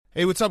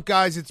Hey, what's up,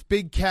 guys? It's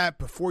Big Cat.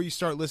 Before you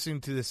start listening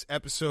to this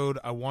episode,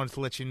 I wanted to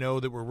let you know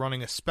that we're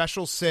running a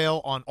special sale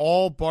on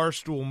all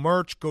Barstool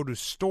merch. Go to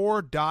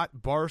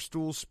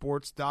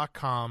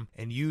store.barstoolsports.com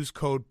and use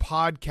code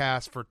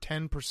PODCAST for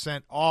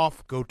 10%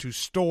 off. Go to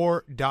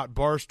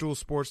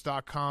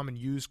store.barstoolsports.com and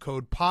use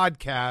code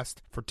PODCAST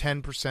for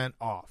 10%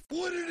 off.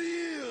 What it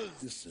is,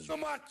 this is the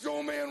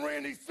Macho Man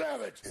Randy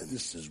Savage, and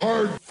this is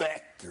Hard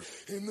Factor.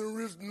 And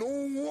there is no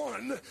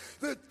one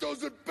that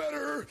does it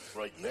better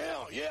right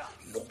now, yeah.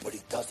 Nobody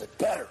does it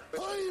better.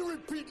 I ain't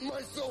repeating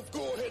myself.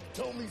 Go ahead,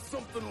 tell me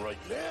something right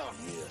now.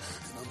 Yeah,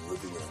 and I'm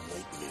living in a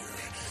nightmare.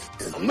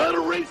 And I'm not a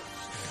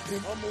racist,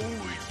 and I'm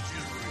always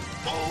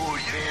jittering. Oh,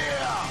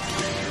 yeah!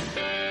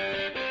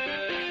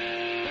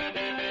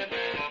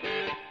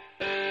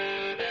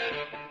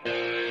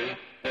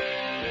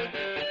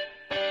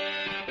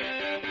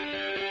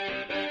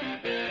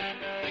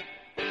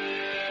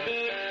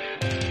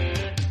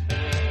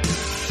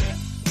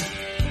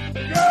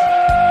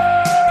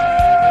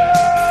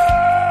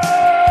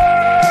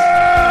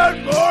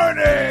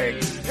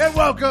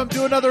 Welcome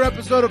to another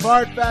episode of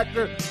Hard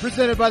Factor,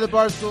 presented by the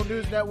Barstool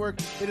News Network.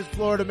 It is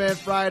Florida Man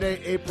Friday,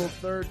 April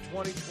 3rd,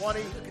 2020.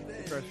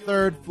 It's our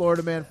third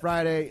Florida Man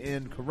Friday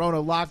in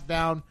Corona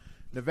lockdown.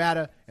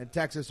 Nevada and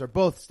Texas are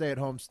both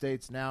stay-at-home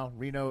states now.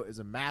 Reno is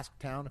a mask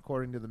town,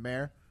 according to the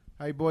mayor.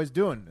 How you boys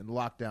doing in the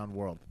lockdown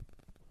world?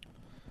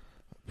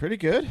 Pretty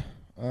good.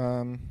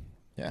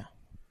 Yeah,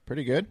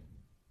 pretty good.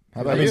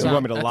 How That about you? didn't You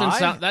want me to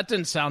lie? That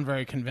didn't sound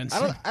very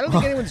convincing. I don't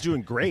think anyone's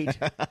doing great.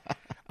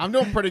 I'm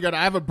doing pretty good.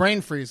 I have a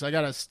brain freeze. I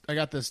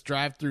got this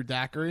drive-through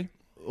daiquiri.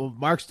 Well,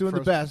 Mark's doing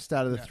the best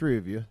out of the three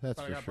of you. That's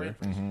But I for got sure.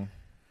 brain freeze.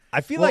 I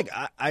feel like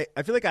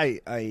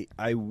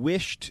I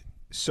wished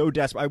so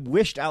desperate. I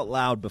wished out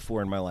loud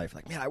before in my life,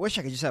 like, man, I wish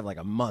I could just have like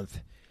a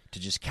month to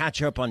just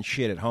catch up on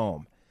shit at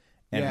home.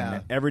 And Yeah.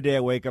 every day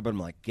I wake up and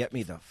I'm like, get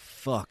me the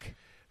fuck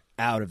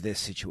out of this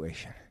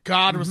situation.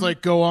 God was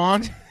like, go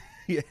on.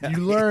 You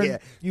learn Yeah.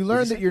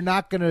 that you're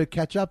not going to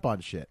catch up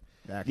on shit.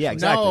 Actually. Yeah,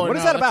 exactly. No, what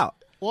is no, that that's- about?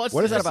 Well,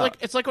 What is that about?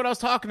 It's like what I was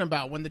talking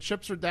about. When the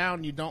chips are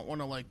down, you don't want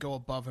to like go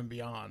above and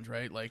beyond,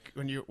 right? Like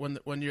when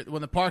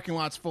the parking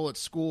lot's full at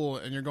school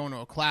and you're going to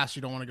a class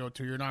you don't want to go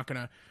to, you're not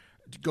gonna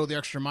go the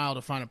extra mile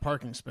to find a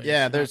parking space.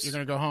 Yeah, you're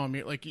gonna go home.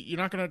 You're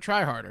not gonna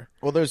try harder.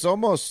 Well, there's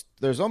almost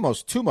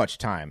too much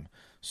time.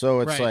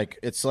 So it's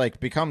like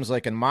becomes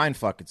like a mind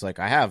fuck. It's like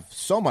I have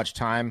so much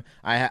time,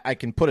 I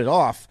can put it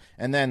off,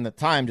 and then the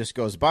time just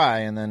goes by,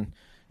 and then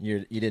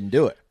you didn't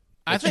do it.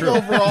 I think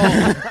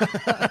overall,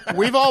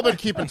 we've all been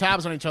keeping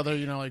tabs on each other,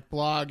 like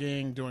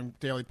blogging, doing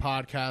daily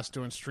podcasts,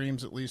 doing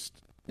streams at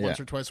least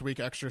once or twice a week,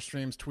 extra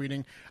streams,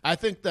 tweeting. I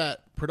think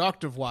that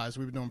productive-wise,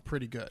 we've been doing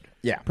pretty good.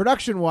 Yeah.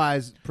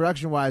 Production-wise,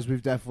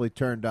 we've definitely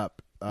turned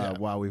up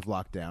while we've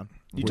locked down.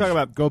 You talk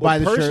about buy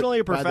the personally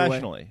shirt, or by the way.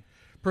 professionally?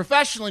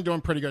 Professionally,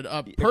 doing pretty good.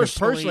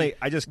 Personally,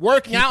 I just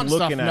working keep out and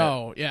stuff. looking at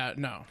No, yeah,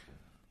 no.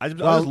 I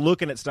was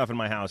looking at stuff in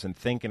my house and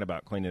thinking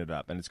about cleaning it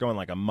up, and it's going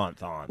like a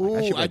month on. Like,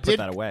 I should really put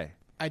that away.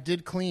 I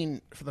did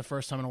clean for the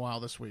first time in a while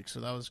this week,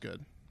 so that was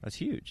good. That's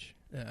huge.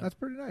 Yeah. That's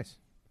pretty nice.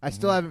 I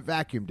still haven't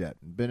vacuumed yet.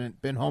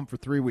 Been home for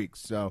 3 weeks,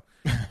 so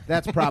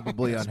that's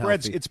probably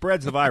unhealthy. It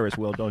spreads the virus,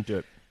 Will. Don't do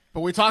it.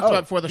 But we talked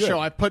about before the good. show.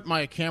 I put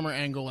my camera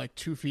angle like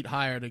 2 feet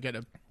higher to get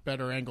a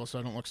better angle, so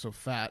I don't look so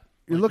fat.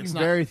 You're Like, looking it's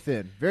not- very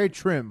thin, very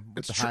trim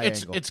with the high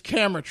angle. It's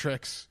camera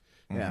tricks.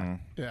 Yeah,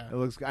 Yeah. It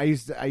looks. I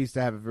used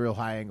to have a real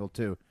high angle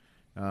too.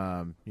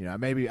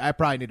 Maybe I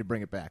probably need to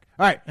bring it back.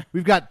 All right,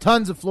 we've got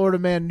tons of Florida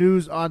Man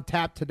news on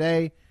tap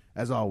today,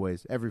 as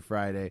always, every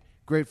Friday.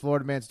 Great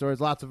Florida Man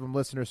stories, lots of them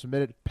listener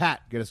submitted.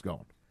 Pat, get us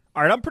going.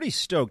 All right, I'm pretty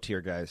stoked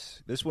here,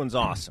 guys. This one's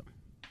awesome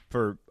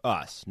for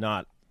us,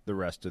 not the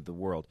rest of the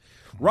world.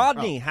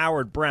 Rodney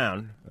Howard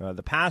Brown,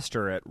 the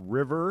pastor at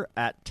River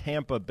at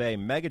Tampa Bay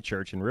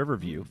Megachurch in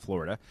Riverview,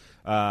 Florida.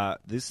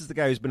 This is the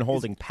guy who's been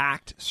holding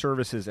packed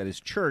services at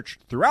his church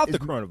throughout the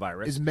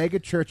coronavirus. Is Mega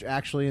Church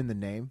actually in the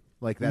name?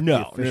 Like that's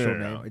the official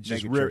name? It's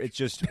just Mega it's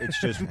just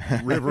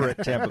River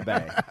at Tampa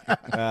Bay.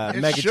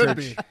 It should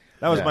be.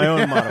 That was my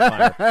own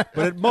modifier,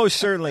 but it most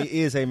certainly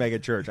is a mega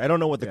church. I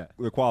don't know what the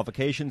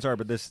qualifications are,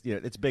 but it's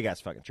a big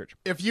ass fucking church.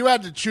 If you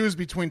had to choose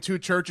between two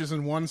churches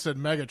and one said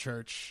mega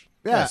church,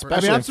 Yeah,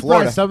 especially I'm in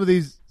surprised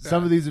Florida.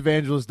 some of these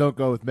evangelists don't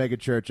go with Mega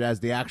Church as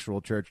the actual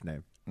church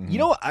name. You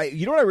know what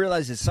I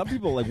realized is some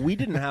people, like, we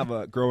didn't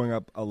have growing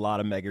up a lot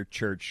of mega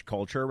church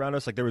culture around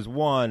us. Like, there was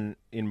one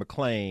in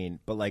McLean,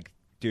 but like,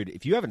 dude,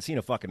 if you haven't seen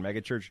a fucking mega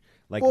church,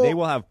 like, they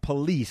will have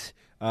police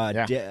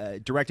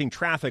directing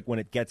traffic when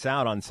it gets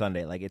out on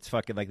Sunday. Like, it's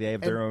fucking like they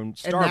have their own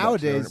Starbucks,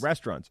 nowadays, their own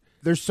restaurants.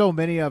 There's so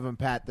many of them,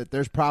 Pat, that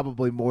there's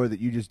probably more that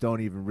you just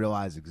don't even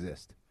realize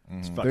exist.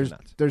 It's fucking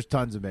nuts. There's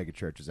tons of mega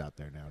churches out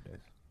there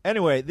nowadays.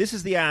 Anyway, this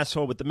is the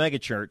asshole with the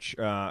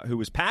megachurch who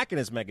was packing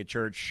his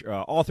megachurch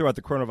all throughout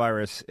the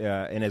coronavirus,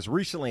 and as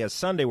recently as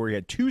Sunday, where he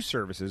had 2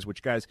 services,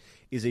 which, guys,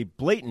 is a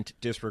blatant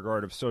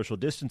disregard of social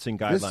distancing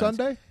guidelines. This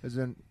Sunday? As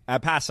in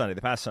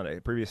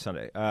the previous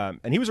Sunday.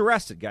 And he was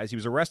arrested, guys. He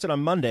was arrested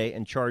on Monday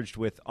and charged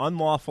with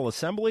unlawful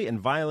assembly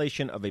and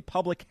violation of a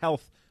public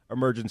health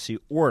emergency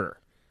order.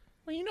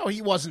 Well,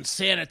 he wasn't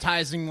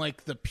sanitizing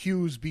like the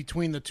pews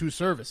between the two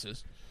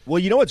services. Well,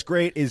 you know what's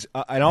great is,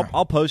 and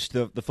I'll post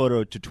the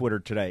photo to Twitter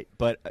today.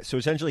 But so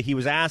essentially, he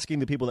was asking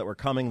the people that were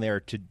coming there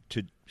to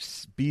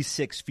be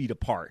 6 feet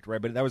apart,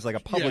 right? But that was like a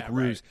public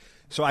ruse. Right.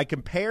 So I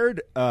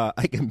compared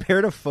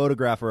a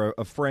photograph or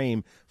a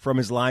frame from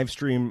his live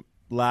stream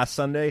last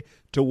Sunday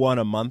to one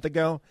a month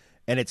ago,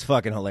 and it's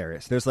fucking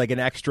hilarious. There's like an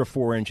extra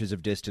 4 inches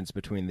of distance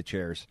between the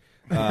chairs,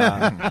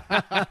 but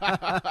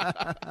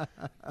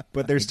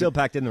they're still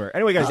packed in there.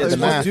 Anyway, guys,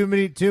 there's too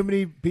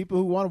many people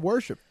who want to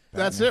worship.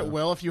 That's it,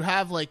 Will. If you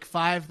have like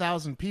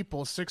 5,000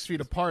 people 6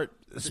 feet apart,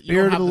 the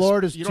Spirit of the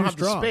Lord is too strong. You don't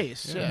have the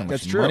space. Yeah.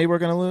 That's true. Money we're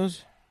going to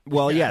lose?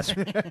 Well, yes.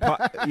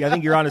 I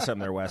think you're onto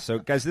something there, Wes. So,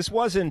 guys, this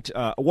wasn't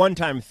a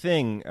one-time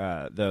thing,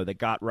 though, that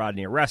got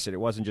Rodney arrested. It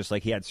wasn't just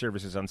like he had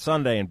services on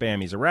Sunday and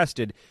bam, he's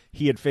arrested.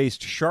 He had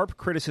faced sharp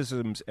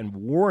criticisms and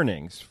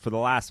warnings for the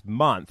last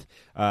month,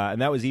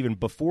 and that was even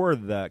before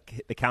the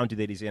county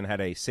that he's in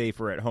had a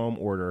safer-at-home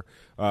order,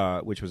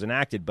 which was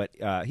enacted. But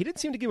he didn't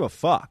seem to give a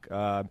fuck.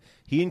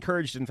 He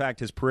encouraged, in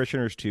fact, his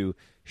parishioners to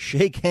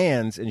shake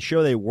hands and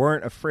show they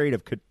weren't afraid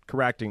of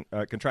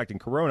contracting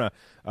corona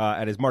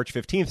at his March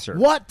 15th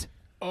service. What?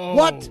 Oh,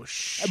 what?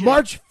 Shit.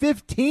 March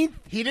 15th?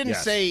 He didn't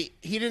say.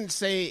 He didn't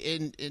say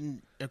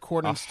in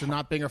accordance to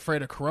not being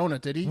afraid of corona,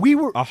 did he? We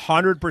were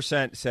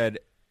 100% said,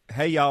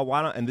 "Hey y'all,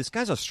 why don't?" And this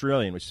guy's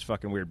Australian, which is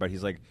fucking weird. But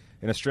he's like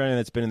an Australian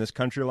that's been in this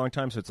country a long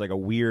time, so it's like a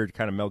weird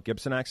kind of Mel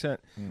Gibson accent.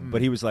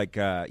 But he was like,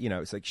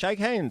 it's like shake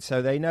hands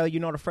so they know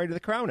you're not afraid of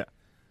the corona.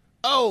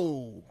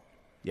 Oh.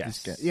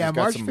 Yes. He's got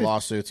March some 5th.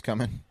 lawsuits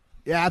coming.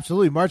 Yeah,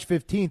 absolutely. March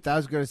 15th, I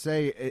was going to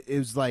say, it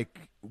was like,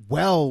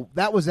 well,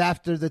 that was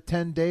after the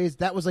 10 days.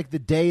 That was like the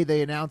day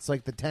they announced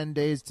like the 10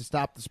 days to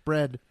stop the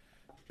spread.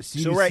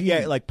 So, right,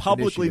 yeah, like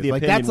publicly initiative. the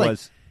Like, opinion that's like,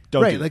 was,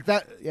 don't right, do like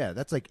that. Yeah,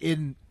 that's like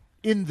in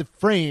the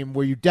frame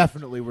where you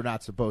definitely were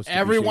not supposed to.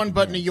 Everyone be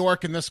but hands. New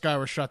York and this guy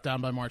were shut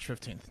down by March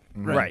 15th.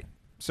 Right.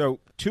 So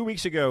 2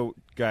 weeks ago,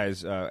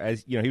 guys,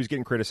 as you know, he was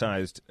getting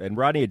criticized, and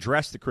Rodney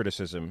addressed the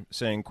criticism,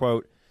 saying,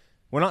 quote,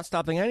 "We're not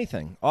stopping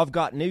anything. I've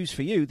got news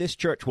for you. This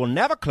church will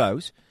never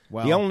close.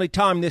 Well, the only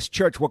time this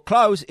church will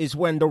close is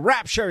when the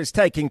rapture is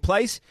taking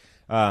place."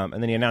 And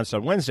then he announced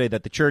on Wednesday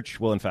that the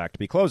church will, in fact,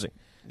 be closing.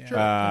 Sure.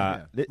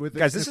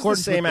 Guys, this is the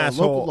same with,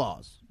 asshole. Local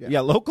laws. Yeah,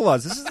 local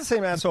laws. This is the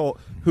same asshole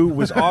who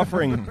was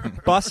offering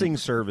busing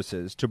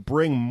services to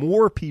bring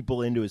more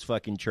people into his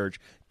fucking church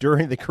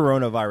during the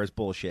coronavirus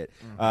bullshit.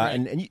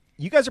 And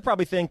you guys are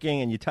probably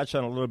thinking, and you touched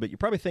on it a little bit, you're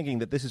probably thinking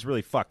that this is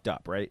really fucked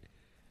up, right?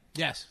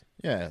 Yes.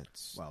 Yeah,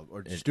 It's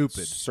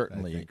stupid.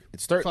 Certainly,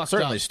 it's Fucked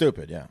certainly up.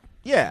 stupid. Yeah.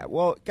 Yeah,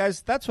 well,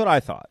 guys, that's what I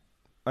thought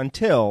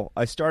until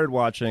I started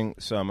watching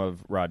some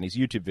of Rodney's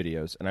YouTube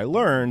videos, and I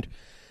learned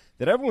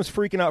that everyone was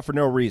freaking out for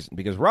no reason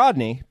because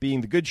Rodney,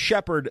 being the good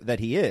shepherd that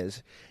he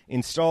is,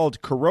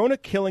 installed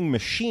corona-killing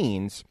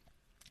machines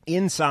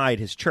inside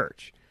his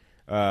church.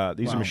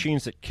 These are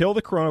machines that kill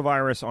the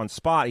coronavirus on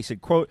spot. He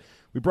said, quote,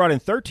 "We brought in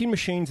 13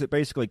 machines that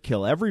basically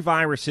kill every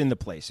virus in the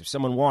place. If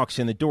someone walks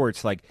in the door,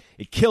 it's like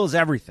it kills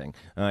everything.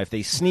 If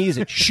they sneeze,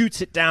 it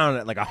shoots it down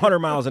at like 100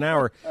 miles an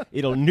hour.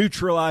 It'll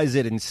neutralize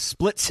it in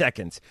split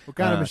seconds." What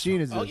kind of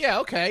machine is this? Oh yeah.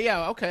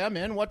 Okay. I'm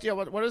in. What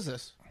is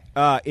this?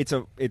 I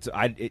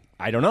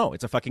don't know.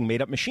 It's a fucking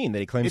made up machine that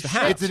he claims to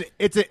have.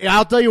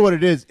 I'll tell you what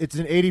it is. It's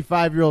an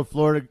 85-year-old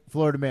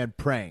Florida man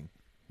praying,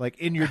 like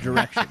in your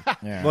direction.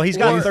 Yeah. Well, he's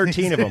got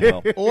 13 of them,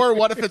 Will. Or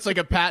what if it's like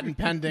a patent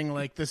pending?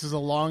 Like this is a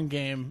long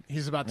game.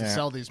 He's about to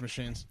sell these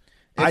machines.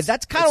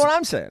 That's kind of what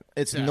I'm saying.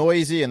 It's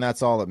noisy, and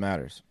that's all that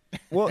matters.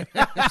 Well,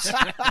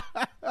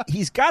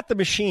 he's got the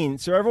machine,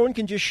 so everyone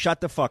can just shut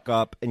the fuck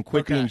up and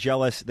quit being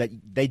jealous that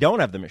they don't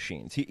have the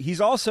machines.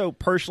 He's also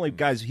personally,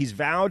 guys, he's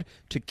vowed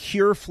to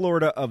cure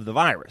Florida of the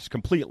virus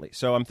completely.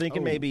 So I'm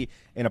thinking maybe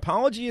an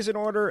apology is in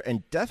order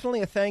and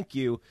definitely a thank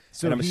you.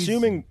 So and I'm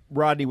assuming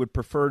Rodney would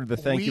prefer the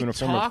thank you in a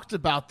form of... We talked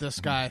about this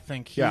guy, I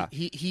think.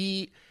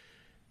 He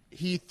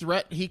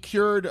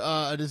cured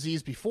a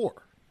disease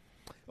before.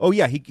 Oh,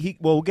 yeah.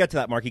 Well, we'll get to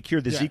that, Mark. He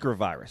cured the Zika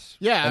virus.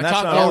 Yeah. And I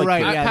that's talked, not only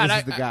right. cured. Yeah, this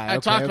is the guy. I Okay,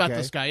 talked about okay.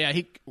 this guy.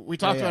 Yeah, we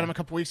talked about him a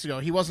couple weeks ago.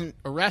 He wasn't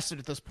arrested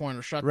at this point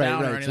or shut Right,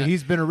 down or right. anything. So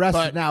he's been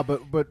arrested now,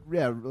 but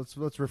yeah,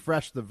 let's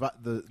refresh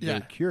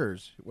the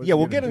cures. What's Yeah, he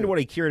we'll gonna get into do? what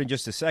he cured in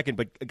just a second.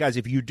 But, guys,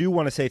 if you do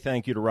want to say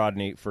thank you to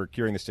Rodney for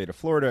curing the state of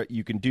Florida,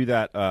 you can do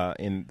that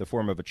in the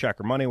form of a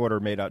check or money order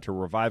made out to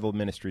Revival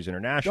Ministries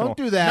International. Don't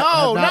do that.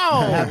 No,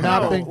 have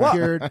not been What?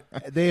 cured.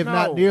 They have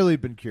not nearly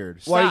been cured.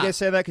 Why do you Stop. guys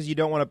say that? Because you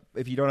don't want to.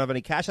 If you don't have any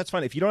cash, that's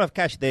fine. If you don't have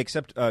cash, they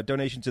accept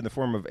donations in the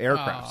form of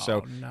aircraft.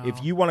 So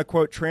if you want to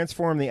quote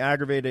transform the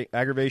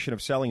aggravation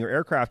of selling your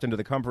aircraft into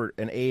the comfort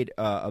and aid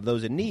of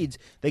those in needs,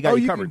 they got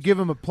you you covered. can give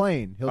him a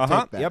plane. He'll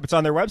take that. Yep, it's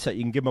on their website.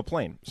 You can give them a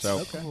plane.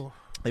 So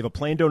they have a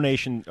plane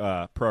donation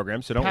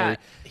program. So don't worry.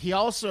 He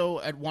also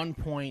at one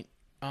point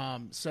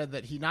said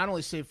that he not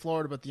only saved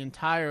Florida but the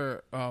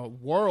entire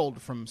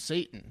world from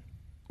Satan.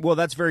 Well,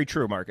 that's very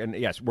true, Mark. And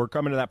yes, we're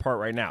coming to that part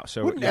right now.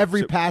 So Wouldn't yeah,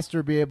 every so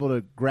pastor be able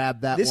to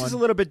grab that this one? is a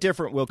little bit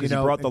different, Will, because You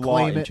know, he brought the and law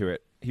claim it? into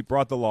it. He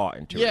brought the law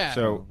into Yeah. it.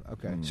 So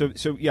okay.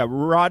 So yeah,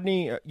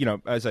 Rodney,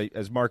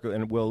 as Mark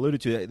and Will alluded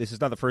to, this is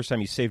not the first time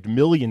he saved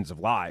millions of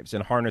lives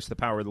and harnessed the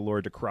power of the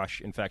Lord to crush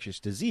infectious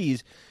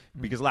disease.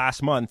 Because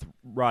last month,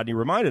 Rodney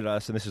reminded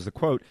us, and this is the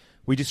quote: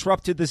 "We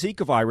disrupted the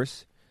Zika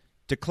virus.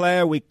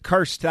 Declare we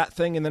cursed that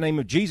thing in the name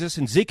of Jesus,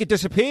 and Zika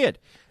disappeared."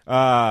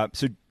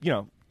 So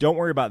don't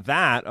worry about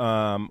that,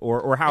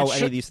 or how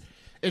any of these.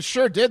 It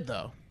sure did,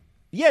 though.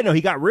 Yeah, no,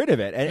 he got rid of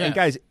it, and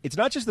guys, it's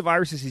not just the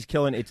viruses he's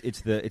killing;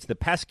 it's the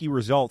pesky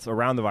results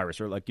around the virus,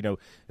 or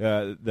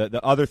the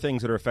other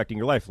things that are affecting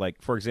your life.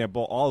 Like, for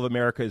example, all of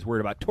America is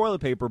worried about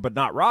toilet paper, but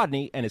not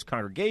Rodney and his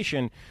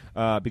congregation,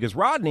 because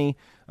Rodney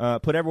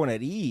put everyone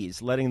at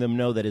ease, letting them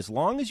know that as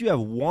long as you have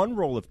one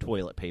roll of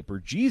toilet paper,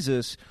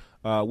 Jesus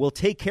will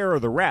take care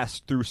of the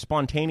rest through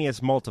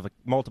spontaneous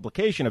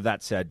multiplication of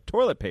that said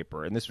toilet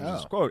paper. And this was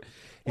his quote.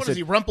 What is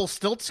he,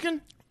 Rumpelstiltskin?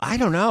 I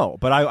don't know,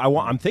 but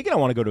I'm thinking I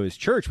want to go to his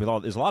church with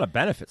there's a lot of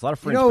benefits, a lot of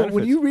fringe benefits.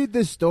 When you read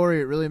this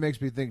story, it really makes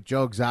me think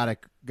Joe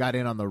Exotic got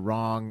in on the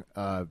wrong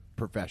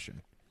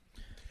profession.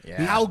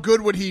 Yeah. How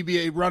good would he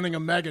be running a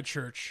mega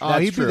church?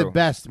 He'd be the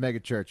best mega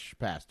church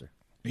pastor.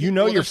 You're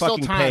there's still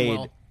fucking time, paid.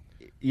 Will.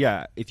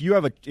 Yeah, if you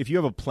have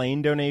a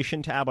plain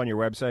donation tab on your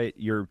website,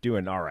 you're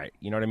doing all right.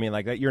 You know what I mean?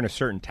 Like that, you're in a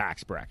certain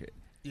tax bracket.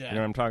 Yeah. You know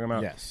what I'm talking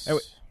about? Yes.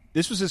 Anyway,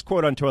 this was his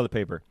quote on toilet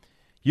paper.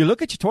 You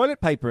look at your toilet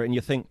paper and you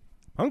think,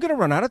 I'm going to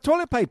run out of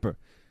toilet paper.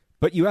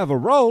 But you have a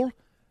roll,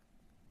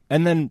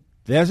 and then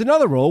there's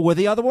another roll where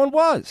the other one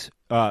was.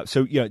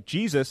 So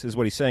Jesus is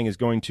what he's saying is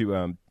going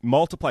to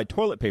multiply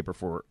toilet paper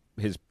for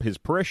his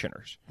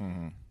parishioners.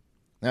 Mm-hmm.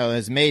 No,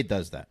 his maid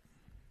does that.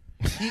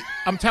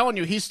 I'm telling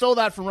you, he stole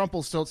that from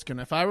Rumpelstiltskin.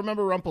 If I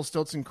remember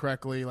Rumpelstiltskin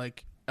correctly,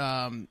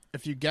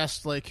 if you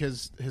guessed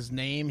his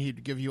name,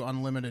 he'd give you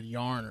unlimited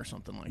yarn or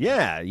something like that.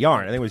 Yeah,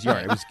 yarn. I think it was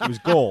yarn. It was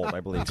gold,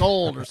 I believe.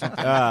 Gold or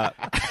something.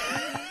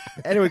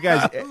 Anyway,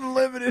 guys,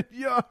 Unlimited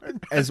yarn.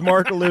 As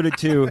Mark alluded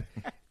to,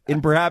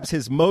 in perhaps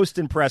his most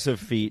impressive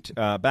feat,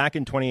 back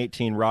in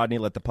 2018, Rodney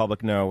let the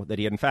public know that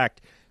he had, in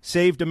fact,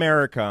 saved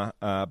America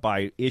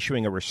by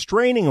issuing a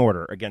restraining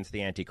order against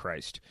the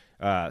Antichrist.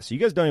 So you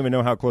guys don't even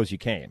know how close you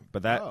came.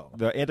 But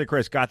the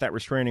Antichrist got that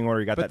restraining order.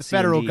 He got that the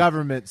federal CMD.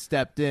 government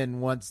stepped in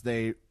once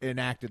they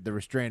enacted the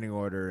restraining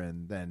order,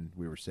 and then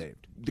we were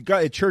saved.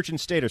 The church and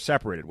state are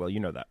separated. Well, you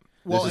know that.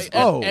 Well,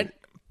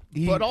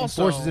 He but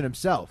also enforces it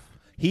himself.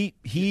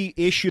 He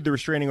issued the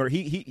restraining order.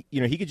 He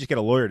could just get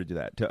a lawyer to do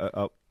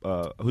that.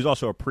 Who's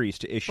also a priest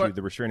to issue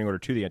the restraining order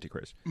to the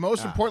Antichrist.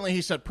 Most importantly,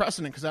 he set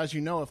precedent because, as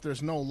you know, if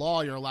there's no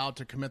law, you're allowed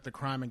to commit the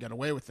crime and get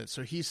away with it.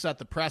 So he set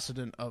the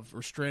precedent of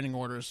restraining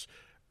orders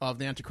of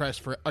the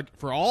Antichrist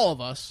for all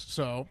of us.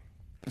 So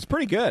it's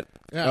pretty good.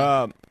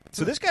 Yeah.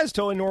 So this guy's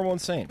totally normal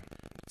and sane.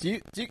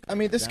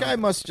 This guy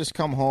must just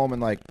come home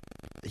and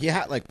he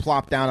had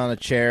plop down on a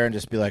chair and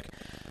just be like,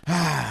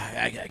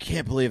 I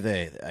can't believe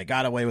I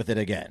got away with it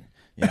again.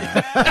 You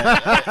know?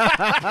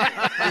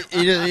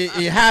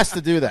 he has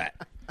to do that.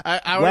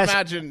 I would Wes,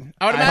 imagine.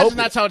 hope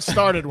That's how it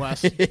started,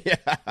 Wes.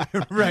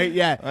 Right,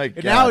 yeah. My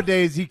God.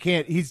 Nowadays, he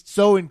can't. He's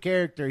so in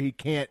character, he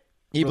can't.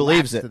 He relax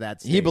believes it. To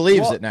that He state.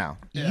 believes it now.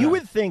 You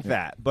would think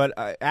that, but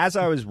as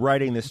I was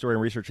writing this story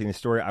and researching this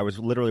story, I was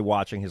literally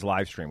watching his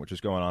live stream, which was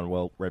going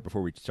on right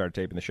before we started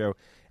taping the show,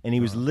 and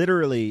he was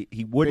literally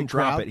he wouldn't Big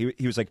drop crowd? it.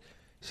 He was like,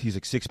 he's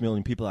like 6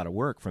 million people out of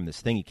work from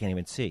this thing he can't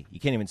even see. You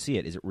can't even see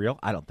it. Is it real?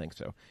 I don't think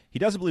so. He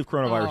doesn't believe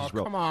coronavirus is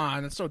real. Come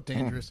on, it's so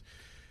dangerous.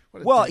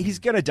 Well, he's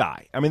gonna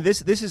die. I mean,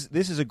 this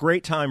is a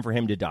great time for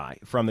him to die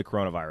from the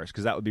coronavirus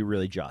because that would be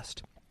really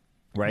just,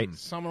 right?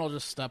 Someone will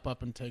just step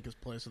up and take his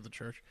place at the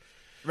church.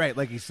 Right,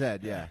 like he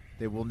said, yeah.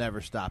 They will never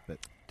stop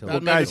it.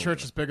 That mega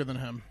church is bigger than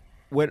him.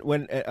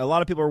 When a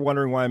lot of people are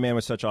wondering why a man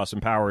with such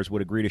awesome powers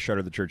would agree to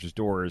shutter the church's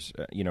doors,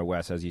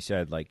 Wes, as you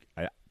said,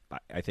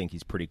 I think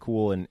he's pretty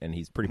cool and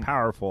he's pretty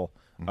powerful,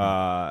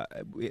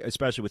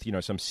 especially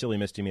with some silly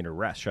misdemeanor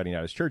arrest shutting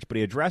down his church. But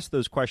he addressed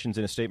those questions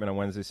in a statement on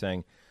Wednesday,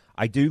 saying,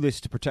 "I do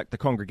this to protect the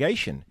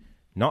congregation,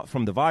 not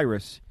from the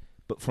virus,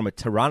 but from a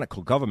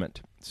tyrannical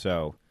government."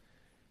 So,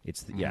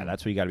 that's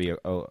what you got to be.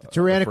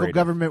 Tyrannical afraid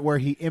government where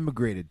he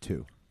immigrated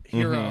to.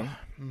 Hero.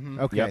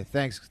 Okay, Yep.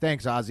 thanks,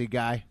 Aussie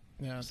guy.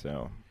 Yeah. Of.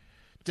 So,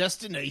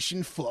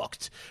 Destination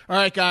fucked. All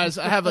right, guys,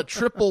 I have a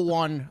triple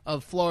one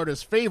of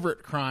Florida's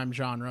favorite crime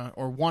genre,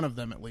 or one of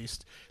them at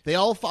least. They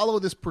all follow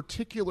this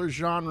particular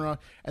genre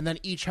and then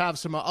each have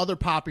some other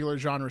popular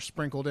genres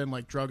sprinkled in,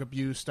 like drug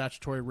abuse,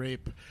 statutory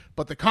rape.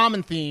 But the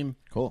common theme,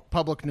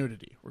 public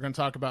nudity. We're going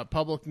to talk about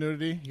public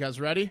nudity. You guys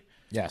ready?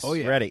 Yes. Oh,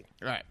 yeah. ready.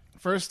 All right.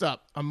 First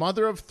up, a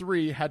mother of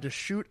 3 had to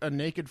shoot a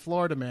naked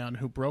Florida man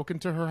who broke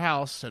into her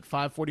house at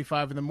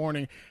 5:45 in the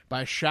morning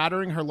by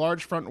shattering her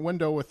large front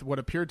window with what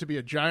appeared to be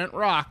a giant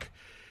rock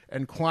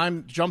and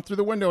jumped through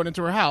the window and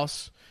into her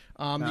house.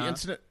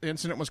 The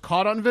incident was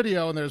caught on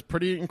video, and there's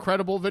pretty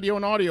incredible video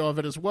and audio of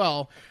it as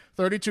well.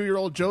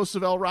 32-year-old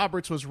Joseph L.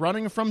 Roberts was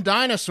running from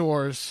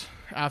dinosaurs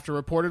after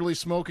reportedly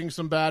smoking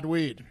some bad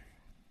weed.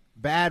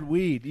 bad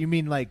weed. You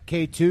mean like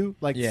K2,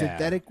 like Yeah.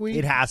 synthetic weed?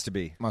 It has to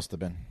be. Must have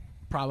been.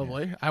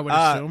 Probably, I would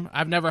assume.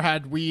 I've never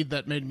had weed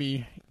that made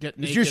me get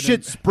naked. Is your shit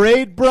and,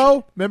 sprayed,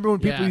 bro? Remember when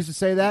people Yeah. used to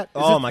say that?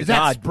 My is that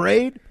God.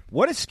 sprayed?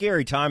 What a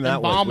scary time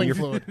that was. when embalming you're-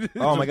 fluid.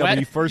 Oh, my God. Wet. When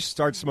you first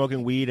start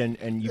smoking weed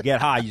and you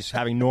get high, you're just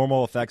having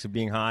normal effects of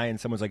being high, and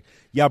someone's like,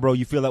 yeah, bro,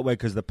 you feel that way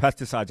because the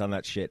pesticides on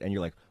that shit. And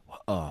you're like,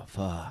 oh,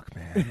 fuck,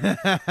 man.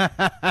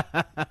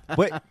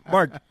 But,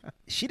 Mark,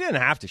 she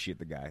didn't have to shoot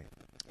the guy.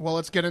 Well,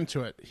 let's get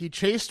into it. He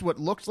chased what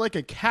looked like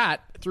a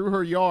cat through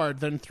her yard,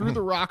 then threw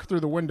the rock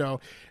through the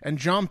window and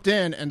jumped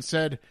in and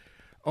said,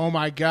 "Oh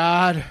my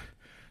God,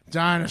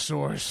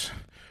 dinosaurs!"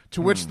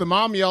 To which the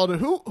mom yelled,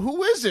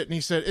 "Who is it?" And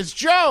he said, "It's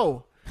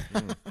Joe."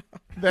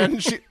 Then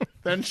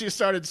she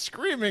started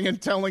screaming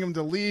and telling him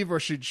to leave or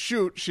she'd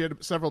shoot. She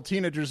had several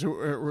teenagers who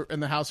were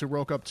in the house who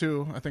woke up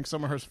too. I think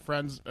some of her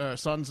friends,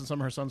 sons, and some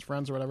of her sons'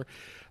 friends or whatever.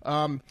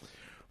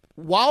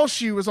 While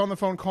she was on the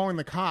phone calling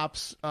the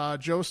cops,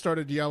 Joe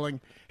started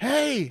yelling,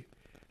 hey,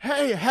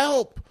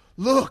 help!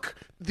 Look,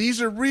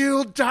 these are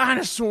real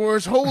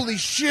dinosaurs. Holy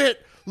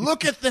shit!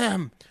 Look at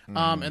them!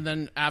 And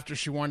then after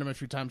she warned him a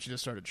few times, she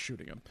just started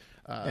shooting him.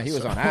 Yeah, he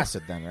was on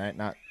acid then, right?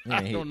 Not.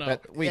 I don't know.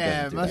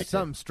 Yeah, it must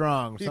something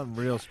strong, something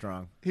real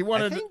strong. He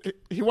wanted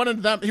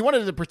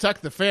to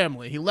protect the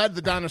family. He led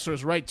the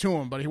dinosaurs right to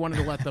him, but he wanted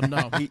to let them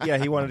know.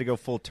 He wanted to go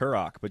full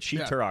Turok, but she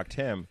Yeah. Turoked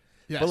him.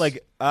 Yes. But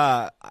like,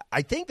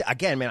 I think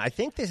again, man, I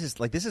think this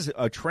is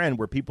a trend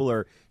where people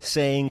are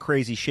saying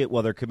crazy shit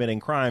while they're committing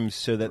crimes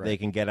so that they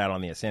can get out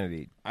on the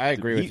insanity. I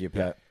agree with you,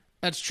 Pat.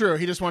 That's true.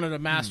 He just wanted to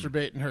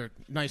masturbate in her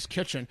nice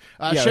kitchen.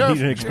 Yeah, Sheriff, he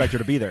didn't expect her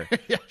to be there.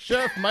 Yeah,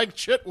 Sheriff Mike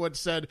Chitwood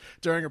said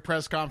during a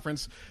press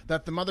conference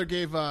that the mother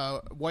gave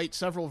White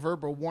several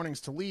verbal warnings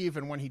to leave,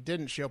 and when he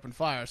didn't, she opened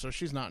fire. So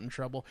she's not in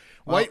trouble.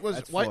 White was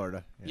that's White,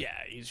 Florida. Yeah,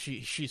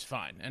 she's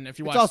fine. And if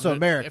you watch, also the,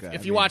 America,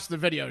 If I you mean. watch the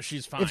video,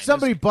 she's fine. If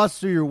somebody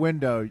busts through your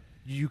window,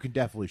 you can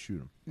definitely shoot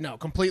them. No,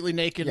 completely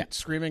naked,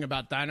 screaming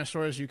about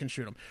dinosaurs, you can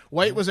shoot him.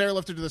 White was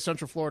airlifted to the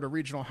Central Florida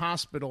Regional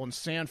Hospital in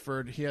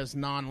Sanford. He has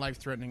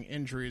non-life-threatening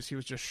injuries. He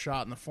was just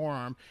shot in the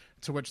forearm,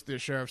 to which the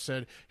sheriff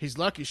said, he's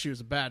lucky she was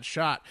a bad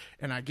shot,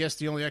 and I guess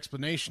the only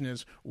explanation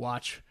is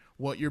watch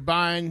what you're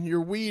buying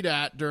your weed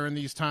at during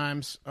these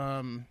times.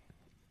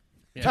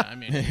 Yeah, I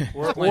mean...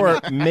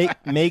 or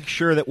make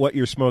sure that what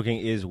you're smoking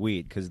is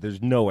weed, because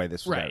there's no way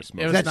this was Right.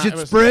 smoking. Is that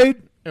shit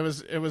sprayed? It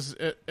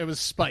was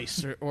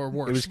spice or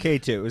worse. It was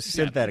K2. It was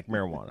synthetic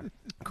marijuana.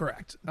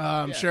 Correct.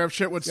 Sheriff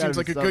Chitwood seems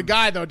like a good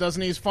guy, though,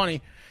 doesn't he? He's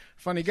funny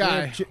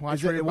guy.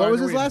 Watch where you're What buying was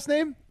your his weed. last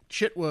name?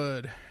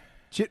 Chitwood.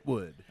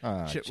 Chitwood.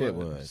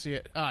 Chitwood. See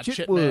it.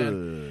 Chitwood.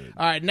 Chitman.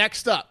 All right,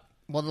 next up.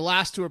 Well, the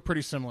last two are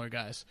pretty similar,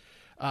 guys.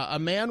 A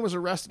man was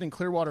arrested in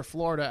Clearwater,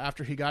 Florida,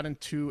 after he got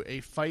into a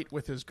fight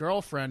with his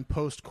girlfriend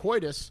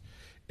post-coitus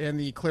in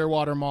the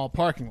Clearwater Mall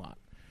parking lot.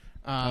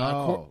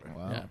 Wow.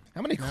 Yeah.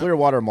 How many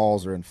Clearwater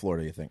malls are in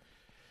Florida, you think?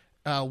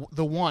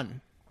 The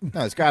one.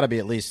 No, there's got to be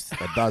at least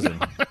a dozen.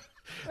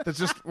 That's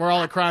just where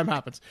all the crime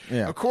happens.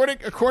 Yeah.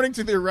 According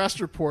to the arrest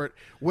report,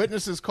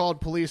 witnesses called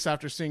police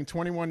after seeing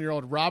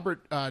 21-year-old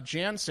Robert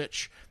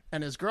Jansich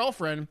and his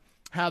girlfriend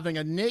having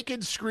a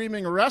naked,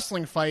 screaming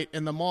wrestling fight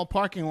in the mall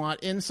parking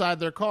lot inside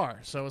their car.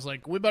 So it was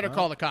like, we better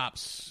call the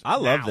cops. I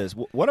love now. this.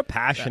 What a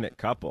passionate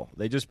couple.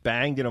 They just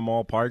banged in a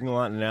mall parking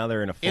lot, and now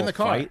they're in a full In the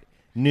car. fight.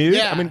 Nude?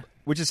 Yeah. I mean,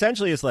 which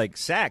essentially is like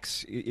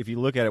sex, if you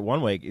look at it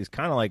one way, is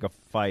kind of like a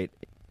fight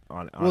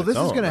on Well, its this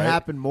is own, going to right?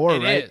 happen more,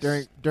 It right?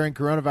 is. During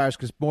coronavirus,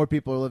 because more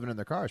people are living in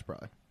their cars,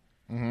 probably.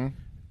 Mm-hmm.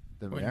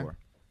 Than before.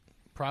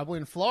 Probably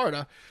in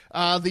Florida.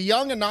 The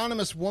young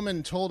anonymous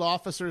woman told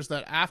officers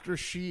that after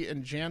she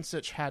and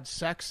Jansich had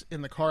sex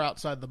in the car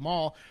outside the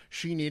mall,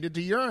 she needed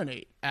to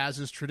urinate, as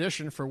is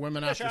tradition for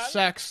women after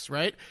sex,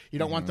 right? You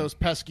don't want those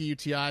pesky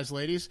UTIs,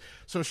 ladies.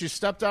 So she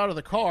stepped out of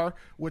the car,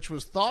 which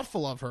was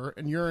thoughtful of her,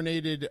 and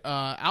urinated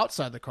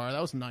outside the car.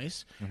 That was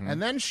nice.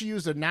 And then she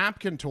used a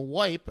napkin to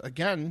wipe,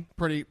 again,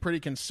 pretty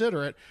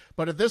considerate.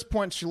 But at this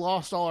point, she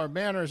lost all her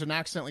manners and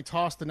accidentally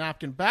tossed the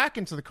napkin back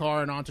into the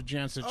car and onto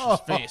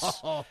Jansich's face.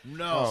 Oh,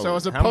 no. So it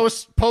was a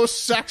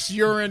post-sex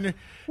urine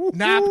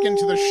napkin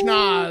to the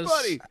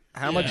schnoz.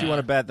 How much you want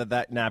to bet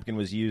that napkin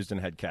was used and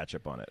had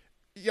ketchup on it?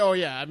 Oh,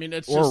 yeah. I mean,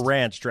 it's Or just...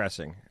 ranch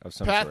dressing of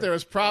some Pat, sort. there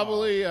was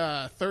probably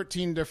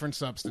 13 different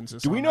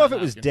substances. Do we on know if that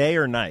it was napkin. day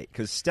or night?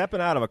 Because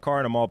stepping out of a car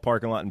in a mall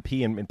parking lot and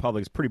peeing in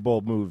public is a pretty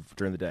bold move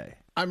during the day.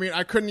 I mean,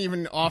 I couldn't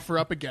even offer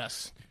up a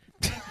guess.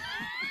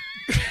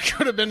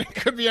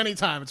 Could be any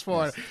time. It's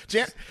Florida.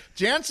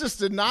 Jancis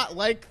did not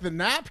like the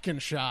napkin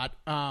shot,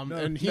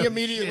 and he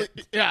immediately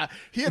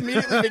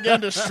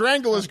began to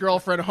strangle his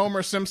girlfriend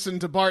Homer Simpson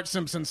to Bart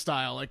Simpson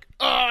style, like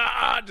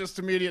just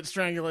immediate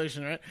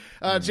strangulation. Right?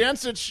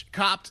 Jancic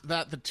copped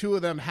that the two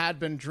of them had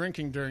been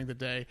drinking during the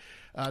day.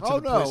 To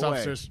the police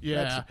officers.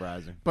 Yeah. That's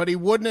surprising. But he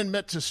wouldn't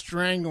admit to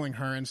strangling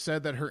her and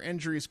said that her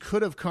injuries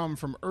could have come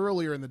from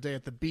earlier in the day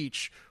at the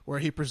beach, where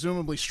he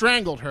presumably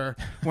strangled her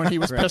when he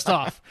was pissed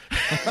off.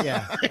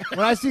 Yeah.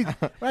 When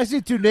I see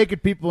two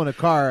naked people in a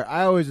car,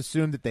 I always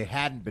assume that they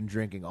hadn't been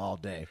drinking all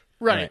day.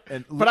 Right.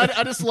 But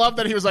I just love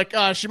that he was like,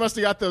 she must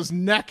have got those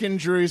neck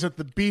injuries at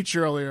the beach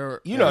earlier.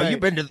 You know,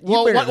 you've been to the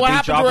what beach,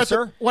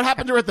 happened what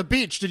happened to her at the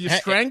beach? Did you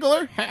strangle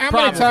her?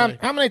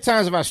 How many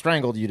times have I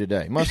strangled you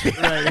today? Must be.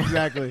 Right,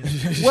 exactly.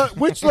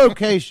 Which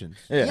locations?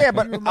 Yeah,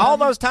 but all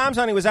those times,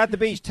 honey, was at the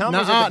beach. Tell me,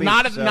 was at the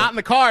beach. Not in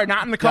the car.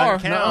 Not in the car.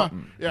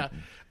 Yeah.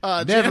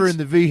 Never in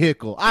the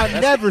vehicle. I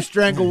never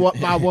strangle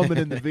my woman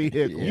in the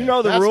vehicle. You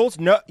know the rules.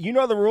 No, you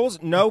know the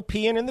rules. No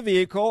peeing in the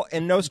vehicle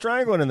and no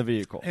strangling in the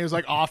vehicle. He was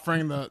like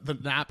offering the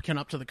napkin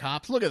up to the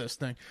cops. Look at this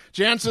thing.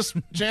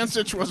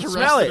 Jancic was arrested.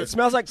 Smell it. It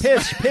smells like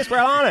piss. Piss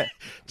right on it.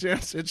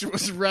 Jancic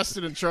was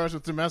arrested and charged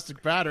with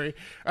domestic battery.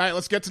 All right,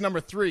 let's get to number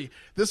 3.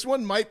 This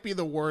one might be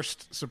the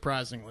worst,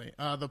 surprisingly.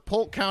 The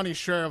Polk County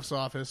Sheriff's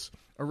Office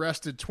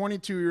arrested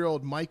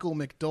 22-year-old Michael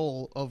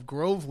McDole of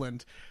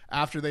Groveland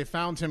after they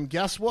found him,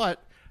 guess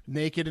what,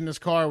 naked in his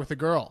car with a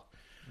girl.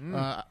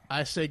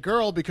 I say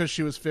girl because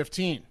she was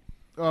 15.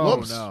 Oh,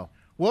 Whoops. no.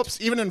 Whoops.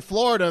 Even in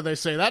Florida, they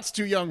say that's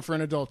too young for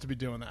an adult to be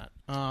doing that.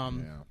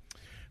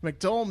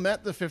 McDole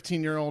met the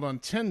 15-year-old on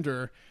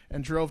Tinder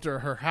and drove to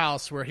her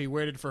house where he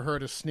waited for her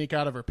to sneak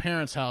out of her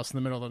parents' house in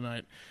the middle of the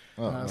night.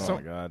 Oh,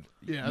 my God.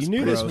 Yeah, you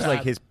knew this was bad.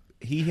 like his...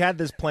 He had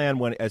this plan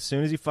as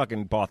soon as he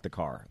fucking bought the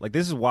car. Like,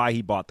 this is why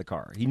he bought the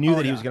car. He knew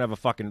that he was going to have a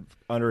fucking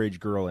underage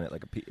girl in it.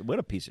 Like, what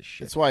a piece of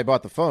shit. That's why he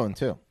bought the phone,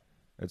 too.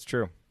 That's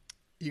true.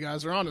 You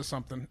guys are onto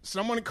something.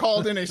 Someone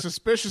called in a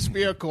suspicious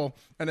vehicle,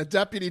 and a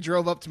deputy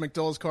drove up to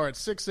McDole's car at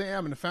 6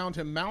 a.m. and found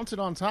him mounted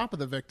on top of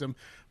the victim.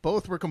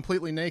 Both were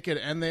completely naked,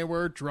 and they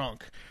were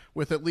drunk,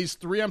 with at least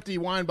 3 empty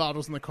wine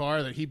bottles in the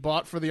car that he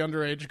bought for the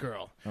underage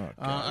girl.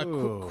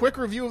 Quick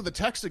review of the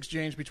text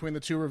exchange between the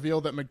two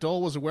revealed that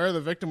McDole was aware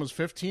the victim was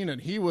 15,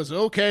 and he was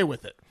okay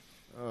with it.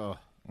 Oh,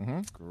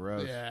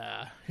 gross.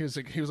 Yeah. He was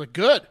like,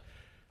 good.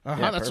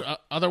 That's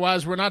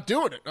otherwise we're not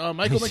doing it.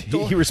 Michael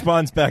McDole. He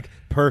responds back,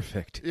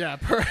 perfect. Yeah,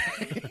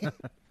 perfect.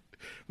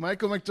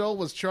 Michael McDole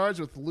was charged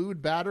with lewd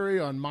battery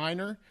on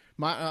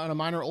a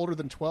minor older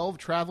than 12,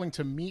 traveling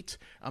to meet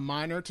a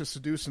minor to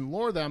seduce and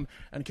lure them,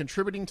 and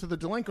contributing to the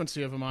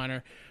delinquency of a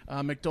minor.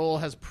 McDole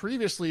has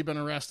previously been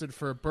arrested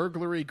for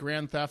burglary,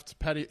 grand theft,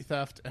 petty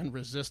theft, and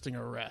resisting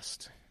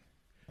arrest.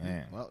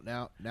 Man. Well,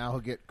 now he'll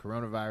get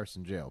coronavirus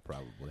in jail,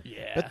 probably.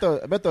 Yeah.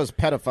 I bet those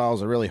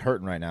pedophiles are really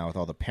hurting right now with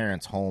all the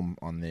parents home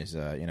on these,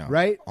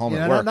 right? home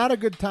at work. Not a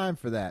good time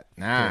for that.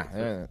 Nah,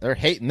 they're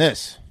hating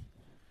this.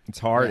 It's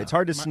hard. Yeah. It's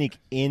hard to sneak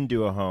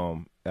into a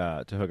home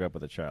to hook up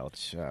with a child.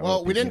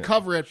 Well, we didn't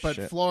cover it, but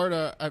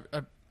Florida,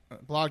 I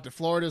blogged it.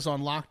 Florida's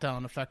on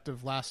lockdown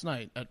effective last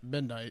night at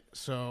midnight,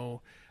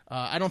 so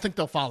I don't think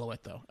they'll follow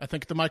it, though. I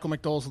think the Michael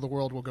McDoles of the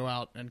world will go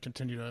out and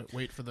continue to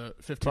wait for the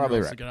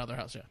 15-year-olds to get out of their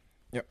house,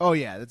 Yep. Oh,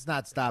 yeah, it's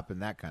not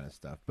stopping that kind of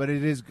stuff. But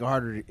it is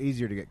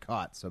easier to get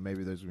caught, so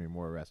maybe there's going to be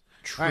more arrests.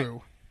 True.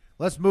 Right,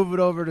 let's move it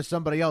over to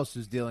somebody else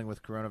who's dealing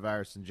with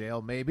coronavirus in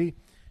jail, maybe.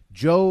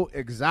 Joe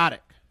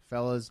Exotic,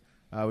 fellas.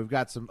 We've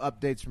got some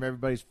updates from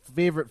everybody's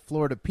favorite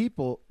Florida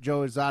people,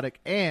 Joe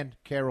Exotic and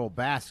Carol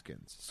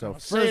Baskins. So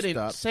say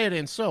it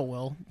ain't so,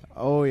 Will.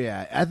 Oh,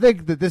 yeah. I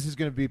think that this is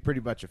going to be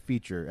pretty much a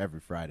feature every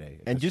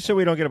Friday. And just so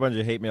we don't get a bunch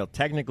of hate mail,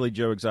 technically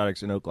Joe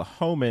Exotic's an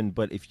Oklahoman,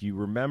 but if you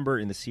remember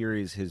in the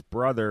series, his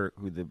brother,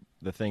 who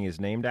the thing is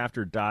named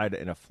after, died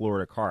in a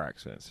Florida car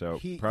accident. So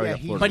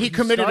but he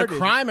committed a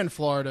crime in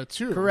Florida,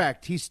 too.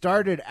 Correct. He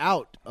started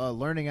out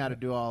learning how to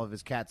do all of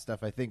his cat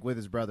stuff, I think, with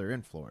his brother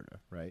in Florida,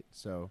 right?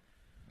 So...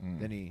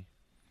 Then he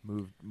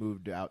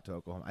moved out to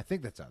Oklahoma. I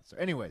think that's out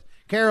there. Anyways,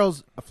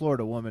 Carol's a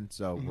Florida woman,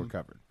 so we're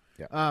covered.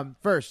 Yeah.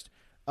 First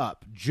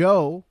up,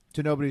 Joe,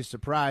 to nobody's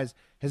surprise,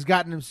 has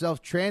gotten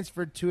himself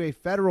transferred to a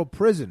federal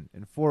prison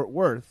in Fort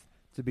Worth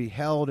to be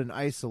held in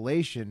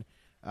isolation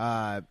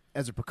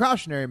as a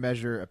precautionary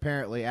measure,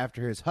 apparently,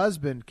 after his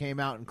husband came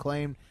out and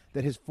claimed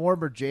that his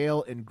former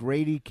jail in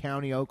Grady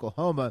County,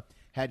 Oklahoma,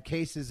 had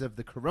cases of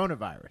the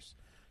coronavirus.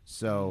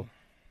 So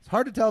it's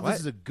hard to tell if this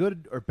is a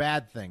good or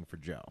bad thing for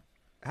Joe.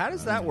 How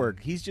does that work?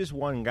 He's just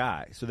one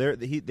guy. So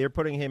they're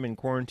putting him in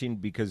quarantine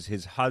because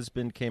his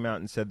husband came out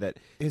and said that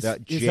the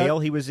jail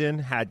he was in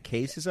had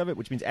cases of it,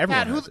 which means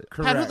everyone has it.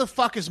 Pat, who the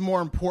fuck is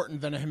more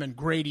important than him in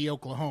Grady,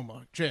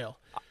 Oklahoma jail?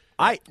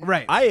 I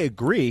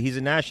agree. He's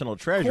a national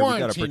treasure. We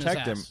got to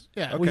protect him.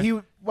 Yeah.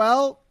 Okay.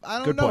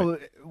 I don't know.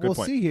 We'll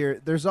see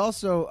here. There's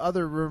also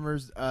other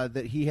rumors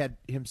that he had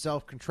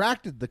himself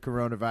contracted the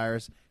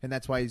coronavirus, and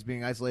that's why he's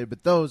being isolated.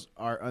 But those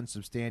are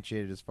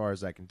unsubstantiated as far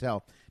as I can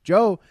tell.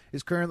 Joe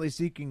is currently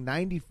seeking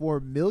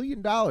 $94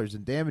 million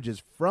in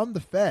damages from the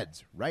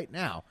feds right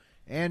now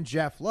and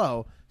Jeff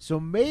Lowe. So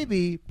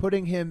maybe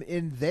putting him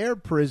in their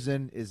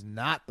prison is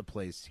not the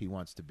place he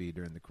wants to be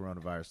during the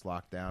coronavirus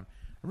lockdown.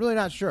 I'm really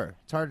not sure.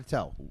 It's hard to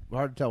tell.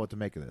 Hard to tell what to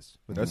make of this.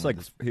 That's like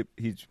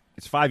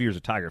it's 5 years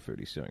of tiger food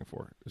he's suing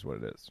for, is what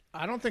it is.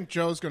 I don't think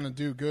Joe's going to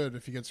do good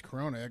if he gets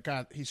corona.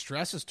 He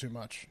stresses too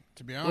much,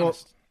 to be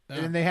honest.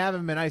 And they have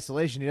him in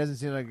isolation. He doesn't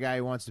seem like a guy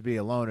who wants to be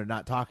alone and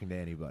not talking to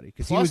anybody.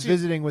 Because he was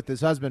visiting with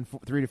his husband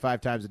 3 to 5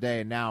 times a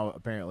day, and now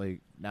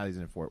he's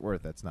in Fort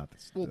Worth. That's not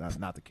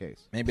the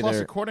case. Maybe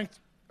according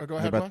Or go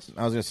ahead, Wes.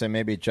 I was going to say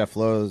maybe Jeff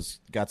Lowe's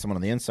got someone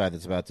on the inside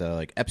that's about to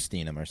like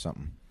Epstein him or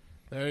something.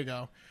 There you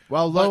go.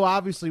 Well, Lowe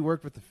obviously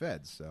worked with the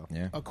feds, so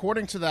Yeah.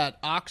 According to that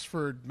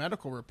Oxford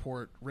medical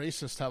report,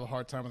 racists have a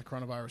hard time with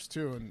coronavirus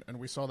too, and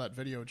we saw that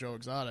video of Joe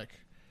Exotic.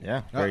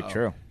 Yeah, very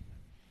true.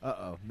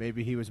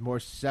 maybe he was more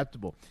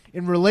susceptible.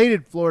 In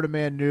related Florida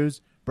man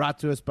news, brought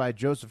to us by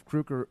Joseph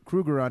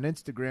Kruger on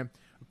Instagram,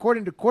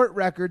 according to court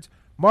records,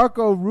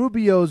 Marco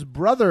Rubio's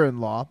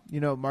brother-in-law,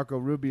 you know Marco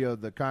Rubio,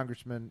 the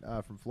congressman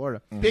from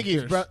Florida, Big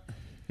ears.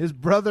 his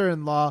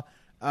brother-in-law,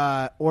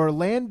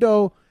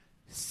 Orlando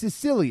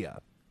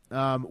Sicilia,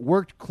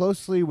 worked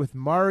closely with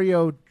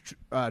Mario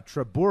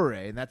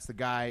Trabure, and that's the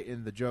guy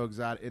in the Joe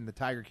Exotic, in the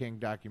Tiger King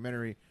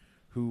documentary,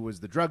 who was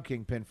the drug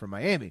kingpin from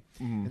Miami.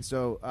 And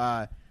so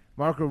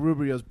Marco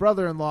Rubio's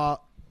brother-in-law,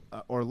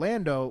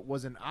 Orlando,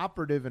 was an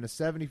operative in a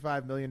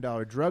 $75 million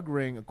drug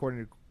ring,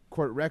 according to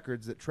court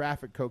records, that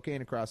trafficked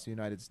cocaine across the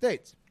United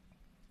States.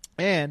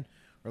 And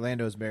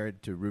Orlando is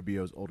married to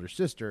Rubio's older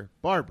sister,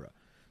 Barbara.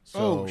 So,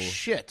 Oh,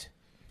 shit.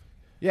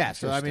 yeah,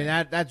 so I mean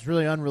that's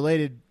really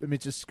unrelated. I mean,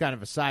 it's just kind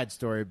of a side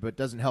story, but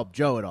doesn't help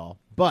Joe at all.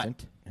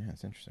 But Yeah,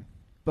 that's interesting.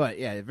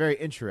 yeah, very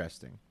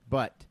interesting.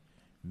 But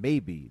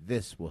maybe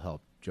this will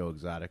help Joe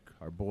Exotic,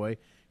 our boy.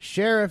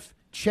 Sheriff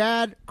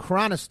Chad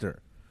Chronister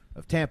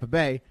of Tampa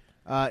Bay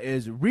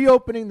is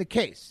reopening the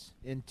case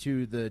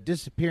into the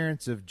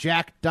disappearance of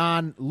Jack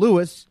Don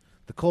Lewis,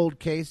 the cold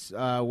case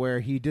where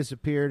he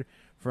disappeared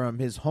from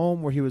his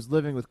home where he was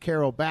living with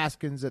Carol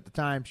Baskins at the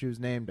time. She was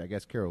named, I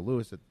guess, Carol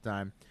Lewis at the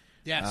time.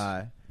 Yes.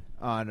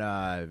 In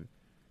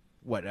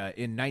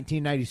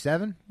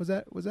 1997? Was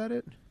that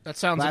it? That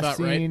sounds about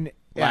right.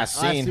 Last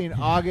seen.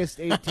 August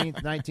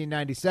 18th,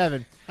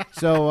 1997.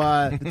 So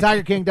the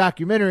Tiger King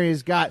documentary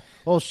has got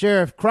old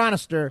Sheriff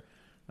Chronister,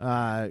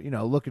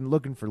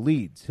 looking for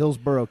leads.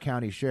 Hillsborough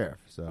County Sheriff.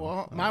 So,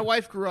 Well, my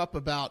wife grew up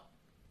about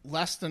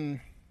less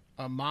than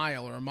a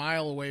mile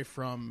away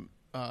from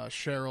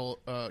Carol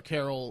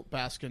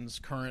Baskin's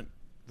current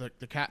the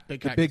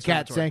Big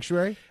Cat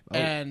Sanctuary.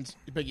 And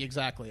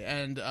exactly.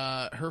 And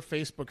her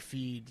Facebook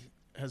feed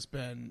has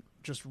been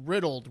just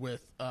riddled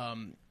with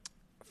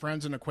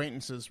friends and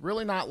acquaintances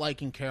really not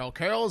liking Carol.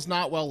 Carol is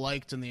not well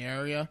liked in the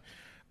area.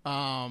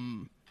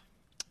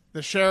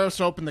 The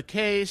sheriff's opened the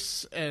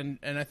case, and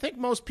I think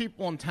most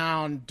people in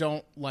town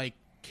don't like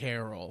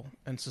Carol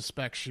and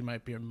suspect she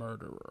might be a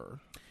murderer.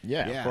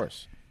 Yeah, Yeah. of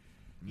course.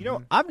 You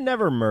know, I've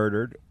never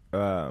murdered,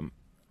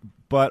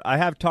 but I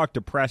have talked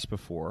to press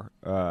before,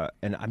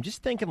 and I'm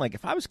just thinking, like,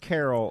 if I was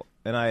Carol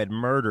and I had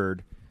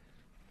murdered,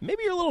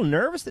 maybe you're a little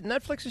nervous that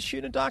Netflix is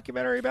shooting a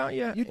documentary about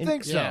you. You'd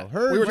think so. Yeah.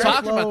 Her We were and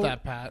talking Jeff about Lowe,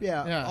 that, Pat.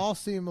 Yeah. all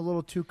seem a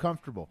little too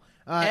comfortable.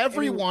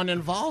 Everyone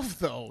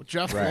involved, though.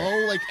 Jeff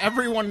Lowe, like,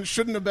 everyone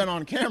shouldn't have been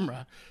on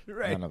camera.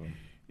 Right. None of them.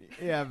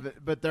 Yeah,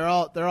 but they're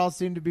all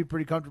seem to be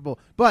pretty comfortable.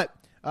 But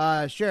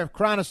Sheriff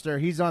Chronister,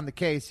 he's on the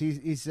case.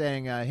 He's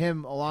saying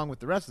him, along with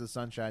the rest of the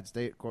Sunshine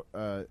State,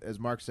 as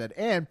Mark said,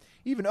 and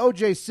even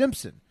O.J.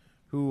 Simpson,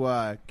 who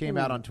came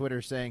out on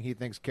Twitter saying he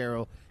thinks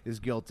Carol is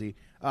guilty,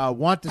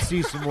 want to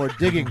see some more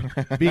digging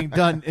being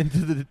done into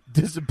the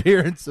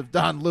disappearance of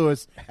Don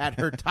Lewis at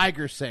her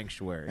tiger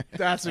sanctuary.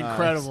 That's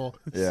incredible.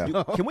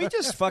 Yeah. Can we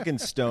just fucking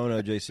stone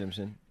O.J.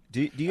 Simpson?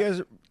 Do you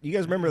guys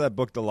remember that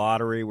book, The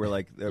Lottery, where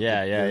like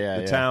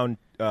the town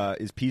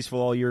is peaceful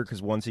all year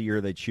because once a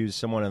year they choose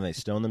someone and they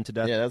stone them to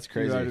death? Yeah, that's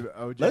crazy.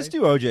 OJ? Let's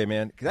do O.J.,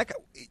 man. That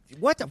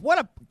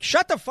guy,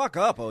 shut the fuck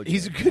up, O.J.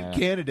 He's a good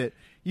candidate.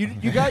 You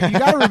got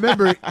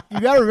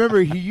to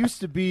remember he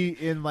used to be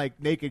in like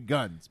Naked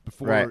Guns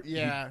before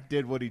he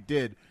did what he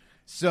did.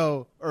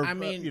 So,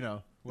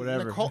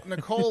 whatever.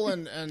 Nicole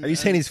and Are you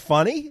saying he's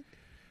funny?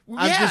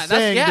 I'm just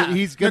saying that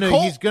he's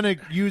gonna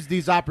use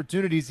these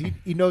opportunities.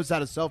 He knows how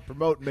to self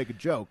promote and make a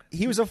joke.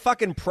 He was a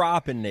fucking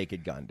prop in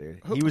Naked Gun,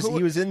 dude. He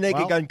was in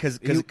Naked Gun because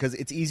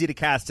it's easy to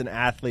cast an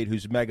athlete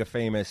who's mega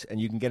famous, and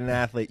you can get an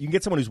athlete. You can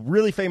get someone who's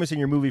really famous in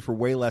your movie for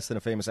way less than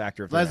a famous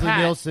actor. Leslie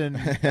Nielsen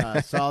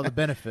saw the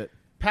benefit.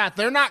 Pat,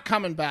 they're not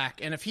coming back,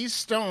 and if he's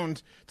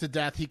stoned to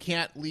death, he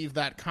can't leave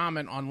that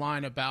comment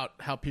online about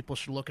how people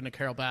should look into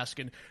Carol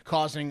Baskin,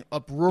 causing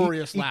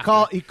uproarious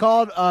laughter. He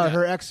called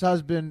her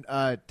ex-husband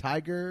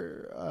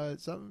Tiger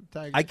something.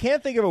 Tiger. I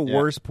can't think of a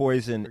worse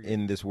poison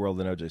in this world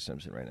than O.J.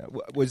 Simpson right now.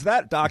 Was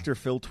that Dr.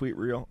 Phil tweet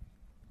real?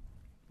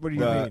 What do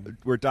you mean?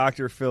 Where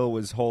Dr. Phil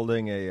was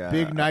holding a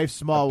big knife,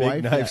 small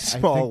wife. Big knife,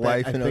 small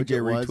wife, and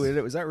OJ retweeted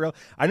it. Was that real?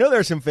 I know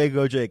there are some fake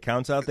OJ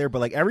accounts out there, but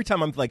like every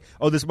time I'm like,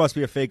 oh, this must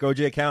be a fake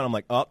OJ account. I'm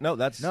like, oh no,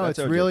 that's it's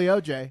OJ. really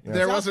OJ.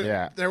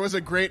 Yeah. There was a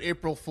great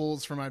April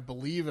Fool's from, I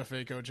believe, a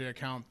fake OJ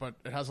account, but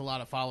it has a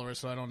lot of followers,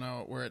 so I don't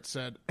know, where it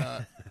said,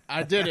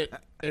 I did it,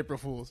 April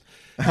Fool's.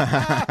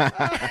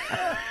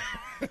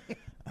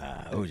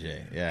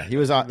 OJ. Yeah, he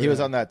was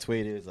on that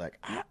tweet. He was like,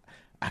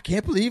 I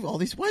can't believe all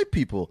these white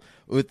people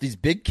with these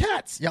big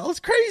cats. Y'all is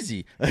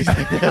crazy. That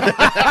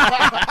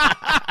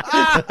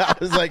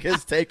was like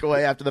his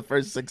takeaway after the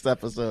first 6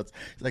 episodes.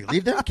 He's like,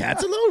 leave them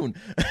cats alone.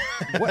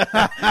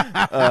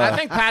 I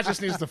think Pat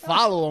just needs to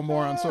follow him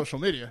more on social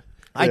media.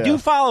 I do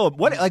follow him.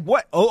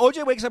 What?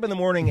 OJ wakes up in the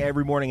morning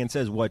every morning and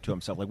says what to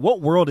himself? Like,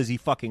 what world is he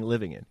fucking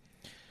living in?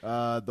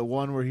 The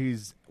one where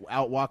he's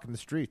out walking the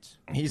streets.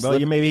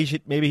 Maybe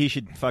he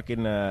should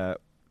fucking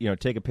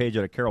take a page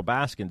out of Carol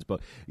Baskin's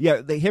book.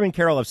 Yeah, him and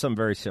Carol have something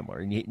very similar.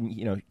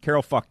 And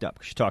Carol fucked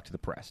up. She talked to the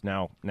press.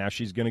 Now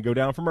she's going to go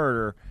down for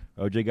murder.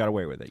 OJ got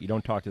away with it. You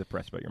don't talk to the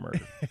press about your murder.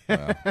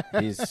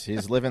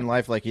 He's living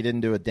life like he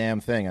didn't do a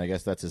damn thing. I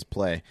guess that's his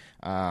play.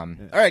 All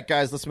right,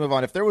 guys, let's move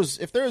on. If there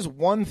is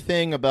one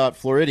thing about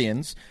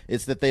Floridians,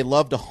 it's that they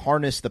love to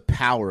harness the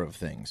power of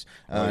things.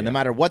 No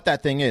matter what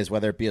that thing is,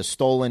 whether it be a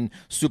stolen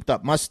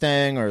souped-up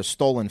Mustang or a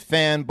stolen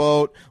fan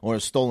boat or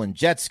a stolen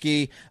jet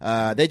ski,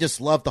 they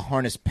just love to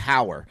harness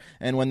power.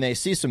 And when they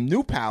see some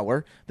new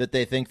power that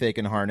they think they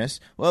can harness,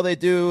 well, they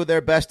do their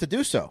best to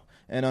do so.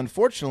 And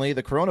unfortunately,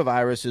 the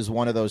coronavirus is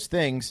one of those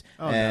things,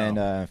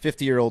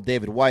 50-year-old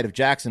David White of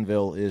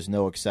Jacksonville is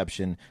no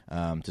exception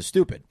to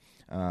stupid.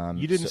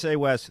 You didn't say,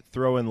 Wes,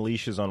 throw in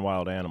leashes on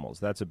wild animals.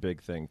 That's a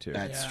big thing, too.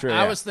 That's true.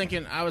 I was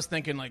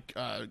thinking like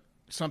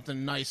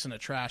something nice in a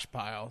trash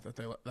pile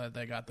that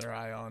they got their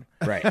eye on.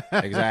 Right,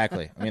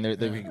 exactly. I mean,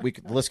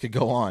 the list could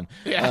go on.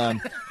 Yeah.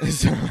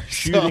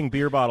 Shooting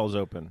beer bottles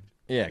open.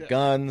 Yeah,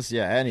 guns,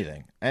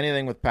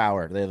 anything with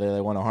power. They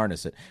want to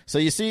harness it. So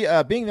you see,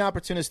 being the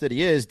opportunist that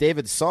he is,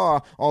 David saw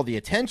all the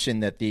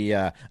attention that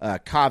the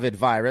COVID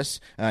virus,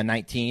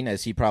 19,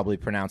 as he probably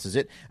pronounces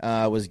it,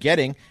 was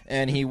getting,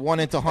 and he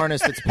wanted to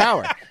harness its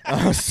power.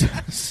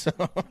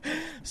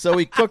 So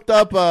he cooked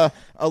up a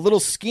little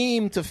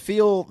scheme to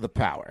feel the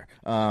power.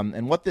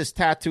 And what this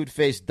tattooed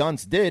face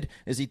dunce did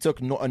is he took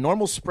a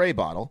normal spray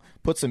bottle,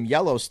 put some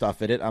yellow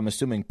stuff in it, I'm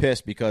assuming piss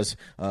because,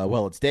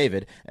 it's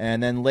David,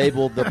 and then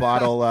labeled the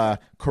bottle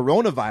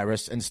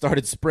coronavirus and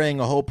started spraying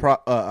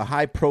a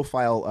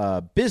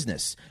high-profile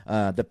business,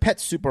 the pet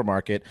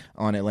supermarket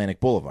on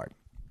Atlantic Boulevard.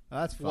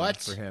 That's fun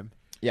for him.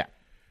 Yeah.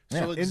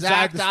 So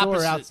Inside the store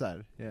opposite. or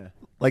outside? Yeah.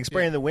 Like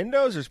spraying the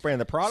windows or spraying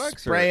the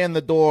products? Spraying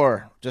the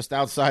door, just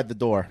outside the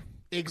door.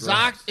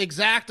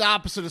 Exact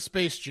opposite of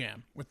Space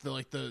Jam with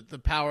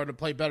the power to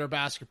play better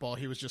basketball.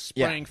 He was just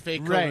spraying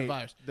fake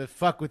coronavirus. The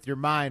fuck with your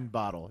mind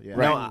bottle. Yeah.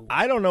 Right. Now,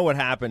 I don't know what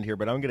happened here,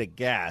 but I'm going to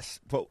guess.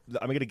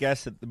 I'm going to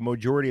guess that the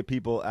majority of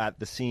people at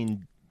the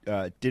scene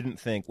didn't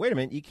think, wait a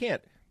minute, you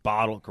can't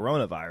bottle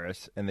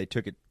coronavirus, and they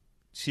took it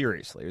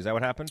seriously. Is that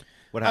what happened?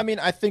 What happened? I mean,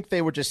 I think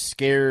they were just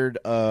scared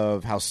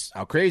of how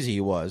crazy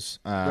he was.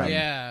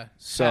 Yeah.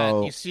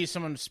 So you see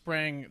someone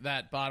spraying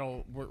that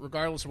bottle,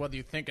 regardless of whether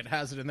you think it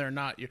has it in there or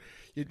not,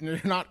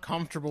 you're not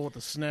comfortable with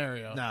the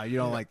scenario. No, you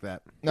don't like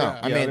that. No,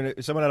 I mean,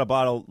 if someone had a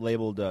bottle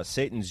labeled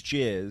Satan's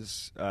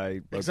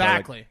jizz,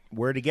 Exactly.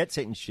 Where to get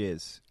Satan's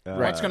jizz?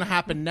 What's going to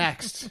happen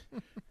next?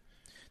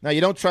 Now, you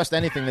don't trust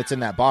anything that's in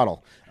that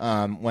bottle.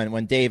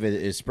 When David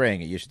is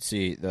spraying it, you should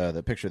see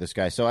the picture of this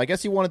guy. So I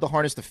guess he wanted to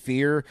harness the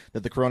fear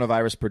that the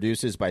coronavirus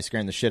produces by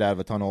scaring the shit out of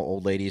a ton of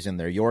old ladies and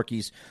their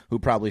Yorkies who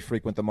probably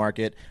frequent the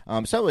market.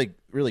 It's not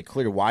really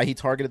clear why he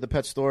targeted the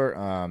pet store.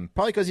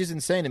 Probably because he's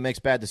insane and makes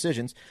bad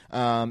decisions.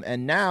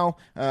 And now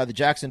the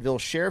Jacksonville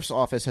Sheriff's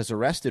Office has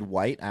arrested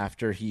White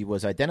after he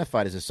was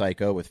identified as a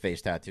psycho with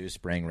face tattoos,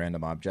 spraying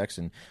random objects,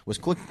 and was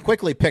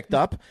quickly picked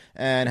up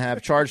and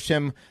have charged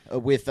him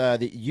with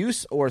the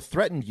use or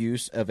threatened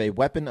use of a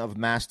weapon of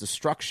mass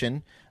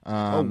destruction.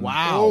 Oh,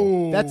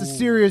 wow. That's a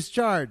serious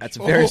charge. That's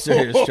a very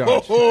serious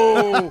charge.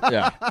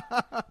 Yeah.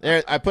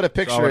 There, I put a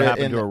picture what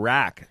happened to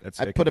Iraq.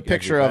 I put a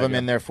picture of him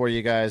in there for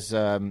you guys.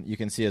 You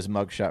can see his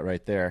mugshot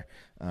right there.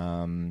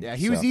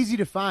 He was easy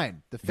to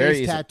find. The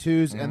face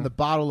tattoos and the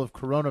bottle of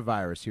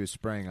coronavirus he was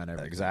spraying on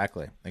everything.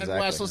 Exactly. And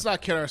Wes, let's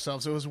not kid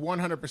ourselves. It was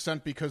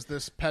 100% because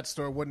this pet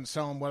store wouldn't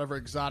sell him whatever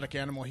exotic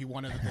animal he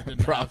wanted that they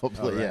didn't have.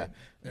 Probably, yeah.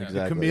 Exactly,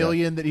 the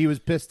chameleon that he was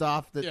pissed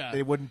off that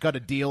they wouldn't cut a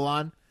deal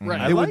on.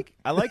 Right.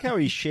 I like how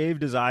he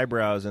shaved his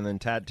eyebrows and then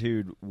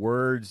tattooed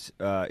words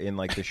in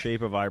like the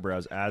shape of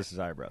eyebrows as his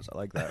eyebrows. I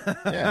like that.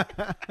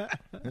 Yeah,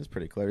 that's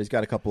pretty clever. He's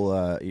got a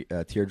couple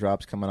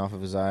teardrops coming off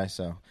of his eye,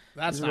 so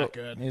that's not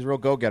good. He's a real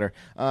go-getter.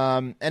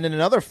 And in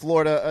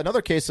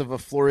another case of a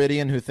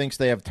Floridian who thinks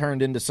they have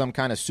turned into some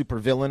kind of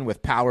supervillain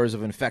with powers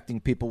of infecting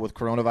people with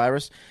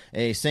coronavirus,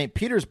 a St.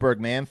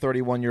 Petersburg man,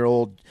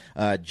 31-year-old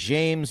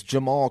James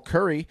Jamal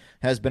Curry,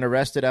 has been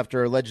arrested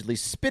after allegedly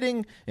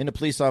spitting in a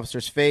police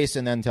officer's face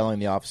and then telling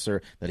the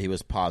officer that he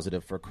was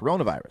positive for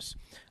coronavirus.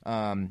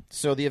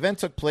 So the event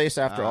took place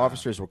after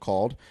officers were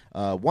called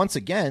once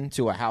again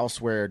to a house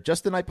where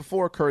just the night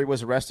before Curry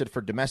was arrested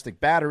for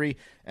domestic battery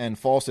and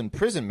false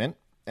imprisonment.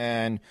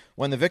 And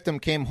when the victim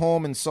came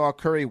home and saw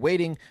Curry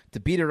waiting to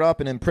beat her up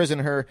and imprison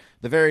her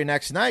the very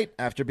next night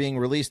after being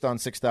released on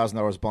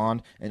 $6,000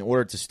 bond and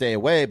ordered to stay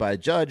away by a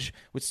judge,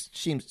 which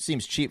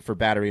seems cheap for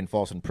battery and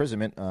false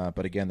imprisonment,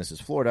 but again, this is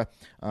Florida.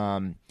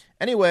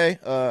 Anyway,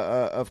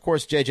 of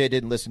course, JJ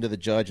didn't listen to the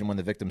judge, and when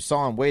the victim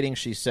saw him waiting,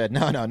 she said,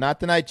 no, not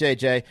tonight,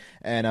 JJ,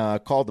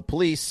 and called the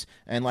police.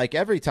 And like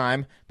every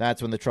time,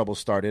 that's when the trouble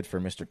started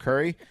for Mr.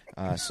 Curry.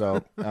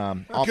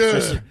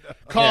 Officers... Good.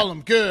 Call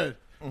him. Good.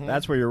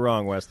 That's where you're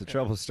wrong, Wes. The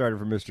trouble started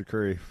for Mr.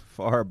 Curry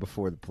far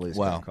before the police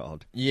got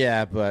called.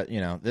 Yeah, but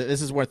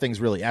this is where things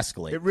really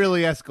escalate. It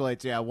really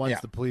escalates, once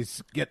the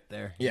police get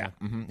there. Yeah.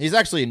 Mm-hmm. He's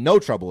actually in no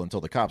trouble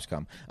until the cops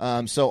come.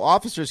 So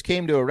officers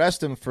came to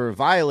arrest him for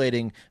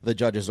violating the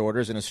judge's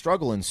orders, and a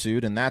struggle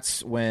ensued, and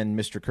that's when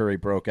Mr. Curry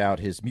broke out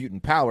his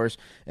mutant powers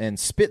and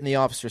spit in the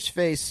officer's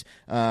face.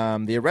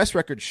 The arrest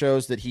record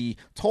shows that he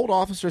told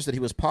officers that he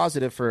was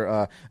positive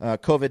for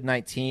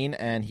COVID-19,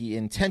 and he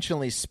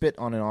intentionally spit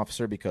on an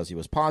officer because he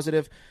was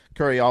positive.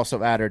 Curry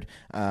also added,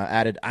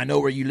 I know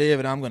where you live,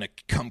 and I'm going to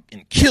come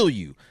and kill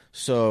you.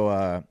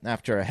 So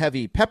after a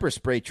heavy pepper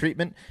spray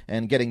treatment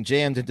and getting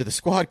jammed into the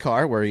squad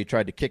car where he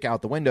tried to kick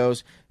out the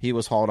windows, he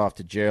was hauled off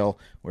to jail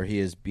where he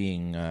is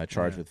being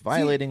charged with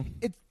violating.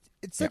 See,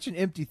 it's such an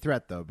empty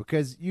threat, though,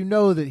 because you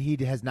know that he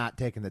has not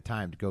taken the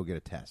time to go get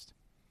a test.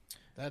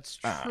 That's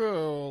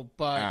true,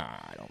 but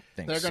I don't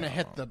think they're going so.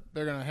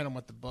 to hit him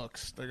with the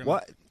books. They're going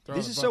What? throw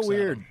This the is so books at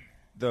weird, him.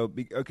 though.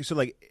 Okay, so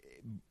like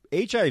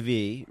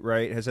HIV,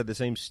 right, has had the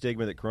same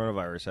stigma that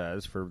coronavirus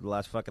has for the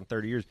last fucking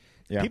 30 years.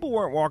 Yeah. People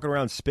weren't walking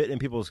around spitting in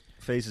people's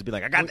faces, be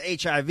like, "I got the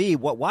HIV."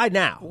 What? Why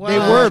now? They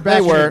were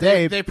back in the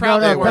day. They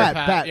probably no, were, Pat.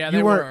 Pat. Yeah, you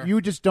they weren't. were. You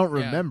just don't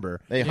Yeah.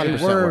 remember. They They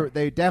 100% were. were.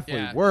 They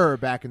definitely Yeah. were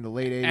back in the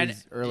late '80s,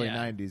 And- early yeah.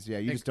 '90s. Yeah,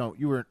 you just don't.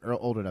 You weren't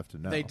old enough to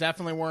know. They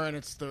definitely were, and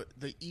it's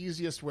the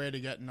easiest way to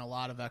get in a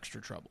lot of extra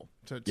trouble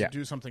to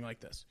do something like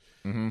this.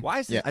 Why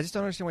is it? Yeah. I just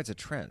don't understand why it's a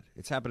trend.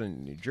 It's happening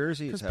in New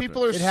Jersey. Because It's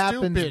people are It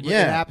happens. stupid. It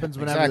happens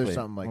whenever exactly. there's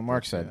something like what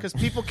Mark this, said. Because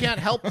people can't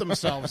help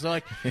themselves. They're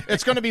like,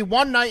 it's going to be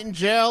 1 night in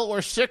jail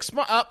or 6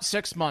 months.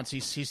 6 months. He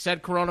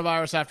said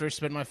coronavirus after he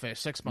spit in my face.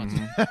 6 months.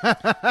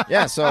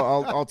 Yeah, so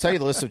I'll tell you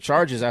the list of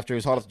charges after he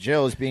was hauled off to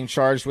jail. Is being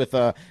charged with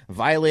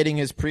violating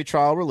his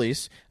pretrial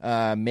release,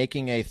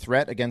 making a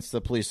threat against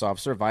the police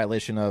officer,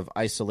 violation of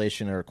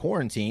isolation or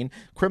quarantine,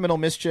 criminal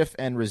mischief,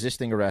 and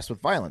resisting arrest with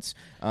violence.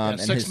 And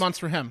 6 months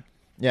for him.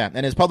 Yeah,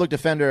 and his public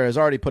defender has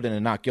already put in a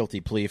not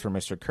guilty plea for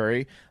Mr.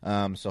 Curry,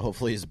 so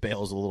hopefully his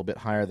bail is a little bit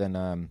higher than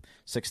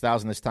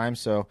 $6,000 this time.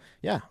 So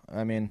yeah,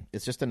 I mean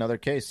it's just another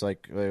case.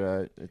 Like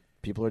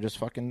people are just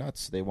fucking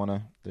nuts. They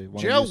want to.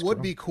 Jail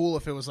would be cool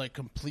if it was like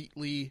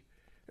completely.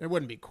 It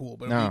wouldn't be cool,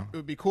 but it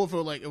would be cool if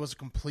it was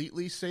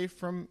completely safe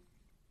from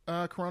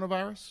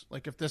coronavirus.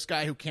 Like if this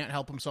guy who can't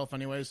help himself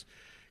anyways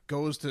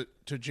goes to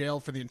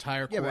jail for the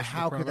entire course. Yeah, but of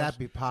how the could that coronavirus.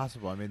 be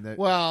possible? I mean,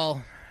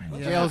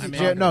 Jail's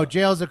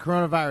jail's a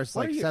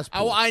coronavirus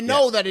cesspool. I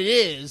know that it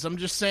is. I'm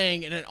just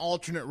saying in an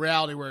alternate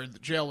reality where the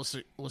jail was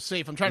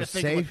safe. I'm trying to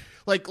think safe?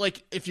 of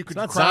like if you could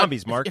not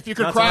zombies, Mark. If you It's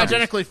could not zombies.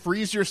 cryogenically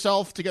freeze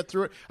yourself to get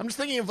through it. I'm just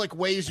thinking of like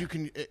ways you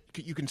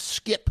can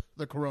skip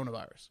the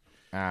coronavirus.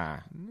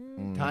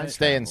 Time stay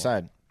travel.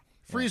 inside.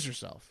 Freeze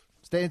yourself.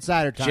 Stay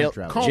inside or time Jail-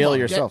 travel. Coma. Jail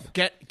yourself.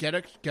 Get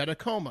a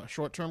coma,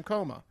 short-term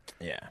coma.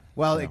 Yeah.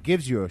 Well, it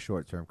gives you a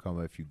short-term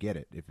coma if you get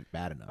it, if it's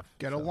bad enough.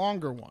 Get a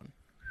longer one.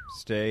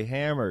 Stay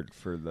hammered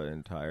for the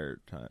entire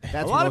time.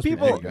 That's a lot of most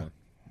people people, do.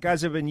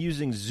 guys, have been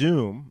using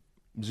Zoom.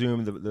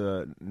 Zoom,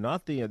 the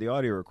not the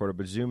audio recorder,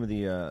 but Zoom,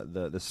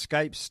 the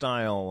Skype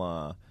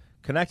style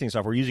connecting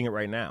software. We're using it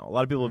right now. A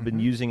lot of people have been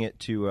using it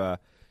to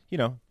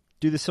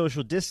do the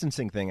social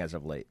distancing thing as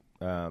of late.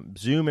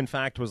 Zoom, in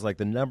fact, was like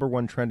the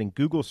 #1 trending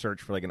Google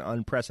search for like an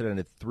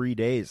unprecedented 3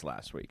 days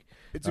last week.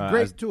 It's a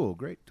great tool.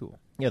 Great tool.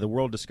 Yeah, the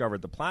world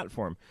discovered the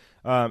platform.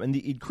 And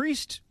the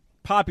increased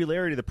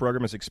popularity of the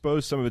program has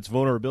exposed some of its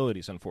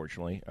vulnerabilities,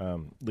 unfortunately,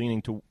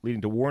 leading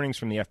to warnings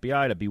from the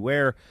FBI to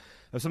beware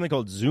of something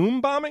called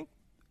Zoom bombing.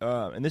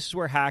 And this is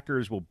where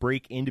hackers will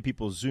break into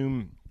people's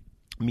Zoom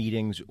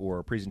meetings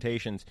or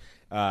presentations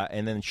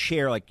and then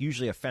share like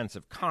usually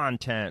offensive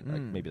content,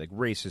 like maybe like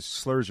racist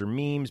slurs or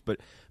memes, but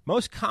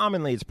most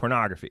commonly it's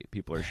pornography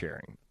people are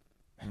sharing.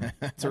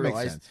 It's a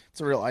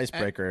real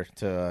icebreaker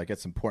to get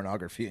some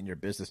pornography in your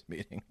business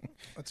meeting.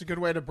 That's a good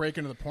way to break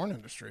into the porn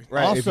industry.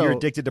 Right. If Also- you're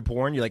addicted to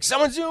porn, you're like,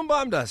 someone Zoom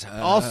bombed us.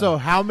 Also,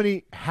 how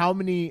many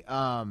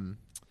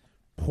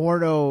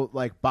porno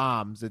like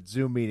bombs at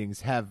Zoom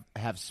meetings have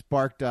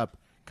sparked up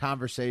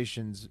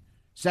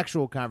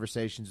sexual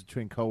conversations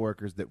between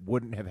coworkers that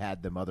wouldn't have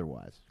had them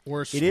otherwise?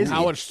 Or It is-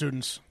 college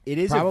students. It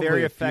is Probably a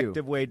very a few.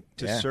 effective way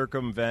to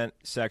circumvent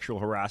sexual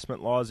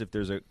harassment laws if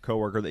there's a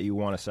coworker that you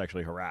want to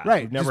sexually harass.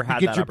 Right. We've never Just had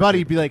get that your buddy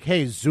opportunity. be like,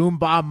 "Hey, Zoom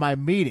bomb my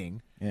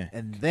meeting," Yeah.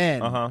 and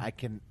then Uh-huh. I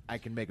can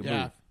make a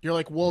Yeah. move. You're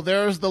like, well,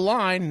 there's the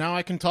line. Now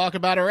I can talk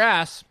about her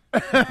ass.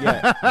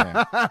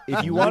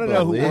 If you want to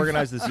know who believe.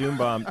 organized the Zoom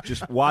bomb,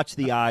 just watch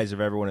the eyes of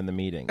everyone in the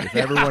meeting. If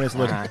everyone is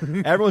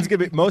looking,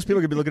 most people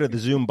are gonna be looking at the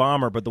Zoom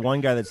bomber, but the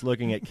one guy that's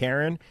looking at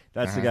Karen,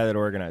 that's the guy that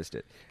organized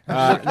it.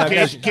 Now,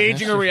 guys,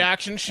 Gauging her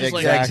reaction. She's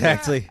like,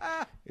 exactly.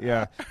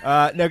 Yeah.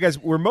 Now, guys,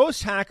 where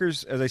most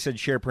hackers, as I said,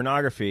 share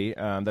pornography,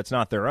 that's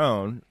not their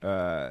own.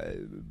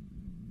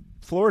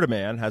 Florida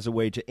Man has a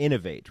way to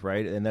innovate,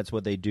 right? And that's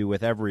what they do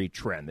with every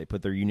trend. They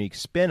put their unique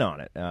spin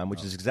on it,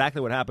 which is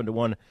exactly what happened to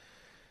one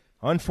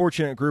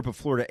unfortunate group of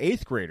Florida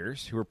 8th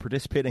graders who were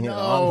participating in an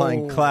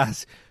online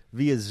class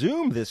via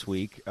Zoom this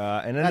week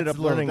and ended up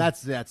learning.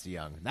 That's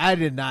young. I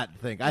did not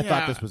think. I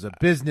thought this was a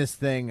business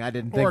thing. I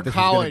didn't Or think this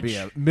was going to college. be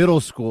a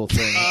middle school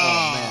thing.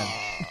 Oh man.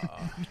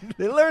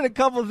 They learned a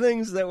couple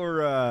things that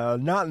were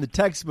not in the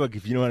textbook,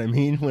 if you know what I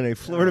mean, when a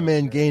Florida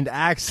man gained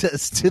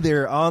access to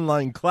their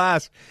online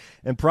class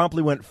and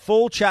promptly went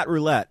full chat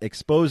roulette,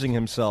 exposing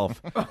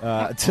himself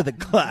to the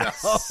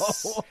class.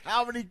 Oh,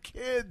 how many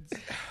kids?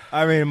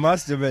 I mean, it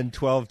must have been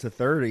 12 to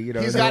 30. You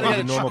know, He's that got was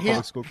to a get normal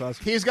public school class.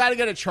 He's got to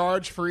get a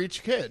charge for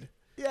each kid.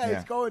 Yeah,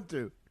 he's going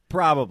to.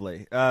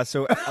 Probably.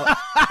 So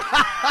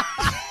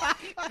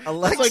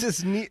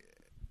Alexis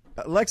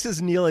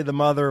Neely, the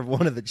mother of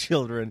one of the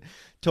children,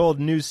 told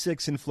News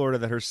 6 in Florida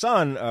that her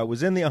son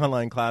was in the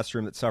online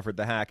classroom that suffered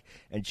the hack,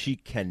 and she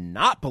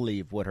cannot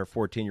believe what her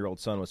 14-year-old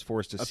son was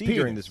forced to see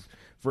during this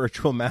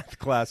virtual math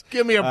class.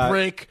 Give me a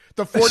break.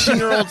 The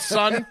 14-year-old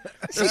son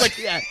is like,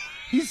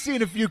 he's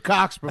seen a few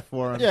cocks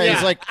before. Yeah,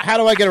 he's like, how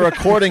do I get a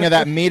recording of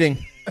that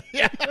meeting?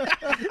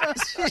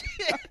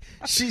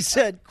 She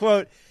said,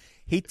 quote,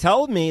 "He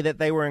told me that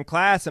they were in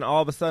class, and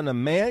all of a sudden a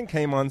man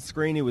came on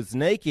screen. He was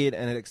naked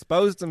and had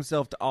exposed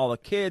himself to all the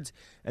kids,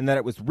 and that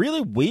it was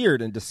really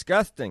weird and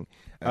disgusting."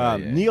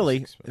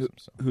 Neely,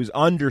 who's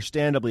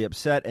understandably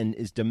upset and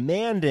is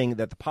demanding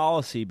that the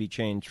policy be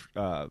changed,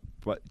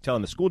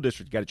 telling the school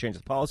district, you got to change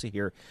the policy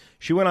here.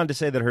 She went on to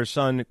say that her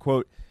son,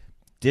 quote,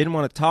 didn't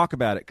want to talk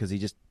about it because he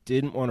just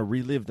didn't want to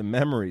relive the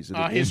memories of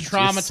the he's images.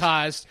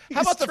 traumatized.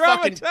 How about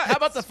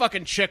the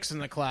fucking chicks in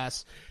the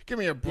class? Give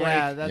me a break.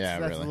 Yeah,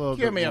 that's really. a little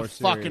Give bit me a more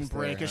fucking serious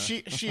break. there,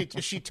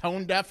 Is she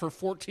tone deaf? Her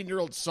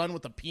 14-year-old son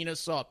with a penis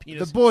saw a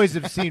penis. The boys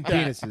have seen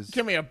Yeah, penises.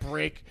 Give me a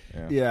break.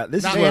 Yeah,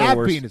 this is They one of the have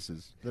worst. penises.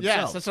 Yes,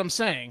 themselves. that's what I'm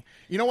saying.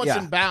 You know what's Yeah.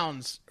 in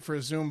bounds for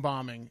Zoom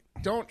bombing?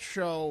 Don't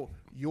show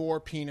your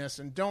penis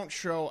and don't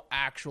show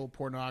actual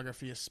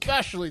pornography,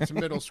 especially to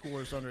middle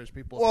schoolers, underage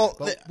people. Well,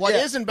 But what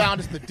is in bound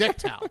is the dick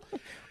towel.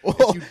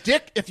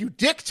 If you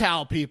dick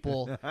towel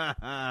people,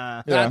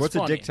 that's What's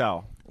funny. a dick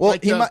towel? Well,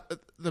 Like he might.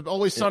 the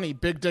Always Sunny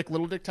big dick,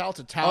 little dick towel. It's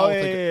a towel. Oh,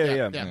 with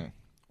yeah. a-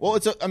 Well,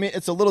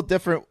 it's a little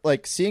different.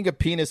 Like seeing a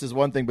penis is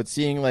one thing, but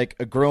seeing like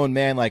a grown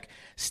man like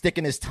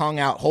sticking his tongue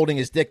out, holding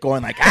his dick,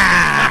 going like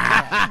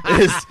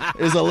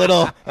is a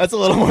little. That's a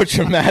little more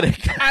traumatic.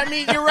 I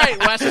mean, you're right,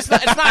 Wes. It's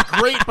not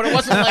great, but it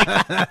wasn't like.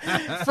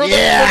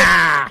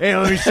 Hey,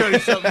 let me show you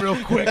something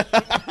real quick.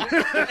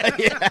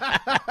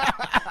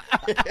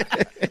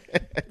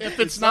 If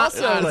it's not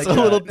also It's a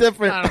little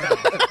different. I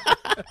don't know.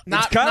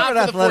 Not, kind of not an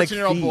for the athletic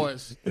 14-year-old feat.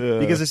 boys.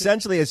 Because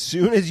essentially, as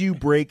soon as you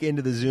break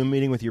into the Zoom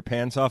meeting with your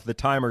pants off, the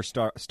timer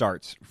starts.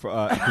 It's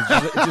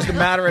just a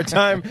matter of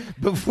time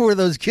before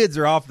those kids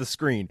are off the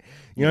screen.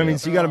 You know what I mean?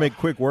 So you got to make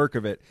quick work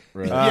of it.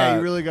 Right. Yeah,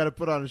 you really got to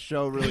put on a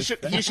show. Really,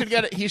 He should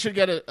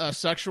get a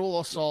sexual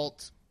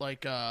assault,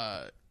 like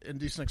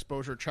indecent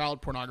exposure,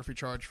 child pornography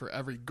charge for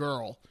every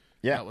girl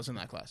that was in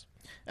that class.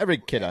 Every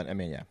kid, I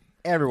mean, yeah.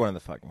 Everyone in the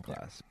fucking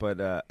class.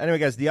 But anyway,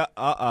 guys, the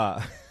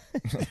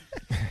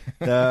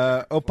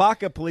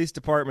Opaka Police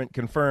Department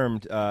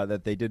confirmed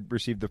that they did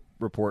receive the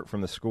report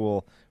from the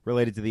school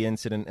related to the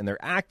incident, and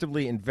they're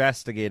actively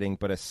investigating,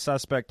 but a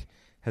suspect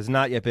has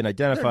not yet been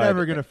identified. they're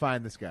never going to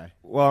find this guy.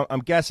 Well, I'm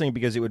guessing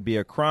because it would be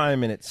a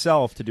crime in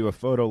itself to do a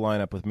photo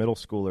lineup with middle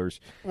schoolers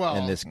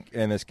and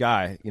this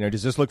guy. You know,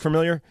 does this look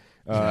familiar?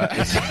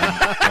 That's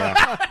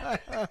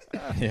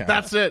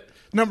it.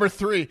 Number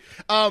 3.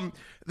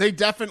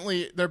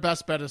 Their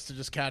best bet is to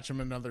just catch him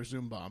in another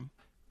Zoom bomb.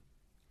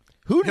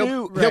 Who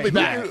knew? He'll be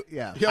back.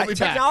 Yeah. He'll be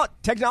back.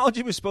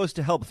 Technology was supposed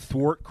to help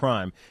thwart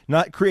crime,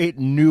 not create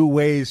new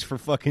ways for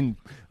fucking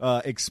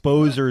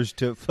exposers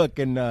to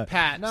fucking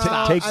Pat,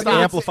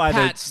 amplify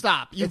their. Pat,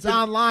 stop. It's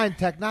online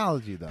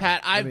technology, though.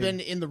 Pat, I've been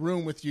in the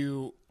room with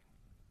you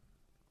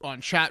on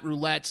chat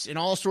roulettes and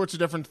all sorts of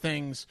different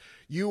things.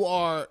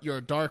 You're a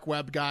dark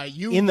web guy.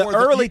 In the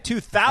early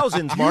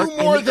 2000s, Mark.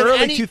 In the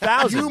early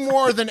 2000s. You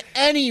more than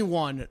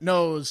anyone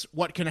knows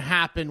what can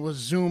happen with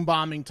Zoom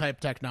bombing type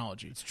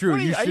technology. It's true. What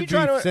are You you should be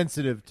trying to-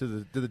 sensitive to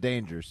the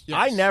dangers. Yes.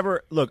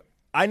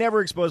 I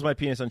never exposed my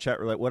penis on chat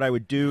roulette. What I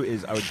would do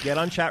is I would get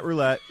on chat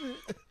roulette.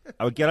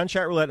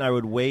 And I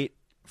would wait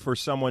for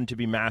someone to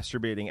be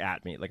masturbating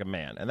at me like a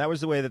man, and that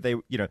was the way that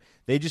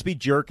they'd just be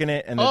jerking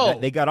it, and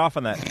they got off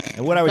on that.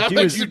 And what I would do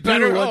is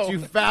once you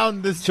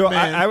found this so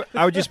man.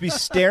 I would just be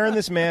staring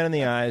this man in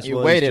the eyes You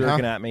while waited, he's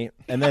jerking huh? at me,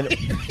 and then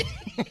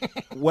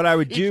what I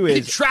would do He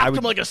is trapped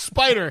him like a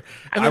spider,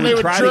 and then I they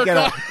would would try to jerk get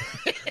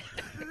off.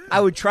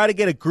 I would try to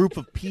get a group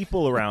of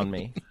people around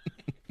me,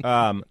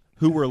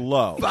 who were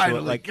low.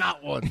 Finally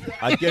got one.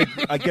 I'd get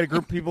a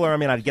group of people around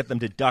me, and I'd get them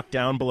to duck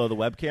down below the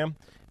webcam,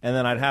 and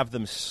then I'd have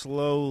them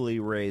slowly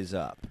raise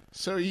up.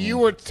 So you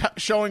were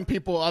showing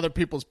people other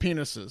people's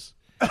penises.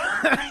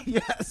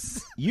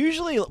 Yes.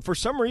 Usually, for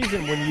some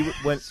reason, when you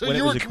it was were a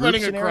group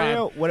committing a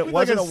scenario, crime. when it Like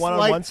wasn't a a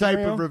one-on-one slight type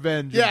scenario, of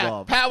revenge Yeah,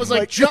 involved. Pat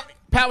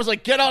was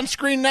like, get on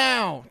screen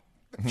now.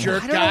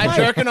 Jerk guy why.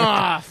 jerking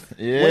off.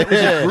 when it was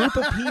a Yeah. group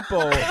of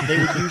people, they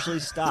would usually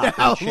stop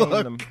Now and chain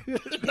look. them.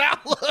 Now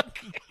look.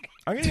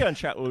 I'm going to get on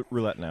chat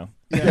roulette now.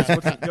 Yes,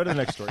 go to the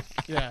next story.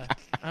 Yeah.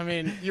 I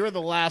mean, you were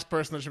the last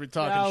person that should be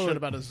talking Now shit look.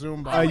 about a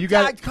Zoom bomb. You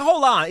got.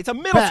 Hold on. It's a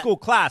middle Pat. school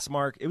class,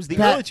 Mark. It was the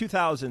Pat. early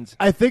 2000s.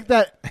 I think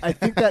that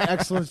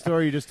excellent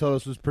story you just told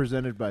us was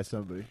presented by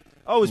somebody.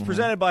 Oh, it was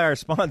presented by our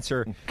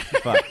sponsor.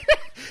 Fuck.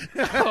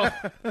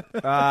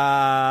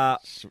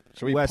 Should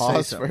we Wes, say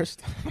pause something.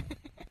 first?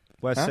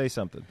 Wes, say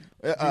something.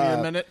 Give me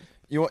a minute.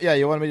 You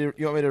want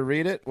me to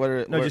read it?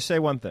 Just say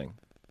one thing.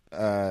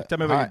 Tell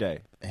me about your day.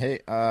 Hey,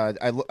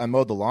 I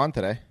mowed the lawn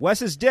today.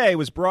 Wes's day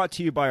was brought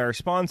to you by our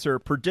sponsor,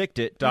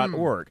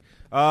 PredictIt.org.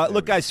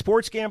 Look, guys,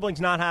 sports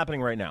gambling's not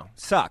happening right now.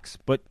 Sucks,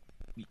 but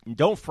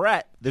don't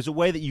fret. There's a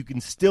way that you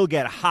can still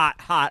get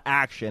hot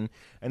action,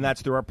 and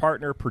that's through our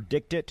partner,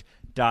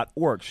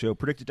 PredictIt.org. So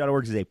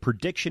PredictIt.org is a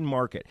prediction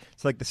market.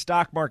 It's like the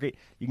stock market.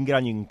 You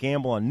can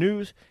gamble on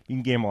news. You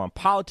can gamble on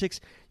politics.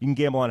 You can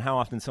gamble on how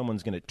often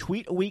someone's going to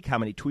tweet a week, how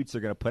many tweets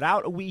they're going to put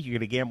out a week. You're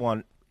going to gamble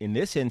on, in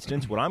this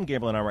instance, what I'm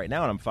gambling on right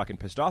now, and I'm fucking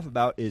pissed off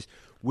about, is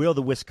will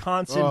the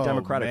Wisconsin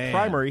Democratic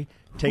primary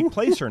take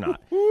place or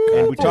not?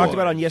 And we talked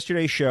about it on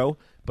yesterday's show,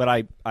 but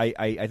I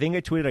think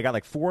I tweeted I got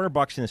like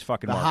 $400 in this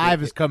fucking The market.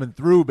 hive is coming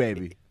through,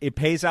 baby. It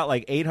pays out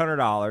like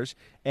 $800,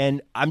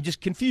 and I'm just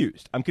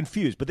confused. I'm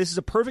confused. But this is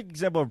a perfect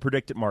example of a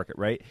predicted market,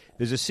 right?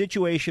 There's a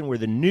situation where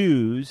the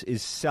news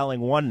is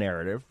selling one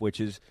narrative, which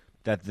is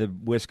that the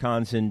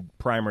Wisconsin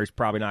primary is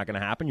probably not going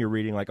to happen. You're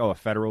reading like, a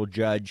federal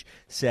judge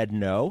said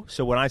no.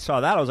 So when I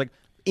saw that, I was like,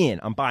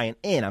 I'm buying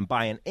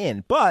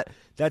in. But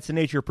that's the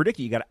nature of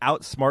predicting. You got to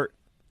outsmart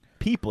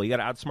people. You got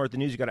to outsmart the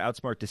news. You got to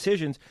outsmart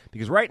decisions,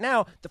 because right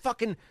now the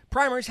fucking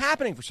primary is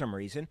happening for some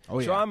reason.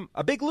 So I'm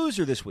a big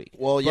loser this week.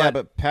 Well,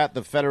 but Pat,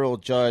 the federal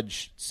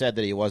judge said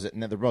that he wasn't,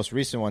 and the most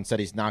recent one said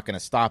he's not going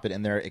to stop it,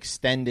 and they're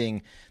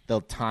extending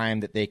the time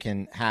that they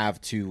can have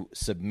to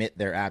submit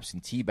their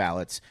absentee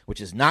ballots,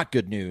 which is not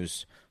good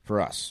news for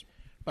us.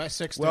 By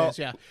 6 days,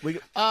 yeah.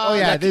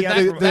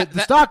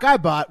 The stock I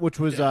bought,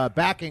 which was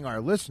backing our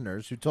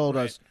listeners who told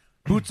us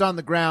boots on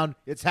the ground,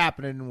 it's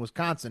happening in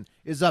Wisconsin,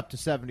 is up to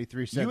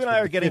 73 cents. You and I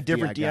are getting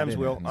different DMs,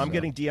 Will. I'm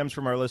getting DMs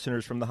from our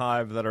listeners from the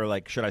Hive that are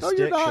like, should I stick?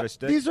 Should I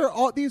stick? These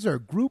are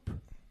group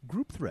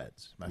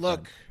threads.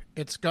 Look,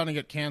 it's going to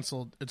get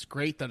canceled. It's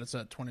great that it's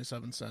at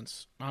 27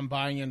 cents. I'm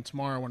buying in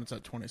tomorrow when it's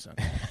at 20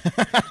 cents.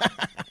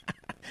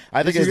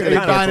 I think you're going to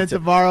be buying it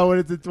tomorrow when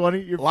it's at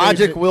 20?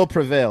 Logic will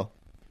prevail.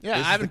 Yeah,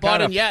 I haven't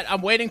bought in yet.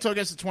 I'm waiting till it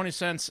gets to 20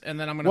 cents, and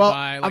then I'm going to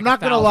buy. Like, I'm not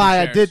going to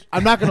lie.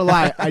 I'm not going to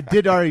lie. I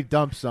did already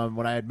dump some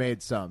when I had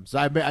made some. So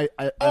I made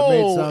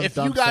some. If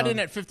you got in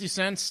at 50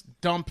 cents,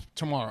 dump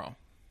tomorrow.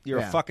 You're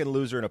a fucking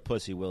loser and a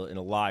pussy, Will, and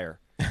a liar.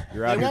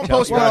 You're out They here won't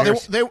telling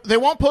postpone. They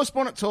won't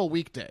postpone it till a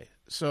weekday.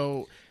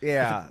 So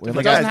if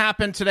it doesn't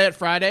happen today at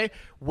Friday,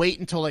 wait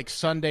until like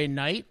Sunday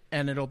night,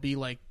 and it'll be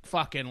like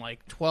fucking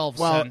like 12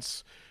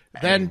 cents.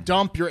 Then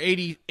dump your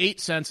 88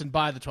 cents and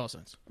buy the 12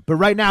 cents. But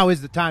right now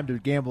is the time to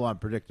gamble on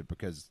Predicted,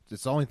 because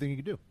it's the only thing you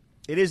can do.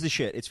 It is the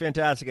shit. It's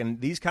fantastic.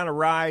 And these kind of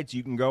rides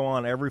you can go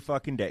on every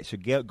fucking day. So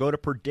go to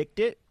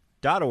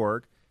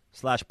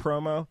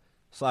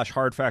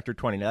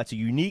predictit.org/promo/hardfactor20. Now, that's a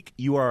unique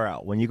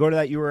URL. When you go to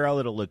that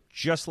URL, it'll look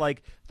just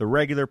like the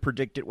regular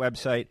Predictit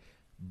website.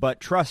 But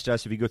trust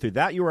us, if you go through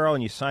that URL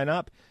and you sign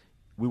up,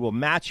 we will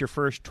match your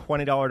first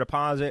 $20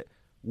 deposit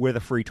with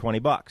a free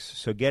 $20.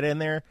 So get in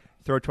there.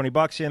 Throw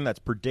 $20 in. That's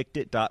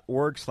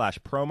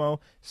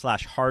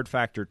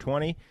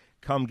predictit.org/promo/hardfactor20.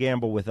 Come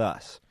gamble with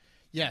us.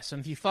 Yes,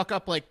 and if you fuck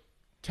up like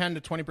 10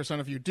 to 20%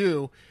 of you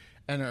do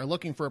and are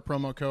looking for a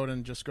promo code,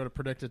 and just go to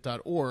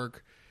predictit.org,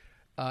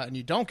 and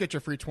you don't get your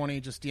free 20,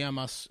 just DM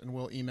us and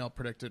we'll email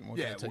Predictit and we'll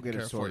get it taken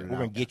care of for you. We're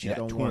going to get you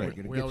that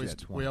 20.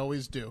 We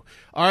always do.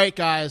 All right,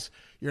 guys,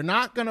 you're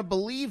not going to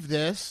believe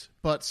this,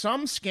 but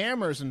some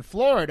scammers in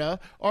Florida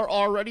are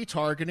already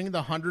targeting the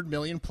 100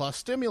 million plus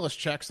stimulus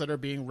checks that are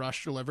being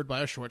rush delivered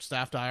by a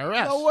short-staffed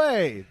IRS. No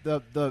way.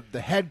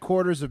 The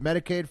headquarters of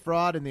Medicaid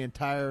fraud in the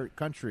entire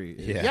country.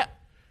 Yeah.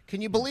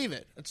 Can you believe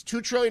it? It's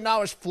 $2 trillion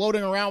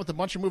floating around with a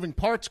bunch of moving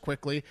parts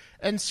quickly,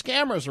 and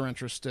scammers are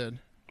interested.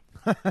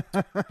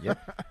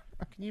 Yep.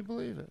 Can you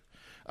believe it?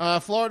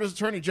 Florida's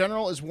Attorney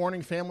General is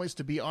warning families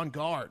to be on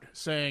guard,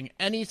 saying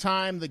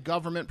anytime the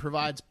government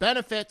provides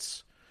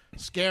benefits,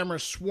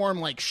 scammers swarm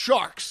like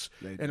sharks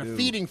in a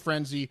feeding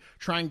frenzy,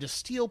 trying to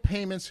steal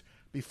payments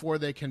before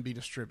they can be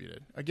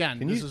distributed. Again,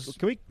 this is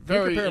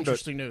very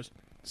interesting news.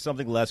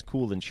 Something less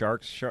cool than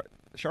sharks.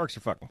 Sharks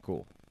are fucking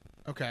cool.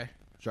 Okay.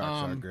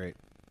 Sharks are great.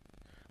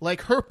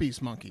 Like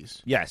herpes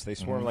monkeys. Yes, they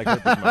swarm like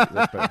herpes monkeys.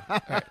 That's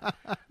better.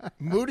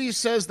 Moody's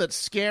says that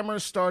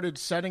scammers started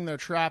setting their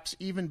traps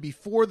even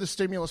before the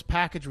stimulus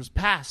package was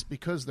passed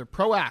because they're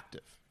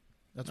proactive.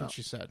 That's what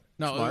she said.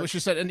 No,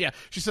 she said, and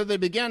she said they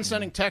began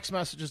sending text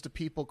messages to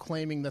people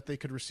claiming that they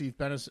could receive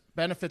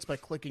benefits by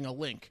clicking a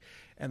link,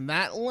 and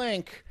that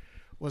link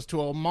was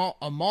to a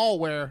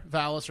malware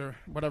virus or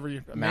whatever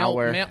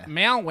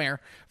malware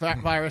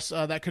virus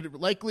that could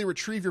likely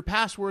retrieve your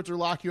passwords or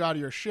lock you out of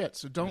your shit.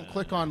 So don't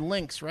click on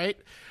links, right?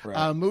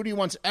 Moody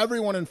wants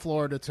everyone in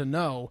Florida to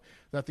know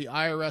that the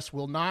IRS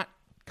will not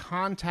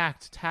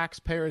contact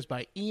taxpayers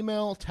by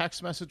email,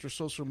 text message, or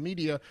social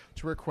media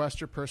to request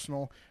your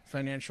personal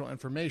financial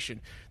information.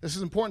 This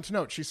is important to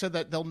note. She said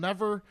that they'll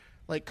never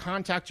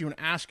contact you and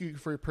ask you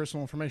for your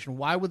personal information.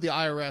 Why would the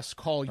IRS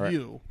call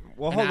you?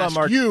 Well, and hold on, ask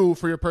Mark. You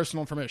for your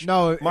personal information.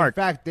 No, Mark.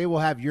 In fact, they will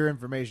have your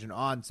information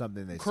on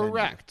something they send you.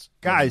 Correct.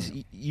 Guys,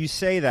 you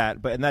say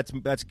that, but and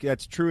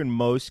that's true in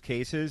most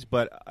cases.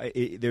 But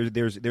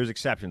there's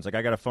exceptions. Like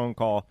I got a phone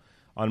call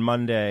on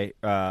Monday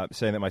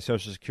saying that my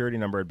Social Security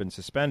number had been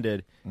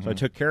suspended, so I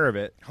took care of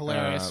it.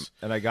 Hilarious.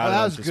 And I got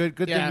That it. was good.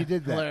 Good thing you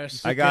did that.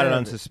 Hilarious. I got it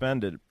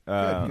unsuspended.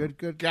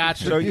 Good.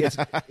 Gotcha. So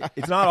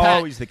it's not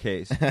always the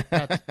case.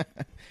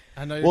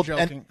 I know you're joking.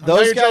 and I know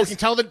those you're guys- joking.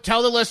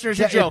 Tell the listeners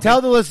you're joking.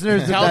 Tell the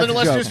listeners. Tell that the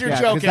that's a listeners joke. you're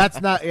 'cause joking.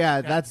 That's not.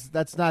 Yeah,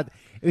 that's not.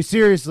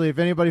 Seriously, if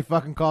anybody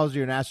fucking calls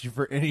you and asks you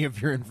for any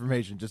of your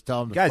information, just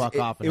tell them to Guys, fuck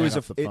off and it was hang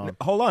up the phone.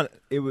 hold on.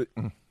 It was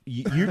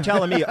you're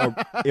telling me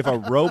if a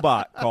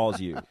robot calls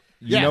you,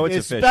 you know it's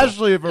official.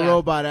 Especially if a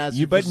robot asks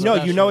you. But for no,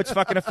 something. you know it's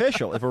fucking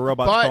official if a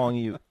robot's But- calling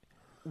you.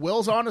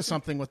 Will's onto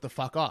something with the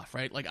fuck off,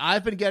 right? Like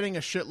I've been getting a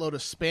shitload of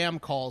spam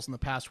calls in the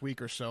past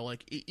week or so,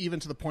 like even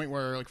to the point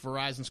where like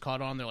Verizon's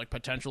caught on. They're like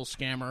potential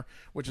scammer,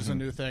 which is a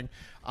new thing.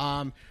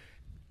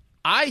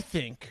 I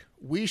think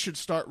we should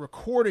start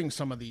recording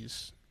some of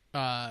these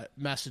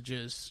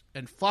messages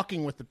and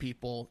fucking with the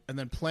people, and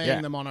then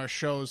playing them on our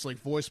shows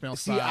like voicemail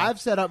See, style. I've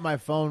set up my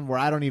phone where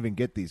I don't even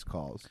get these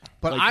calls.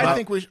 but I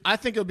think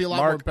it would be a lot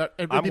Mark, more.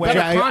 It would I'm be way-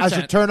 better I content.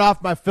 should turn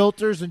off my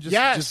filters and just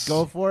Yes.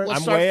 go for it. Let's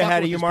I'm start way fucking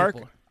ahead with of you, these Mark.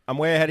 people. I'm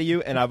way ahead of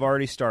you, and I've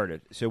already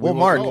started. So Well,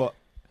 Mark-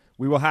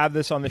 we will have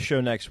this on the show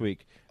next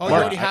week. Oh, Mark, you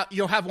already have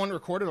you'll have one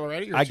recorded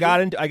already. Or I two?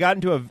 got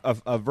into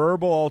a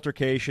verbal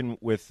altercation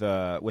with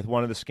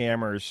one of the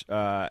scammers,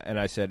 and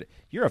I said,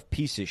 "You're a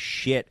piece of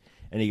shit,"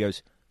 and he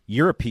goes,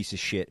 "You're a piece of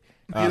shit."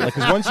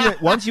 Because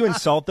once you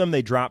insult them,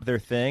 they drop their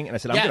thing, and I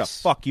said, "I'm gonna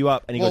Yes. fuck you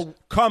up," and he goes,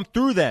 "Come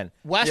through then."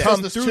 Wes Come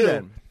has this through too.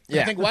 then.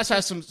 I think Wes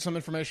has some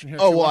information here.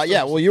 Oh, too. well, Wes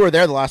yeah. does. Well, you were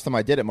there the last time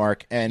I did it,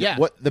 Mark. And Yeah.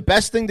 what the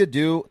best thing to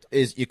do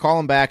is you call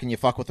them back and you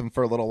fuck with them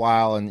for a little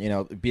while and,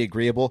 be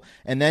agreeable.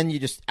 And then you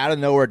just, out of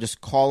nowhere, just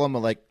call them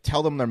and,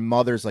 tell them their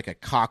mother's like a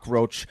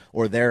cockroach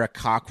or they're a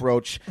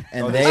cockroach.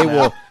 And they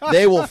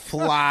will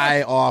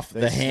fly off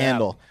the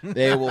handle.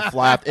 They will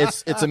fly off.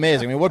 It's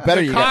amazing. I mean, what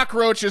better the you got?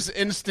 cockroach is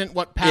instant.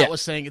 What Pat Yeah.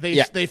 was saying, they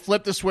Yeah. they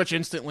flip the switch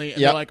instantly,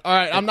 and Yep. they're like, "All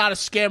right, I'm not a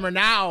scammer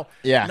now.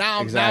 Yeah,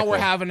 now exactly. we're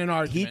having an He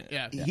argument."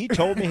 yeah. he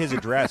told me his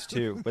address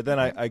too, but then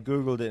I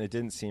googled it and it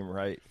didn't seem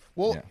right.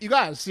 Well, you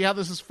guys see how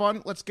this is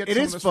fun. Let's get It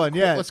some is of this fun,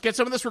 yeah. Let's get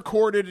some of this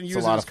recorded and It's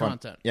use a it lot as of fun.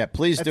 content. Yeah,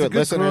 please That's do a it. good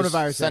Listeners,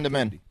 coronavirus send them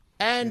in. activity.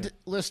 And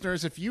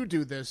listeners, if you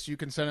do this, you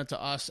can send it to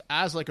us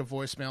as like a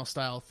voicemail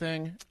style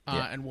thing,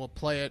 and we'll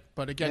play it.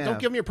 But again, Yeah. don't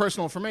give me your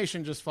personal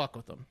information. Just fuck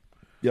with them.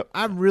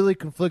 I'm really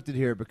conflicted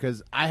here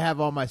because I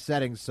have all my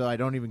settings so I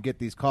don't even get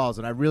these calls,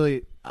 and I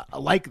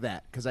like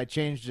that because I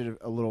changed it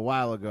a little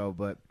while ago.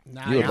 But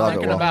Nah, You would you're love it,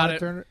 thinking Will. about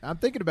it. I'm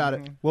thinking about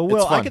it. Well,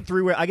 Will, I fun. could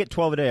three-way. I get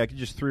 12 a day. I could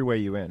just three-way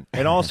you in,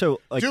 and also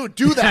like Dude,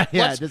 do that.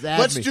 Yeah, just add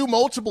let's me. do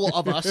multiple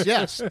of us.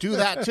 Yes, do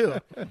that too.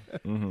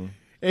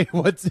 Hey,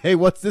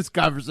 what's this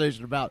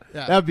conversation about?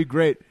 Yeah. That'd be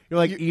great. You're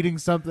like eating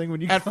something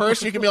when you At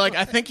first, you can be like,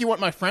 "I think you want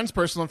my friend's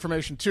personal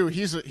information too.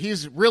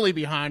 He's really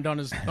behind on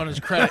his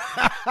credit."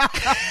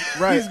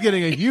 right. He's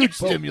getting a huge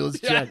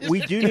stimulus check.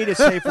 we do need a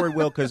safe word,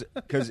 Will, because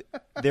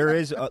there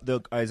is,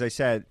 as I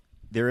said,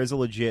 there is a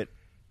legit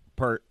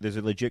there's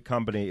a legit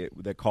company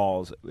that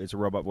calls. It's a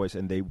robot voice,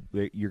 and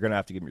you're going to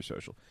have to give them your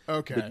social.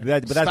 Okay, but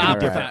that's Stop gonna be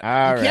with different.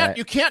 that.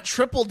 You can't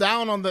triple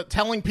down on the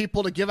telling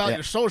people to give out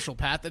your social,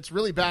 Pat. That's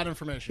really bad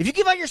information. If you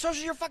give out your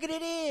social, you're a fucking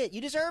idiot.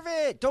 You deserve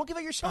it. Don't give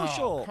out your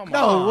social. come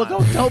No, on. well,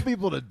 don't tell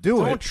people to do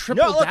Don't it.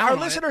 triple No, look, down our on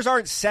it. listeners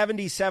aren't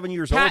 77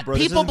 years Pat, old, bro.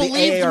 This people isn't the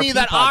believed me AARP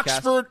that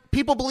podcast.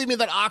 People believe me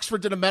that Oxford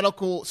did a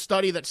medical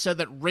study that said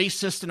that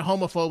racists and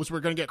homophobes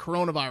were going to get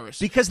coronavirus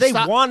Because they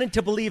Stop. wanted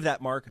to believe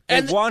that, Mark. They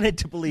And wanted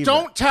to believe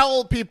Don't that. tell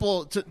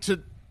people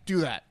to do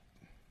that.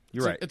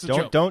 You're right. It's a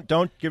joke. Don't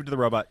give it to the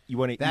robot. You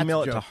want to That's email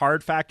a it to joke.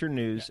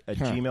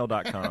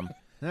 hardfactornews@gmail.com.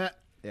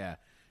 Yeah.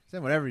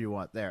 Send whatever you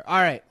want there. All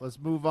right, let's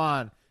move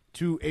on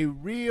to a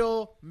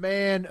real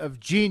man of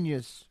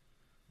genius,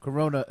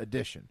 Corona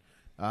edition.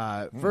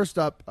 First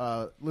up,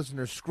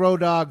 listener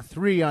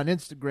Scrodog3 on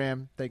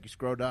Instagram. Thank you,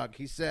 Scrodog.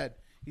 He sent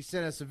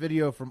us a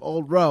video from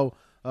Old Row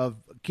of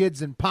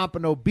kids in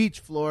Pompano Beach,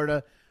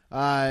 Florida.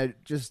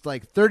 Just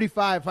like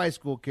 35 high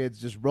school kids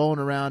just rolling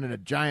around in a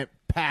giant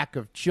pack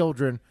of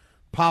children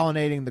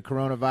pollinating the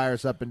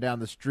coronavirus up and down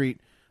the street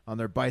on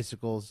their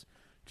bicycles.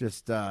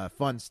 Just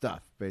fun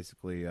stuff,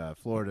 basically.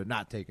 Florida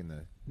not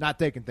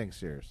taking things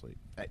seriously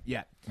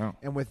yet. Oh.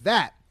 And with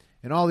that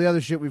and all the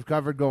other shit we've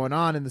covered going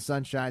on in the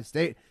Sunshine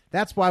State,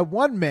 that's why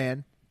one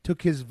man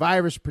took his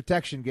virus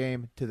protection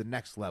game to the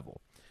next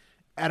level.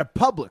 At a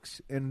Publix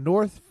in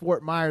North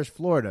Fort Myers,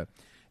 Florida,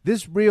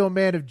 this real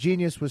man of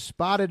genius was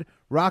spotted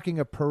rocking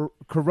a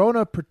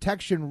corona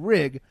protection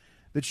rig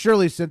that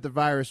surely sent the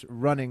virus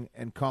running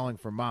and calling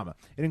for mama.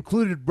 It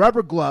included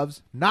rubber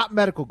gloves, not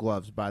medical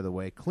gloves, by the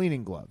way,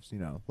 cleaning gloves,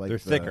 like They're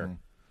thicker.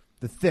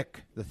 The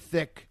thick,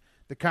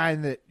 the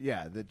kind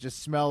that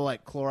just smell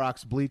like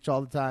Clorox bleach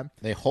all the time.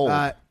 They hold.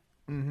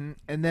 And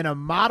then a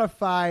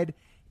modified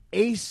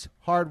Ace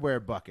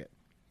hardware bucket.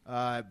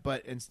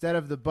 but instead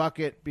of the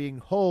bucket being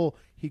whole,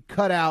 he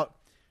cut out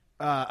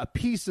a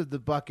piece of the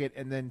bucket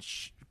and then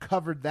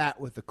covered that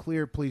with a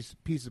clear piece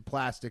of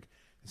plastic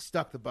and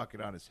stuck the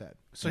bucket on his head.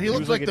 So he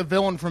looks like the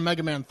villain from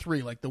Mega Man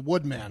 3, like the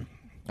Woodman.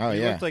 Oh,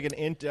 He yeah. looks like an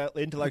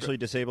intellectually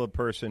disabled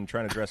person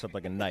trying to dress up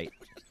like a knight.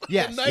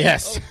 Yes.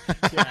 Yes.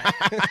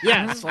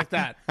 Yes, like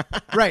that.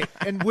 Right.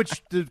 And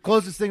which the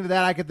closest thing to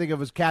that I could think of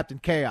was Captain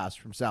Chaos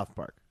from South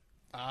Park.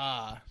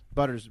 Ah.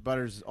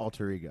 Butters'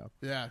 alter ego.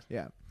 Yeah.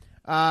 Yeah.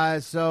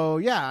 So,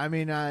 yeah, I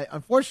mean,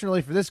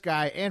 unfortunately for this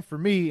guy and for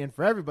me and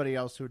for everybody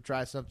else who would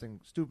try something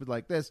stupid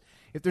like this,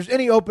 if there's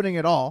any opening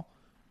at all,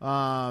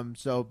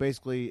 so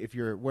basically if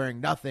you're wearing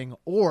nothing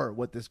or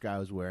what this guy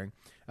was wearing,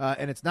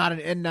 and it's not an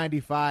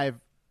N95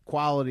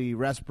 quality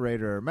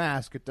respirator or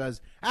mask, it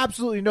does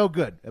absolutely no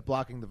good at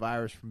blocking the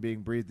virus from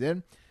being breathed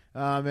in.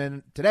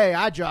 And today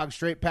I jogged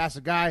straight past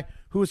a guy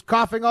who was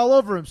coughing all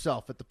over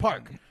himself at the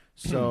park.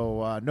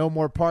 So no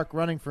more park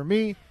running for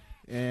me.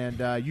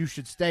 And you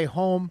should stay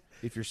home.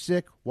 If you're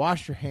sick,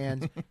 wash your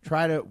hands.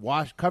 Try to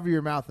cover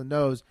your mouth and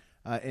nose.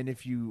 And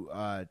if you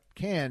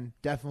can,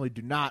 definitely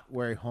do not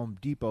wear a Home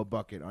Depot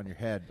bucket on your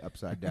head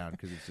upside down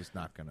because it's just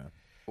not going to.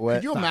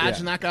 Could you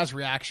imagine that guy's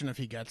reaction if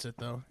he gets it,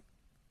 though?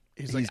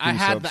 He's like, gonna be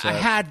so I upset.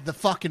 had the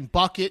fucking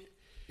bucket.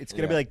 It's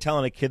going to be like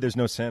telling a kid there's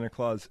no Santa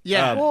Claus.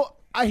 Yeah. Well,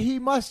 he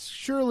must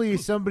surely,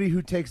 somebody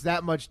who takes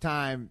that much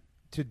time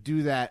to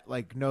do that,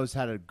 like, knows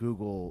how to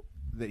Google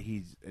that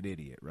he's an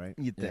idiot, right?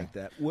 You'd think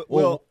that.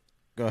 Well,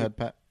 go ahead,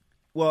 Pat.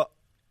 Well,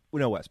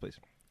 no, Wes, please.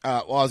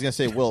 Well, I was going to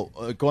say, Will,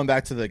 going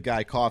back to the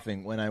guy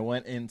coughing, when I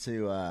went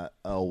into a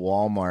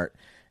Walmart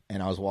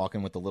and I was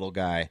walking with the little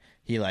guy,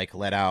 he like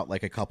let out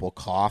like a couple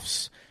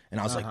coughs, and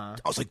I was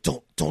like,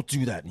 don't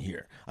do that in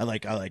here. I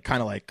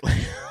kind of like.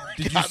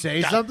 Did you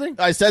say something?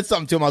 I said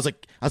something to him. I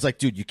was like,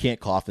 dude, you can't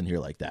cough in here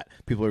like that.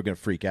 People are gonna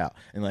freak out.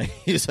 And like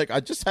he's like, I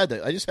just had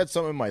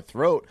something in my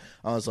throat.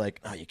 I was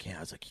like, no, you can't. I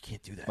was like, you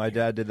can't do that. My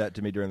dad did that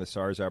to me during the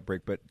SARS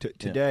outbreak. But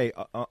today,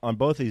 on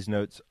both these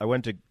notes, I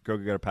went to go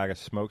get a pack of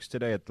smokes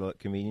today at the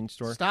convenience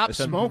store. Stop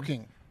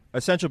smoking.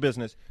 Essential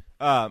business.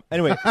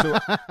 Anyway, so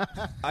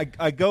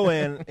I go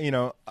in. You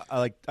know,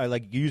 I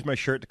use my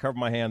shirt to cover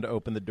my hand to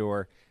open the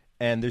door.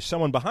 And there's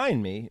someone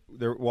behind me.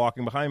 They're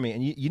walking behind me.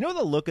 And you know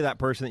the look of that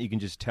person that you can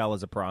just tell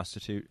is a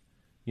prostitute?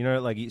 You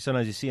know, like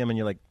sometimes you see them and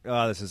you're like,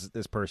 oh,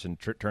 this person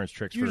turns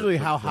tricks. Usually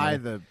for how for high me.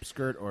 the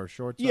skirt or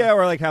shorts are. Yeah,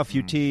 or like how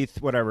few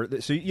teeth, whatever.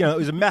 So, you know, it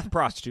was a meth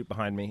prostitute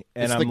behind me.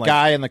 And It's I'm the like,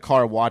 guy in the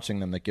car watching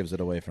them that gives it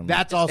away from me.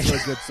 That's also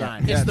a good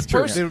sign. It's the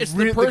person. It's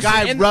the person.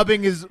 guy and-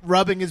 rubbing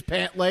his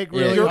pant leg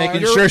really hard.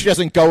 making sure she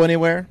doesn't go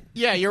anywhere.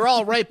 Yeah, you're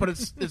all right, but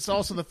it's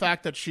also the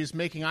fact that she's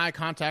making eye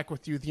contact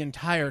with you the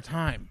entire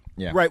time.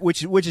 Yeah. Right,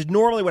 which is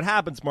normally what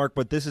happens, Mark.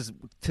 But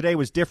today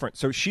was different.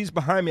 So she's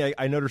behind me.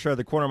 I noticed her at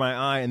the corner of my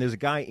eye, and there's a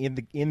guy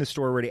in the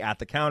store already at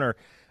the counter.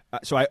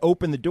 So I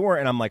open the door,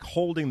 and I'm like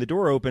holding the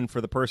door open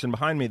for the person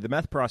behind me, the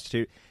meth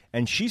prostitute,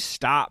 and she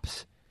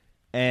stops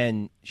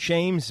and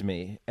shames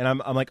me, and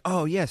I'm like,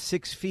 oh yeah,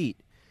 6 feet,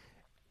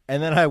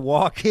 and then I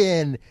walk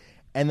in.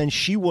 And then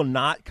she will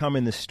not come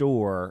in the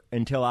store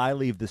until I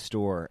leave the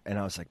store. And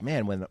I was like,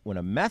 man, when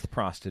a meth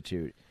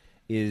prostitute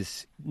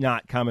is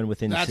not coming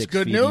within 6 That's feet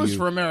good of news you,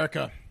 for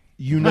America.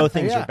 you know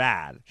things Yeah. are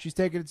bad. She's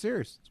taking it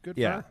serious. It's good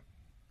for Yeah. her.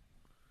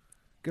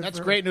 Good That's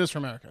for her. great news for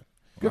America.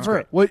 Good for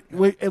her. Wait,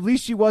 at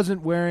least she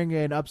wasn't wearing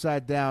an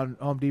upside-down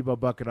Home Depot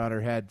bucket on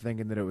her head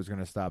thinking that it was going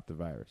to stop the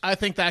virus. I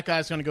think that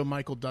guy's going to go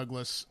Michael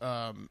Douglas,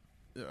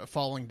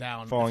 falling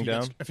down. Falling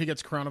down? If he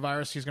gets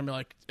coronavirus, he's going to be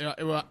like,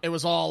 it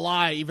was all a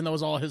lie, even though it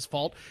was all his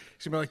fault.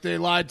 He's going to be like, they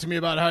lied to me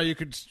about how you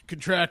could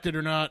contract it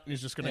or not. And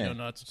he's just going to go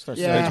nuts.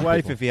 Yeah. His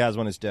wife, if he has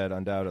one, is dead,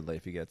 undoubtedly,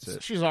 if he gets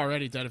it. She's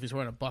already dead if he's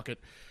wearing a bucket.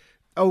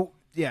 Oh,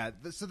 yeah.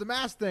 So the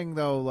mask thing,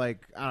 though,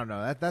 like, I don't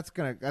know. That's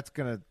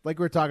gonna like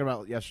we were talking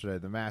about yesterday.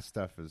 The mask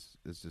stuff is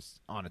just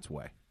on its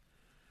way.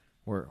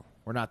 We're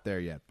not there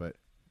yet, but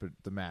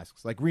the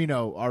masks, like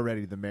Reno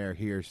already, the mayor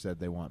here said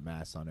they want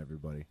masks on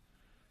everybody.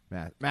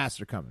 Masks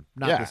are coming,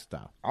 not this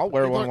style. I'll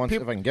wear People- one once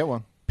people- if I can get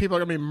one. People are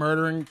going to be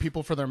murdering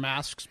people for their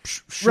masks,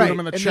 shoot Right, them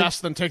in the and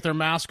chest, then take their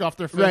mask off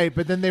their face. Right,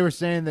 but then they were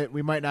saying that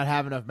we might not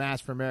have enough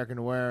masks for America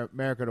to wear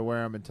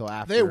them until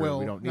after They will.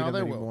 we don't need No, them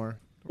they will. anymore.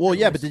 Well,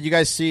 yeah, but did you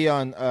guys see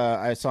on?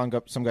 I saw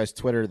on some guy's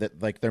Twitter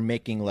that like they're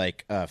making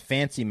like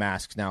fancy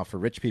masks now for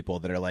rich people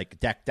that are like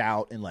decked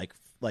out in like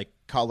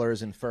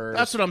colors and furs.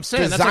 That's what I'm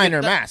saying.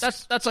 Designer that's like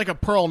masks. That's like a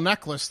pearl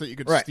necklace that you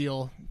could Right.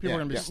 steal. People Yeah. are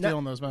going to be Yeah.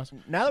 stealing those masks.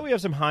 Now that we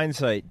have some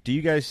hindsight, do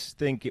you guys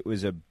think it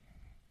was a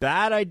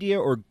bad idea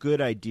or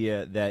good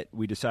idea that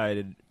we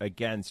decided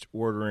against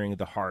ordering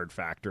the hard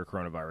factor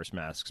coronavirus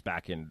masks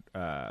back in,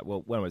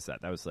 when was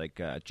that? That was like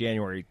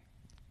January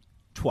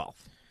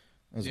 12th.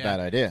 That was Yeah. a bad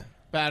idea.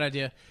 Bad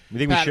idea. You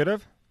think we Bad- should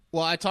have?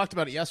 Well, I talked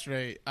about it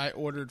yesterday. I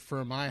ordered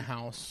for my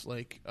house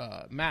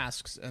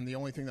masks, and the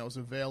only thing that was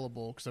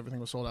available because everything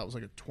was sold out was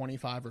like a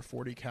 25 or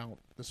 40 count.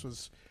 This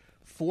was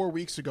 4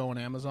 weeks ago on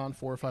Amazon,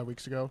 4 or 5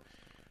 weeks ago.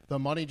 The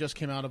money just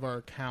came out of our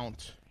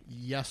account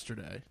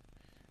yesterday,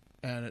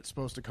 and it's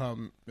supposed to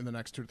come in the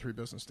next 2 to 3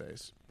 business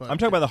days. But I'm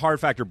talking about the Hard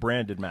Factor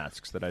branded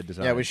masks that I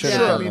designed. Yeah, we should.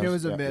 Yeah, I mean, it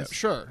was a miss.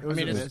 Sure. It was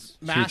a miss.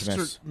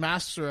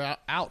 Masks are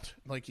out.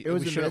 Like It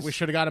was a miss. we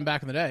should have got them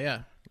back in the day.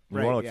 Yeah. You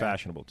Right, want to look yeah.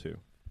 fashionable too.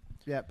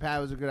 Yeah, Pat,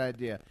 was a good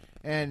idea.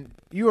 And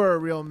you are a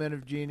real man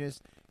of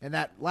genius. And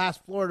that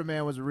last Florida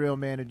man was a real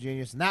man of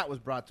genius. And that was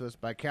brought to us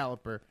by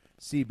Caliper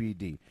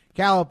CBD.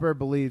 Caliper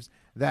believes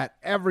that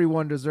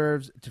everyone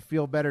deserves to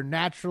feel better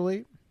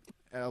naturally,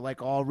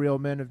 like all real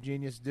men of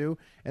genius do.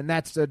 And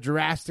that's a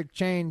drastic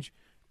change.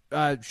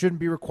 Shouldn't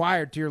be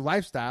required to your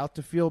lifestyle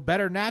to feel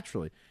better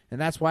naturally.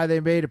 And that's why they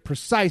made a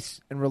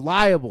precise and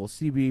reliable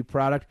CBD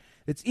product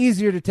that's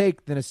easier to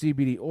take than a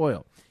CBD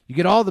oil. You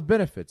get all the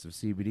benefits of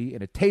CBD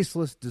in a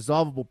tasteless,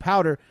 dissolvable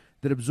powder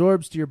that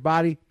absorbs to your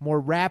body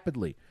more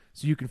rapidly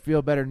so you can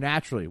feel better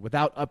naturally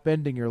without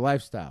upending your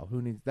lifestyle.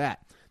 Who needs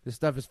that? This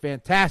stuff is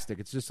fantastic.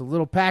 It's just a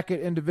little packet,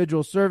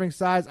 individual serving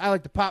size. I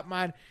like to pop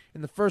mine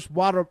in the first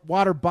water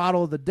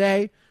bottle of the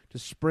day.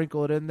 Just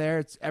sprinkle it in there.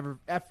 It's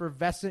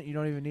effervescent. You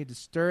don't even need to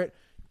stir it.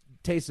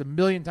 It tastes a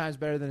million times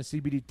better than a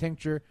CBD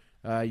tincture.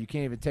 You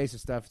can't even taste the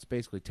stuff. It's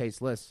basically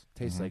tasteless. It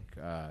tastes like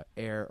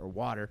air or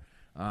water.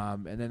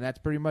 And then that's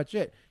pretty much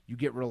it. You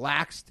get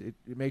relaxed. It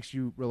makes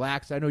you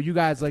relax. I know you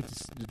guys like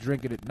to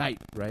drink it at night,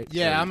 right?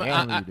 Yeah,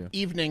 So you do.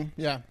 evening.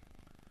 Yeah.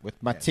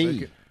 With my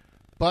tea.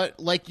 But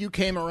like you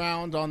came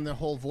around on the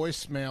whole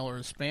voicemail or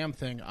spam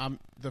thing,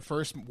 the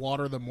first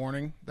water of the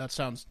morning, that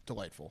sounds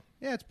delightful.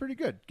 Yeah, it's pretty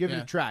good. Give it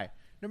a try.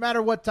 No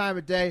matter what time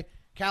of day,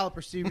 Caliper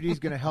CBD is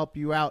going to help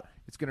you out.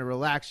 It's going to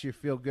relax you,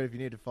 feel good if you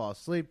need to fall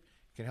asleep.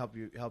 It can help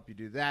you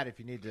do that. If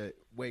you need to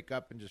wake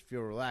up and just feel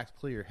relaxed,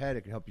 clear your head,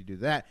 it can help you do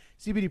that.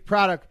 CBD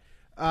product,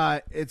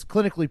 it's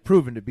clinically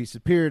proven to be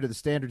superior to the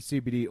standard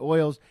CBD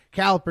oils.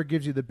 Caliper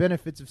gives you the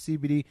benefits of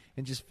CBD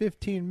in just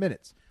 15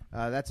 minutes.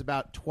 That's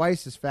about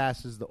twice as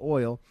fast as the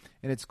oil,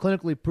 and it's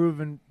clinically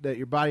proven that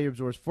your body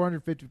absorbs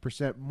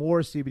 450% more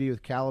CBD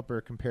with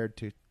Caliper compared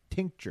to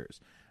tinctures.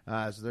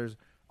 So there's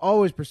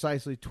always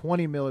precisely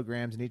 20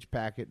 milligrams in each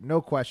packet,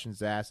 no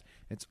questions asked.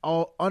 It's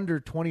all under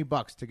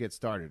 $20 to get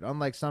started.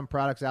 Unlike some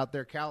products out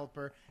there,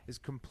 Caliper is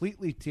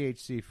completely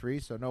THC-free,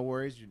 so no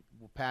worries. You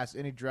will pass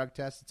any drug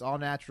test. It's all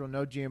natural,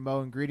 no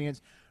GMO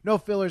ingredients, no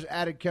fillers,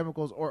 added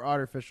chemicals, or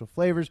artificial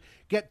flavors.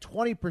 Get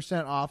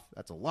 20% off,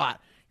 that's a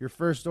lot, your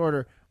first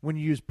order when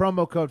you use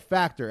promo code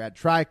FACTOR at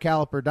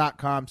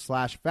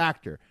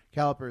trycaliper.com/factor.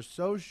 Caliper is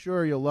so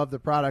sure you'll love the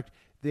product,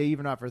 they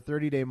even offer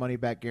 30-day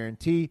money-back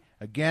guarantee.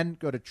 Again,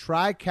 go to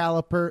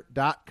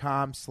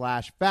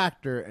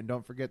trycaliper.com/factor, and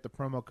don't forget the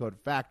promo code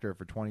FACTOR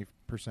for 20%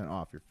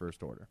 off your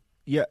first order.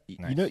 Yeah,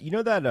 Nice. you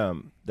know that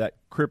that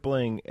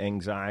crippling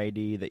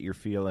anxiety that you're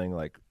feeling,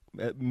 like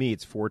me,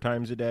 it's 4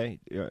 times a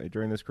day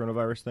during this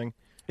coronavirus thing.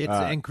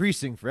 It's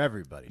increasing for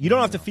everybody. You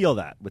don't have to feel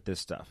that with this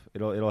stuff.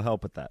 It'll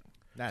help with that.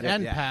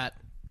 And Pat,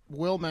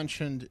 Will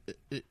mentioned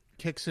it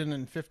kicks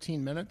in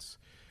 15 minutes.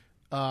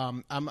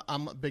 I'm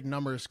a big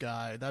numbers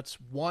guy. That's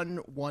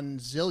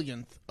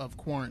 1/1,000,000th of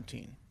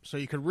quarantine. So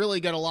you could really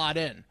get a lot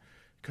in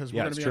because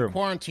we're going to be in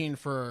quarantine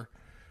for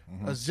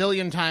a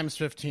zillion times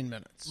 15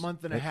 minutes.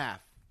 Month and a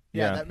half.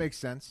 Yeah, that makes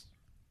sense.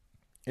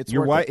 It's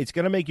Your worth wife. it. It's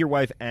going to make your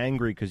wife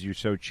angry because you're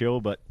so chill,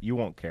 but you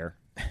won't care.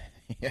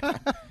 Yeah.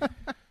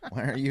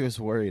 Why are you as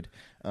worried?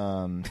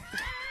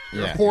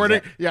 You're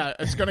hoarding. Yeah,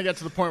 it's going to get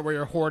to the point where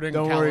you're hoarding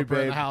Don't Caliper worry, in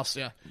babe. the house.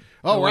 Yeah.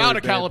 Oh, we're out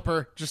of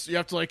Caliper. Just you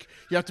have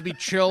to be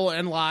chill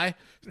and lie.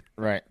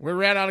 Right. We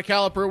ran out of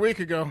Caliper a week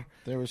ago.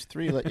 There was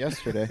 3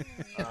 yesterday.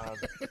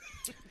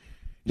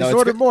 Just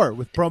order more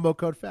with promo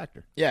code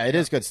FACTOR. Yeah, it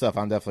is good stuff.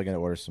 I'm definitely going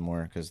to order some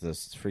more because the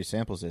free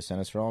samples they sent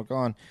us are all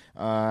gone.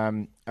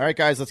 All right,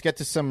 guys, let's get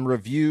to some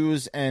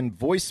reviews and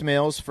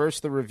voicemails.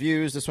 First, the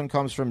reviews. This one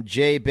comes from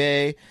J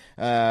Bay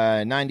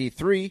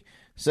 93.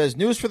 Says,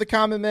 news for the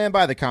common man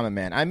by the common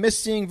man. I miss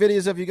seeing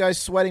videos of you guys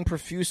sweating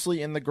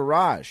profusely in the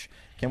garage.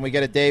 Can we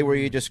get a day where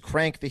you just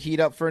crank the heat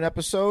up for an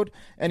episode?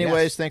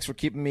 Anyways, Thanks for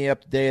keeping me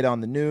up to date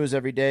on the news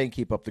every day and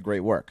keep up the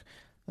great work.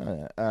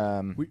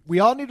 We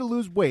all need to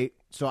lose weight,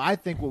 so I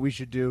think what we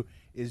should do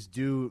is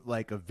do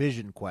like a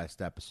Vision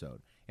Quest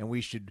episode, and we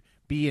should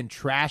be in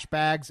trash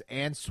bags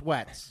and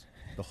sweats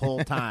the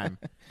whole time.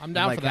 I'm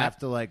down for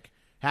that.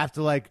 Have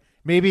to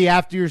maybe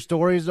after your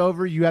story is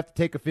over, you have to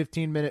take a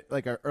 15-minute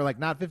or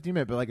not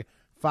 15-minute, but like a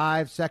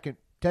 5-second,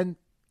 10,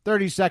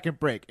 30-second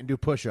break and do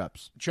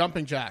push-ups.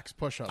 Jumping jacks,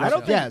 push-ups. I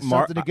don't think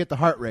something to get the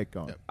heart rate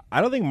going.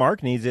 I don't think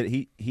Mark needs it.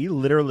 He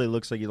literally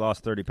looks like he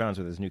lost 30 pounds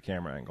with his new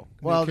camera angle.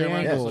 Well, the camera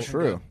angle angle is is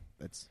true.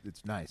 It's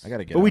nice. I got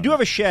to get But we on do that.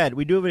 have a shed.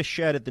 We do have a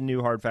shed at the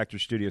new Hard Factor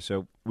studio,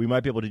 so we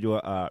might be able to do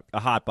a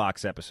hot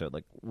box episode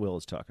like Will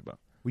is talking about.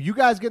 Well, you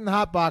guys get in the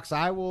hot box.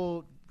 I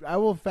will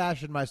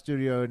fashion my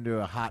studio into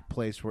a hot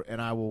place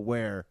and I will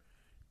wear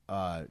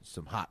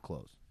some hot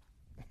clothes.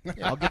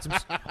 I'll get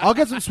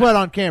some sweat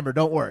on camera.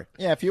 Don't worry.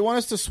 Yeah, if you want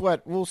us to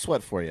sweat, we'll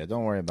sweat for you.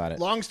 Don't worry about it.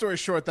 Long story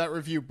short, that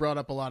review brought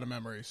up a lot of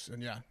memories,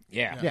 and Yeah.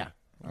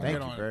 Thank Get you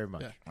on very it.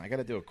 much. Yeah. I got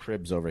to do a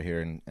cribs over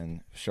here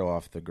and show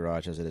off the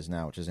garage as it is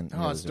now, which isn't Oh,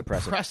 nearly it's as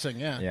impressive. depressing.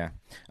 Yeah. Yeah.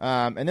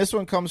 And this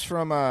one comes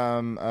from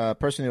a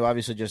person who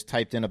obviously just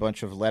typed in a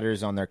bunch of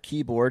letters on their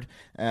keyboard.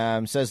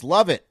 Says,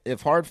 love it.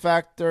 If Hard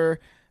Factor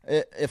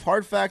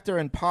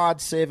and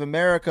Pod Save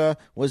America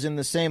was in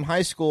the same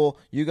high school,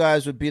 you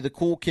guys would be the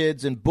cool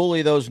kids and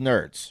bully those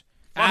nerds.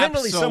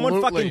 Finally, someone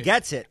Absolutely. fucking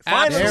gets it.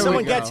 Finally, There we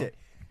someone go. gets it.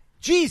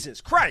 Jesus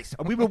Christ!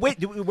 We've been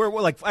waiting. We're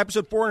like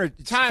episode 400.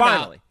 It's Time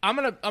finally. out.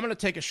 I'm gonna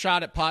take a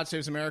shot at Pod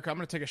Saves America. I'm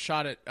gonna take a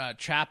shot at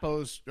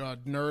Chapo's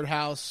Nerd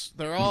House.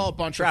 They're all a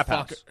bunch Trap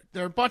of House.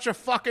 they're a bunch of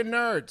fucking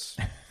nerds.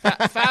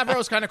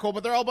 Favreau's kind of cool,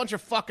 but they're all a bunch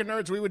of fucking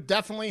nerds. We would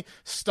definitely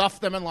stuff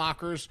them in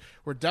lockers.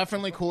 We're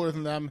definitely cooler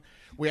than them.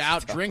 We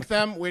outdrink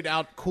them. We'd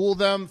outcool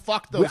them.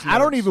 Fuck those. I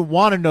don't nerds. even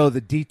want to know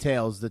the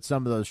details that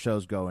some of those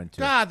shows go into.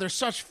 God, they're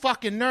such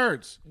fucking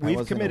nerds. We've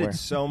wasn't committed aware.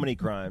 so many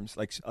crimes,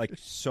 like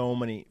so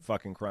many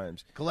fucking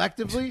crimes.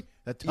 Collectively,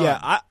 a ton.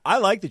 Yeah, I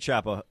like the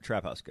Trap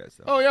House guys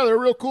though. Oh yeah, they're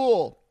real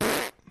cool.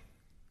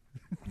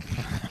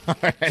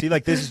 See,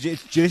 like this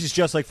is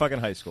just like fucking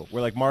high school.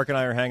 Where like Mark and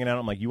I are hanging out.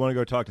 I'm like, you want to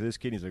go talk to this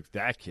kid? He's like,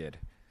 that kid.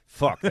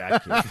 Fuck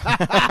that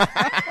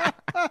kid.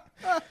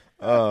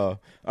 All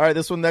right,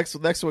 this one next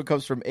one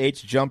comes from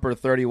H Jumper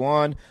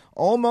 31.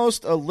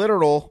 Almost a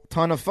literal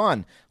ton of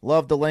fun.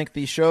 Love the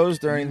lengthy shows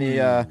during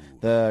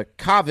the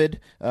COVID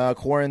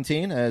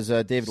quarantine, as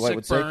David White Sick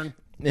would burn.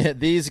 say.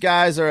 These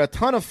guys are a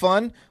ton of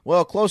fun.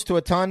 Well, close to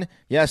a ton.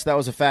 Yes, that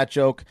was a fat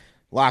joke.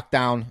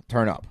 Lockdown,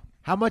 turn up.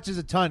 How much is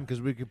a ton? Because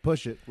we could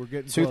push it. We're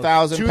getting close.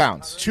 2,000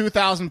 pounds.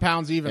 2,000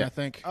 pounds even, I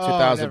think. Oh,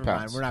 2,000 never mind.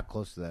 pounds. We're not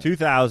close to that.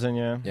 2,000,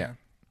 yeah. Yeah.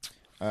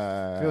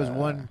 If it was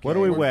one. What do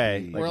we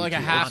weigh? We're like a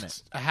on half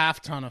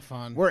it. ton of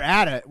fun. We're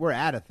at it. We're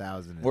at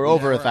 1,000. We're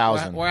over Yeah,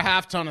 1,000. We're a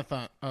half ton of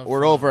fun.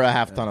 We're over a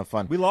half ton of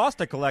fun. We lost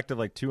a collective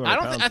like 200 I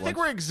don't. pounds I think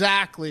once. we're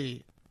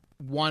exactly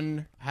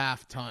 1/2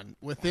 ton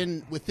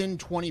within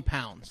 20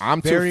 pounds.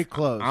 I'm very two,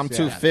 close. I'm yeah.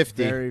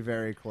 250. Very,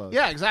 very close.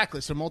 Yeah,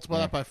 exactly. So multiply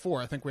that by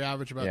 4. I think we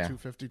average about Yeah.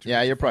 250.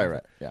 Yeah, you're probably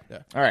right. Yeah. Yeah.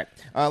 All right.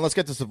 Let's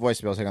get to some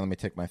voicemails. Hang on. Let me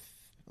take my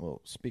little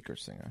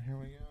speakers thing out. Here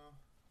we go.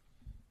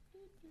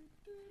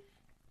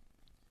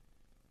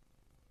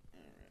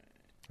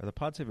 Are the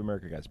Pod Save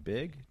America guys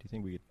big? Do you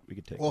think we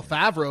could take Well, one?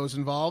 Favreau's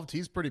involved.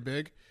 He's pretty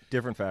big.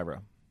 Different Favreau?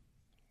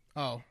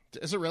 Oh,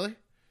 is it really?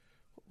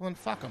 Well, then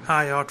fuck him.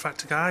 Hi, Odd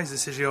Factor guys.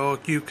 This is your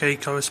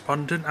UK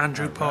correspondent,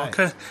 Andrew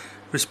Parker,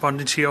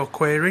 responding to your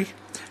query.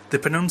 The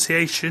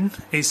pronunciation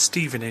is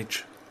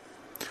Stevenage.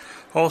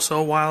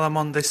 Also, while I'm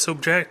on this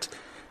subject,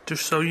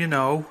 just so you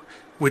know,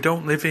 we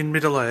don't live in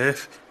Middle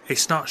Earth.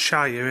 It's not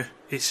Shire,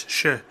 it's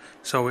Shire.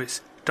 So it's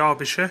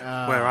Derbyshire,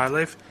 where I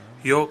live,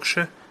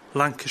 Yorkshire,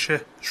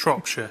 Lancashire,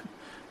 Shropshire,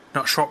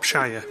 not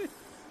Shropshire.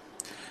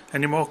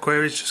 Any more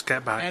queries, just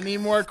get back. Any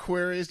more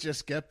queries,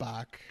 just get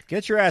back.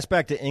 Get your ass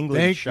back to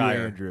England, Thank Shire.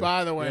 you, Andrew.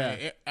 By the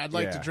way, I'd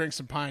like Yeah. to drink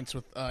some pints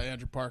with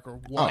Andrew Parker.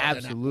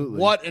 absolutely.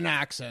 What an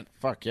accent.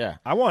 Fuck yeah.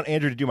 I want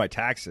Andrew to do my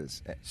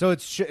taxes. So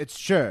it's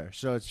sure.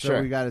 So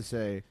Sure. we got to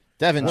say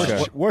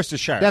Devonshire.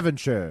 Worcestershire.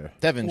 Devonshire.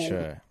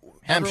 Devonshire. Everyone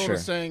Hampshire.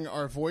 was saying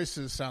our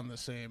voices sound the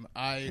same.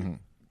 I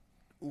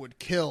would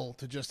kill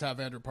to just have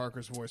Andrew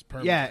Parker's voice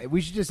permanently. Yeah,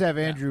 we should just have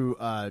Andrew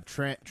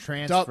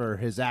transfer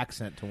his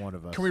accent to one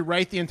of us. Can we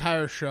write the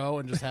entire show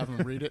and just have him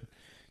read it?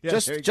 Yeah,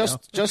 there you go.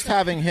 just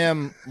having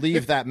him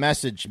leave that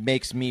message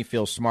makes me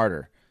feel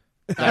smarter.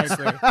 I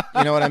agree.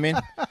 You know what I mean?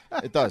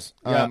 It does.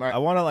 Yeah, all right. I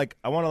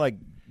want to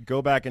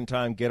go back in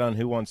time, get on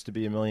Who Wants to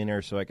Be a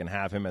Millionaire, so I can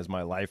have him as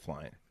my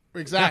lifeline.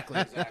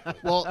 Exactly.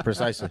 Well,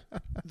 Precisely.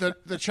 the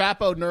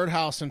Chapo Nerd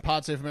House and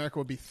Pod Save America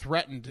would be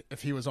threatened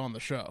if he was on the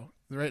show.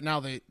 Right now,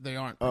 they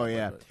aren't. Oh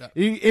yeah, But,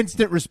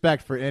 instant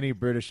respect for any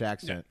British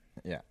accent.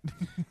 Yeah.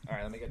 All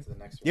right, let me get to the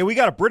next one. Yeah, we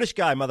got a British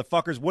guy,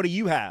 motherfuckers. What do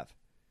you have?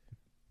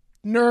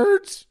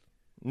 Nerds.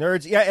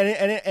 Nerds. Yeah,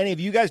 and any of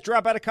you guys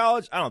drop out of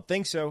college? I don't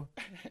think so.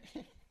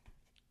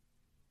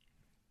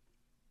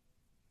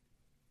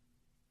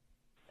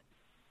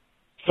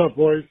 What's up,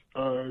 boys?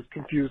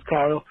 Confused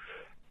Kyle.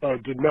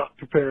 Did not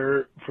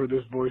prepare for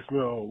this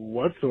voicemail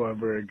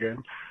whatsoever again,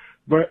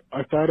 but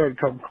I thought I'd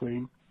come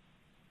clean.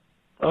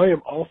 I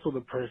am also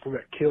the person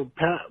that killed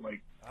Pat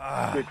like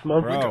 6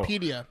 months bro. ago.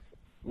 Wikipedia.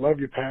 Love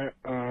you, Pat.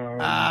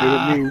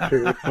 Didn't mean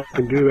to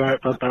fucking do that.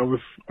 Thought that was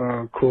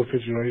a cool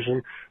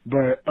situation.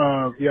 But,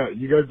 yeah,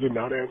 you guys did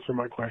not answer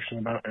my question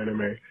about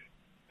anime.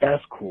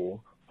 That's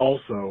cool.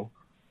 Also,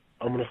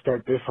 I'm going to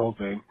start this whole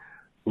thing.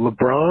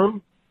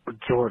 LeBron or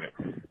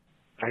Jordan?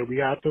 We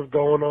got this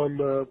going on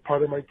the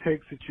part of my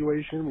take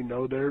situation. We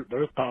know their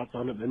thoughts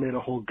on it. They made a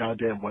whole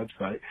goddamn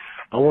website.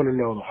 I want to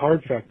know the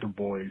Hard Factor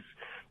boys,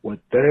 what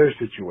their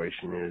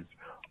situation is.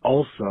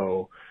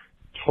 Also,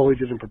 totally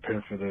didn't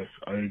prepare for this.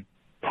 I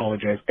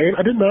apologize. And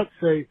I did not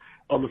say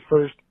on the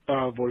first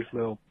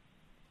voicemail,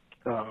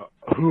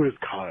 who is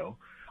Kyle?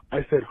 I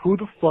said, who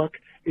the fuck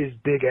is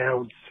Big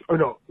Ounce? Or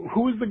no,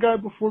 who is the guy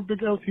before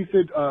Big Ounce? He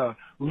said,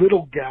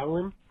 Little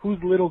Gallon. Who's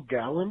Little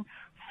Gallon?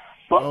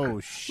 Fuck Oh,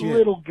 shit.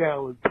 Little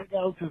Gallon. Big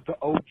Ounce is the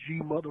OG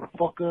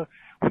motherfucker.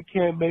 We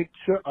can't make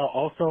sure.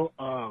 Also,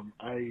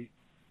 I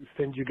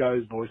send you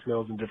guys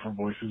voicemails in different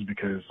voices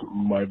because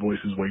my voice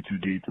is way too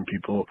deep and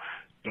people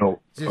don't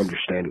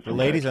understand it. The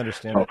ladies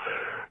understand it.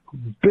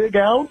 Big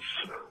Ounce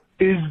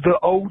is the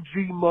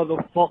OG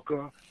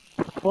motherfucker.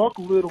 Fuck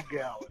Little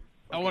Gallon.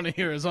 I want to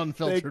hear his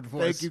unfiltered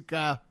voice. Thank you,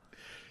 Kyle.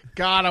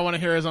 God, I want to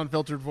hear his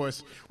unfiltered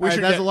voice.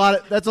 That's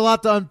a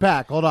lot to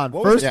unpack. Hold on.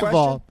 What was First the of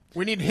all,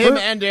 we need him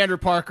and Andrew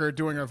Parker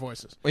doing our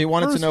voices. We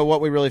wanted to know what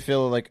we really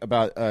feel like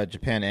about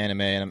Japan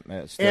anime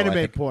and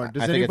anime porn.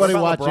 Does anybody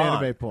watch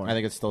anime porn? I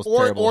think it's still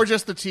terrible. Or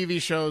just the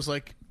TV shows.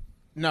 Like,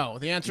 no.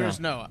 The answer is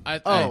no. I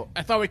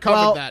thought we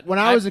covered that. When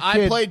I was a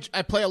kid,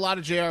 I play a lot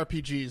of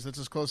JRPGs. That's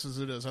as close as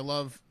it is. I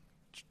love.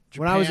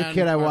 Japan when I was a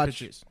kid,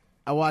 RPGs.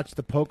 I watched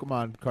the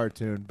Pokemon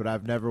cartoon, but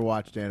I've never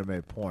watched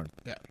anime porn.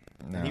 Yeah.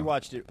 No. He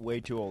watched it way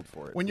too old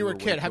for it. When you were a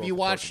kid, have you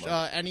watched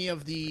any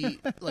of the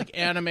like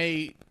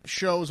anime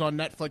shows on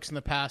Netflix in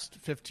the past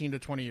 15 to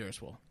 20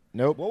 years? Will?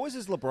 Nope. What was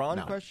his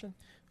LeBron question?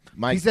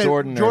 Mike He said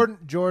Jordan.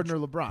 Jordan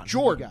or LeBron.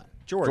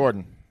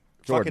 Jordan.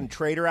 Fucking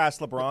traitor ass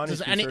LeBron.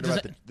 Does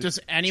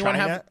anyone China?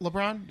 have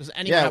LeBron? Does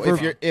anyone have Yeah,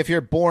 LeBron? if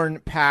you're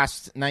born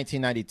past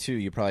 1992,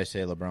 you probably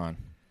say LeBron.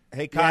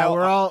 Hey Yeah, Kyle,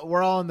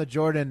 we're all in the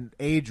Jordan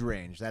age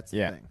range. That's the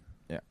Yeah. thing.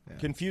 Yeah.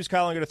 confused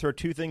Kyle. I'm going to throw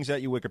two things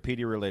at you,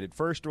 Wikipedia related.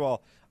 First of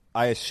all,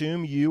 I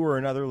assume you or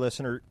another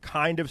listener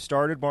kind of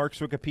started Mark's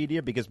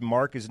Wikipedia because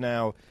Mark is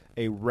now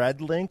a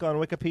red link on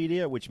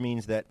Wikipedia, which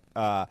means that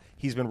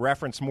he's been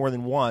referenced more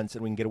than once,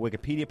 and we can get a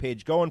Wikipedia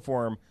page going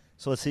for him.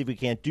 So let's see if we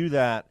can't do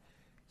that.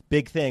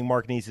 Big thing.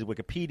 Mark needs his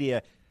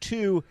Wikipedia.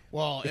 Two.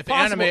 Well, if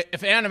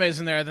anime's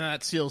in there, then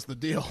that seals the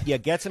deal. Yeah,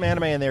 get some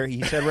anime in there.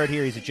 He said right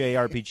here he's a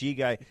JRPG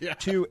guy. Yeah.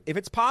 Two, if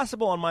it's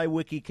possible on my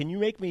wiki, can you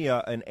make me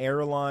an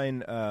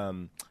airline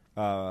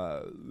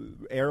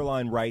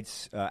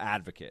rights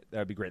advocate?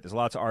 That'd be great. There's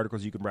lots of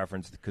articles you can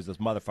reference because those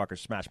motherfuckers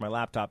smashed my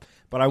laptop.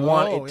 But I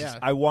want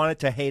I want it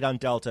to hate on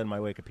Delta in my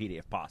Wikipedia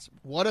if possible.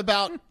 What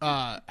about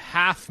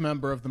half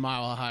member of the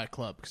Mile High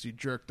Club because you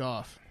jerked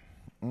off?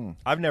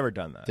 I've never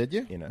done that. Did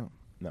you? You know,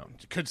 no.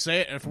 You could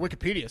say it if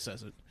Wikipedia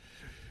says it.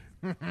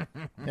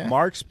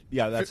 Mark's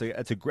that's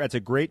a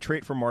great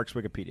trait for Mark's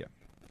Wikipedia.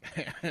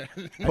 I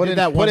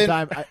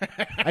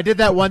did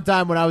that one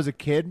time when I was a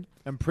kid.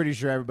 I'm pretty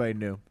sure everybody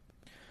knew.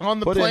 On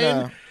the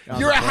plane?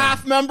 You're a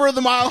half member of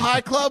the Mile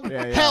High Club?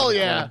 Hell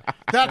yeah.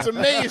 That's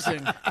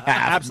amazing.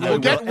 Absolutely. We'll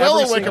get Will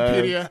a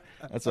Wikipedia.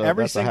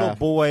 Every single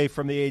boy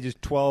from the ages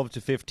 12 to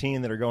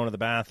 15 that are going to the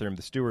bathroom,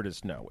 the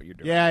stewardess know what you're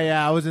doing.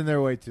 Yeah, I was in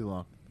there way too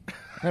long.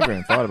 Never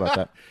even thought about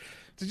that.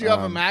 Did you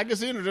have a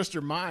magazine or just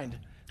your mind?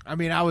 I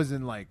mean, I was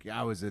at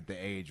the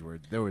age where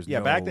there was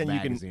no back then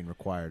magazine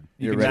required.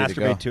 You could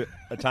masturbate to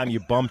a time you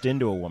bumped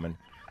into a woman.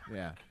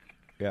 Yeah.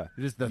 Yeah.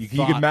 Just the you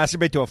thought. could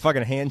masturbate to a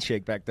fucking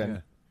handshake back then.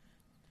 Yeah.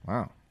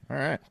 Wow. All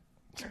right.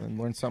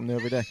 Learn something new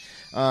every day.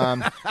 All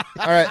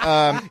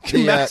right.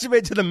 You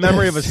masturbate to the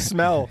memory of a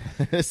smell.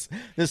 This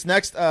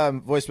next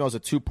voicemail is a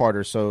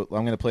two-parter, so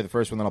I'm going to play the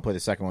first one, then I'll play the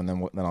second one,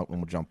 then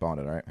we'll jump on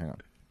it. All right? Hang on.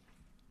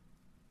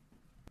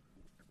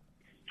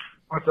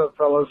 What's up,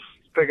 fellas?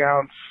 It's Big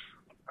Ounce.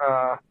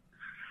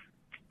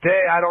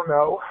 Day, I don't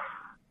know.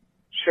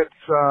 Shit's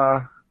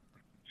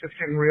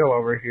getting real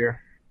over here.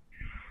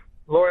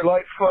 Lori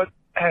Lightfoot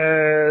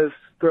has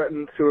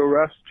threatened to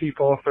arrest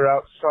people if they're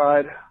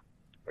outside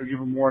or give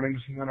them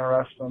warnings and then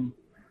arrest them.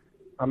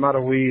 I'm out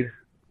of weed.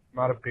 I'm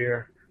out of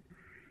beer.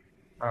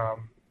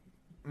 Gonna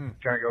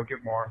go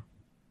get more.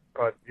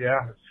 But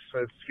yeah,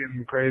 it's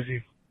getting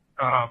crazy.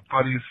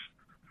 Buddy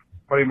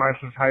of mine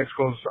since high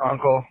school's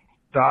uncle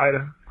died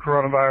of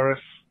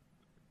coronavirus.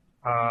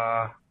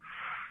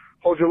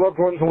 Hold your loved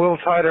ones a little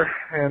tighter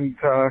and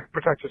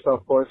protect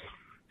yourself, boys.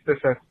 Stay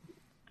safe.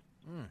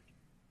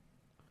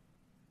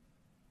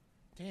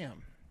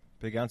 Damn.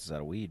 Big ounces out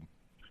of weed.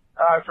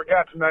 I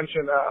forgot to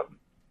mention, when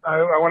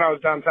I was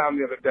downtown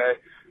the other day,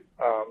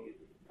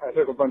 I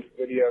took a bunch of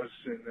videos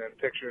and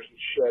pictures and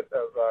shit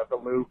of the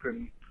loop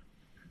and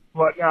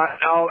whatnot.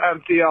 I'll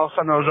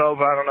send those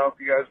over. I don't know if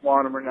you guys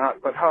want them or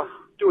not, but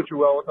do what you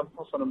will with them.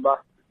 I'll send them back.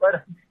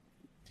 Later.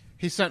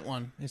 He sent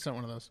one. He sent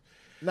one of those.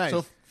 Nice.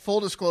 So full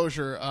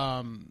disclosure,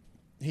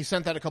 he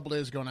sent that a couple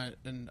days ago,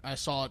 and I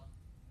saw it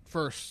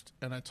first,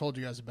 and I told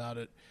you guys about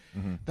it.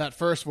 Mm-hmm. That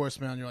first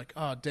voicemail, and you're like,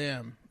 "Oh,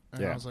 damn!"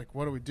 And Yeah. I was like,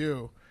 "What do we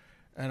do?"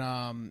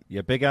 And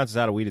Big ounces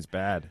out of weed is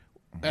bad.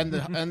 and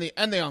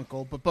the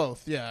uncle, but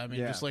both. Yeah, I mean,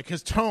 just like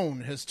his tone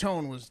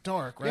was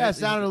dark, right? Yeah, it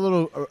sounded a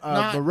little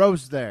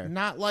morose there.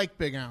 Not like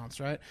Big Ounce,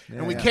 right?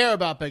 And we care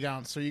about Big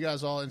Ounce, so you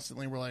guys all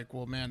instantly were like,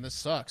 "Well, man, this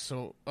sucks."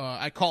 So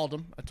I called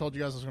him. I told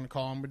you guys I was going to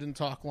call him. We didn't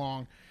talk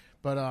long,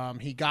 but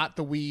he got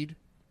the weed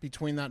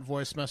between that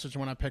voice message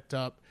when I picked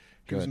up.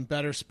 He was in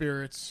better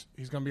spirits.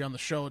 He's going to be on the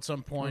show at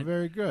some point.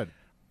 Very good.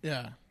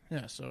 Yeah.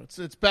 So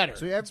it's better.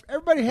 So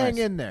everybody hang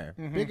in there.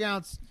 Big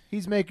Ounce,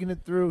 he's making it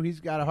through. He's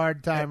got a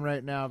hard time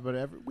right now,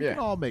 but we can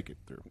all make it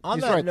through. On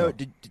He's that right, note,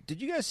 though.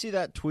 did you guys see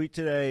that tweet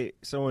today?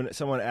 Someone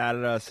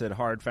added us at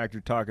Hard Factor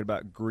talking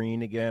about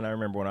green again. I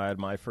remember when I had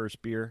my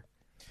first beer.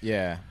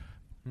 Yeah.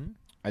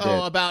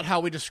 About how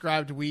we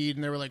described weed,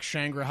 and they were like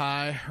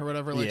Shanghai or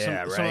whatever. Like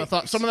Yeah,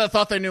 some of that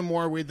thought they knew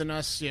more weed than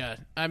us. Yeah,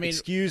 I mean,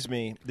 excuse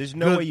me. There's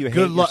no way you hate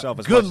good luck- yourself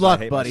as good much luck,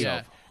 as I hate buddy.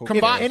 myself. yeah. Who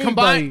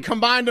cares?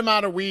 Combined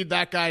amount of weed,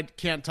 that guy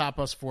can't top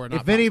us for it.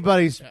 If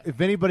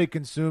anybody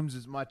consumes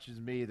as much as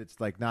me, that's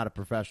like not a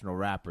professional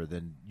rapper,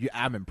 then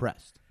I'm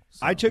impressed.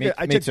 So. I took Me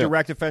too.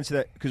 direct offense to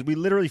that because we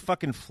literally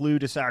fucking flew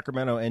to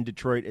Sacramento and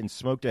Detroit and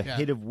smoked a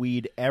hit of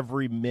weed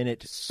every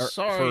minute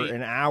for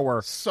an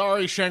hour.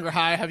 Sorry,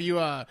 Shanghai. Have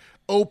you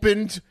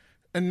opened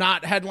and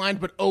not headlined,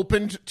 but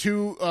opened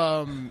two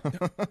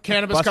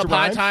Cannabis Busta Cup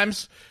High Rhymes?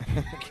 Times?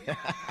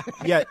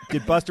 Yeah,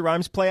 did Busta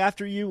Rhymes play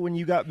after you when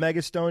you got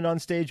mega stoned on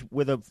stage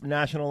with a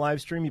national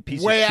live stream? You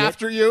piece Way of shit.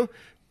 after you.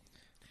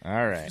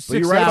 All right. Well,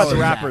 you're right about the hours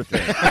rapper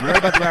thing. You're right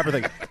about the rapper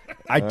thing.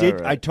 I did.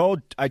 right.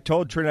 I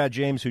told Trinidad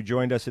James, who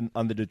joined us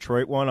on the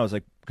Detroit one, I was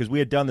like, because we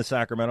had done the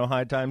Sacramento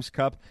High Times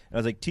Cup, and I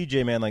was like,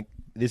 TJ, man, like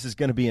this is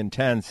going to be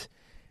intense.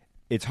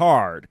 It's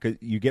hard because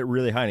you get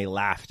really high. And he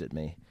laughed at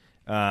me,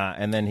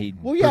 and then he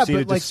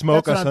proceeded to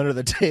smoke us under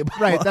the table.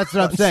 Right, that's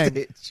what I'm on saying.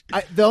 stage.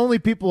 The only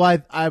people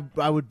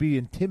I would be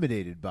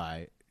intimidated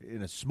by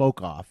in a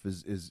smoke off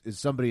is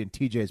somebody in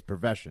TJ's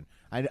profession.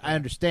 I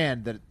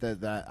understand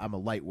that I'm a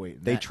lightweight.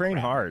 in They that train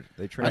crap. hard.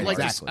 They train I'd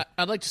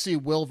hard. like to see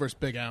Will versus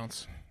Big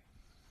Ounce.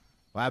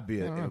 Well, that'd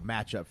be a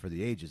matchup for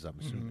the ages, I'm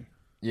assuming.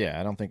 Yeah,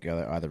 I don't think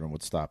either of them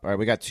would stop. All right,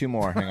 we got two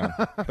more. Hang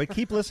on. But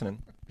keep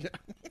listening.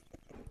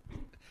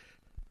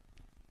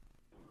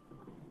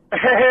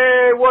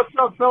 Hey, what's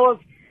up, fellas?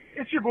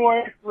 It's your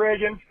boy,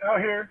 Reagan, out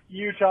here,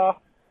 Utah.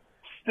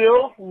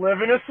 Still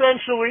living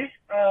essentially,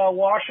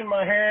 washing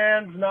my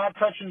hands, not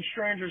touching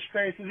strangers'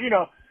 faces, you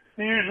know,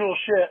 the usual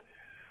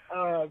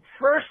shit.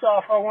 First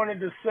off, I wanted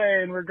to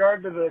say in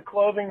regard to the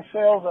clothing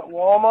sales at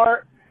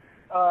Walmart,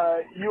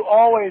 you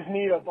always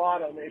need a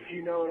bottom, if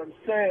you know what I'm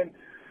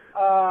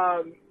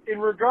saying. In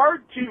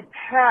regard to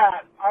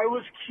Pat, I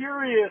was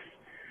curious,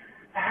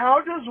 how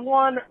does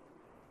one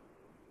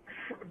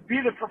be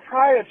the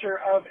proprietor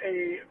of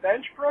a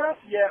bench press,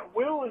 yet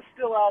Will is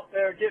still out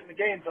there getting the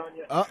gains on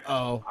you?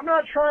 Uh-oh. I'm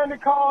not trying to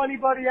call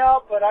anybody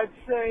out, but I'd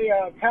say,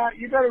 Pat,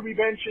 you better be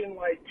benching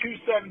like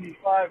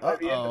 275 by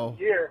the end of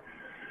the year.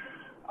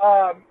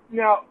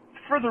 Now,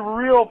 for the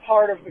real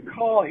part of the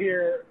call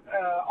here,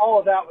 all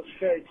of that was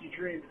fake. You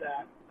dreamed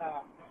that.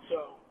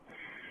 So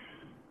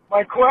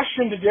my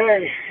question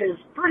today is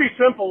pretty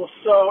simple.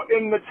 So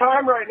in the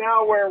time right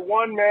now where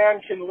one man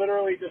can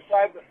literally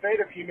decide the fate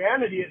of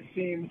humanity, it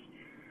seems,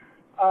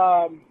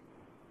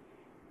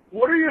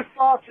 what are your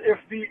thoughts if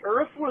the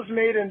earth was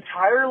made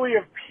entirely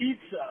of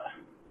pizza?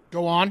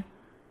 Go on.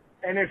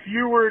 And if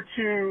you were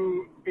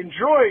to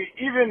enjoy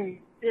even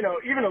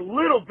a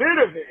little bit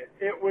of it,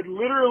 it would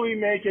literally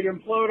make it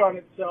implode on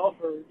itself,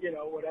 or,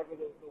 whatever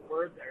the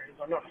word there is.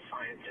 I'm not a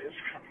scientist.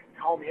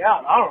 Call me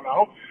out. I don't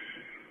know.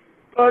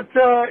 But,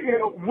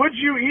 would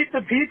you eat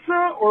the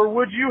pizza, or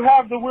would you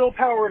have the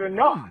willpower to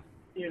not?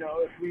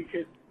 If we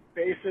could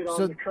base it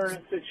on the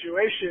current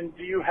situation,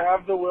 do you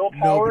have the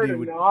willpower to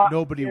not?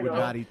 Nobody would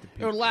not eat the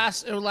pizza. It would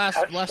last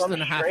less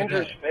than a half a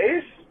stranger's day.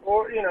 face,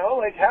 or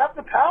have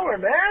the power,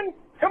 man.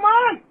 Come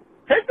on,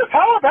 take the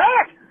power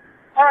back.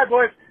 All right,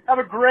 boys, have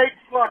a great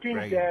fucking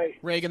day.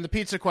 Reagan, the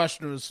pizza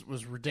question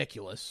was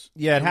ridiculous.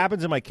 Yeah, it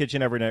happens in my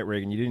kitchen every night,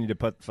 Reagan. You didn't need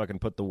to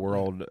put the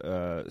world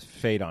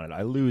fate on it.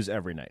 I lose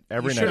every night.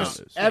 Every night I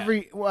lose.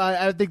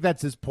 I think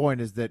that's his point,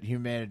 is that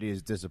humanity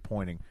is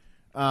disappointing.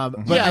 But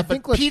Yeah, I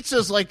think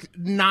pizza's like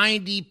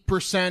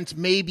 90%,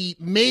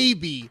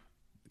 maybe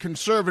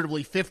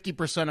conservatively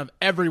 50% of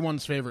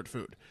everyone's favorite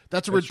food.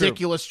 That's a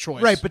ridiculous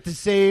choice. Right, but to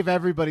save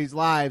everybody's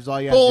lives, all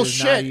you have to do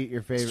is not eat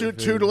your favorite It's food.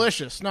 too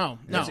delicious. No.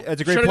 That's a great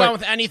Should have point. gone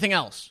with anything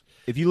else.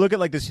 If you look at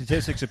like the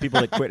statistics of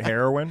people that quit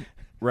heroin,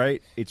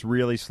 right, it's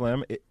really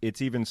slim.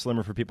 It's even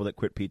slimmer for people that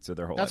quit pizza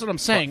their whole life. That's what I'm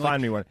saying.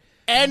 Find me one.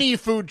 Any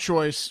food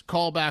choice,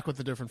 call back with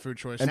a different food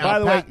choice. And Now, by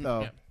the Pat, way,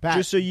 though, Pat,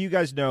 just so you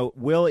guys know,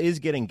 Will is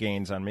getting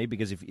gains on me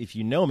because if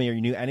you know me or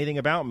you knew anything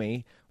about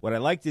me, what I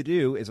like to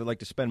do is I like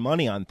to spend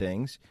money on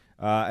things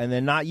and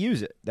then not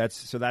use it.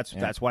 That's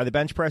why the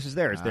bench press is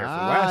there. It's there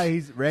for Wes.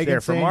 he's It's Reagan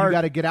there for saying Mark. you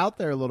got to get out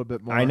there a little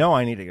bit more. I know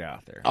I need to get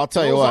out there. I'll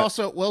tell you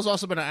what. Will's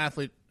also been an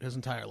athlete his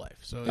entire life,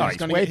 so he's way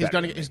better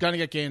than me. he's gonna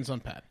get gains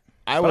on Pat.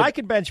 But I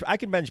can bench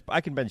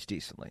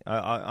decently.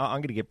 I'm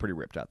going to get pretty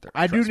ripped out there.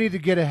 I do Trust me. need to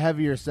get a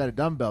heavier set of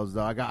dumbbells,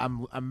 though.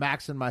 I'm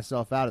maxing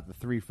myself out at the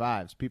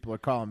 3.5s. People are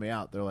calling me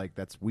out. They're like,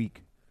 "That's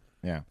weak.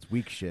 Yeah. It's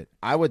weak shit."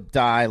 I would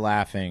die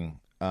laughing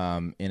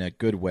in a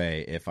good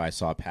way if I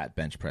saw Pat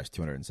bench press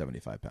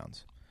 275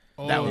 pounds.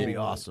 That would be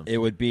awesome. It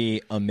would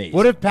be amazing.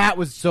 What if Pat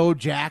was so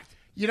jacked?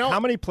 How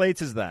many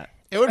plates is that?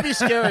 It would be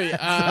scary.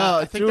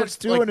 I think that's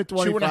two like and a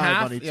 25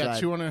 on each yeah,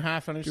 side.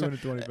 2.5 on each side.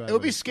 225 It would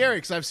on be each scary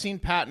because I've seen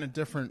Pat in a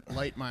different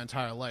light my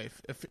entire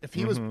life. If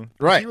he was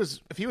Right.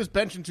 if he was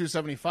benching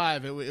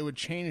 275, it would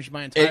change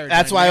my entire.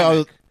 That's why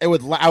dynamic.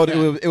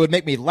 it would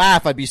make me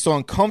laugh. I'd be so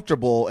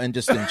uncomfortable and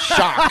just in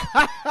shock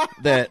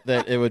that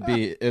it would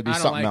be I don't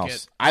something like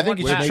else. it. I think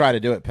you should try to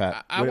do it,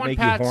 Pat. I Would it want make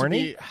you Pat to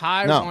horny? be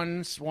high No.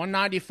 ones,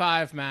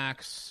 195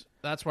 max.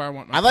 That's where I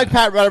want. I like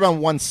Pat right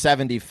around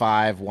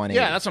 175, 180.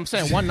 Yeah, that's what I'm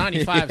saying.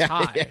 195 is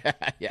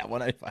high. Yeah,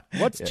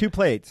 195. What's 2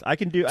 plates? I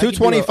can do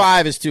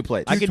 225 is 2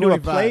 plates. I can do a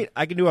plate.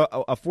 I can do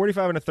a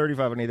 45 and a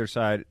 35 on either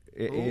side.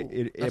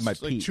 It might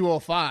like peak.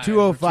 205.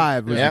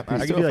 205. Yeah,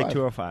 I can do like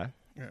 205.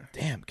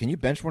 Damn, can you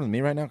bench more than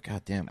me right now?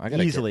 God damn, I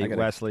gotta Easily, get,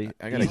 Wesley.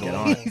 I gotta get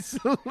on.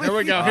 Here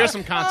we go. Here's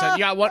some content. You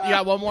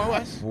got one more,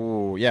 Wes?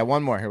 Ooh, yeah,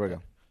 one more. Here we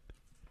go.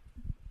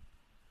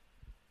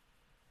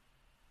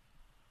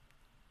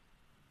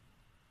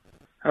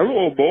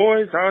 Hello,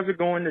 boys. How's it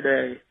going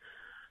today?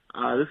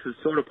 This is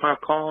Soda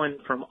Pop calling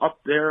from up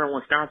there in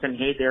Wisconsin.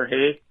 Hey there,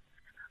 hey.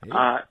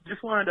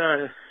 Just wanted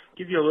to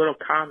give you a little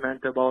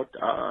comment about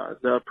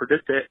the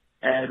predicted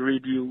ad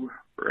read you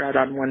read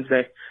on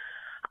Wednesday.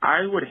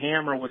 I would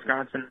hammer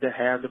Wisconsin to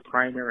have the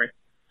primary.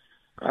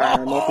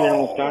 I'm up here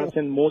in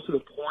Wisconsin. Most of the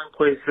polling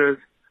places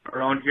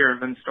around here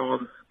have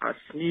installed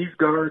sneeze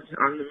guards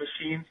on the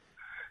machines.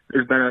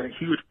 There's been a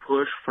huge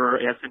push for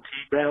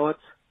absentee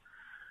ballots.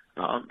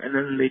 And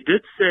then they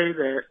did say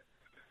that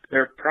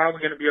they're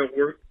probably going to be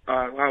a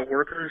lot of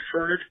workers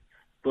shortage,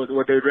 but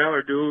what they'd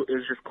rather do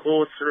is just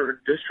close certain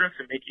districts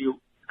and make you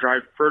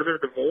drive further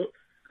to vote.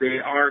 They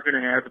are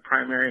going to have the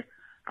primary.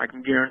 I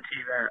can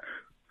guarantee that.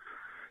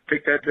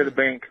 Take that to the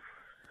bank.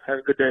 Have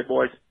a good day,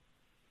 boys.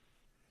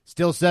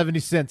 Still 70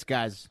 cents,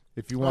 guys.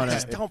 If you want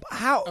to.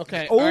 How?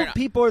 Okay. Old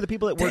people are the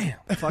people that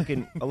work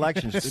fucking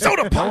elections.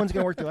 Soda Pop. No one's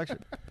going to work the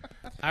election.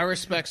 I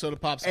respect Soda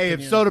Pop's Hey, opinion.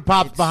 if Soda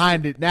Pop's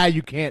behind it, now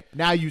you can't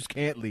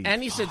leave.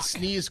 And he said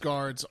sneeze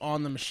guards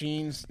on the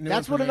machines. New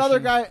That's what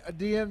information. another guy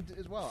DM'd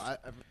as well.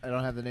 I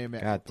don't have the name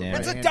yet. God damn.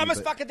 That's the Handy,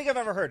 dumbest but- fucking thing I've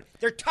ever heard.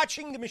 They're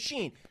touching the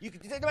machine.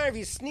 It doesn't matter if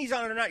you sneeze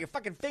on it or not. Your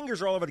fucking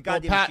fingers are all over the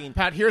goddamn machine.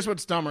 Pat, here's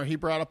what's dumber. He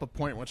brought up a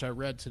point which I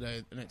read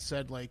today, and it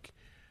said like,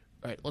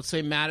 all right, let's say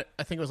I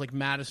think it was like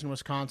Madison,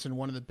 Wisconsin,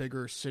 one of the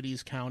bigger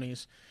cities,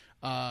 counties,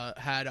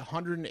 had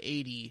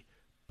 180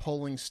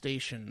 polling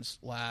stations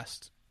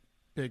last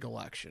big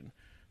election.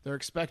 They're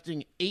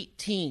expecting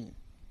 18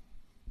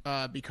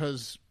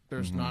 because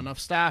there's not enough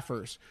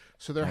staffers.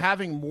 So they're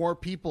having more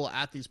people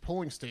at these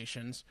polling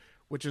stations,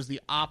 which is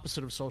the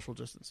opposite of social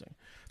distancing.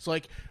 So,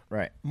 like,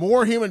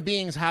 more human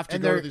beings have to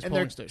go to these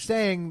polling stations.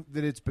 Saying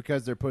that it's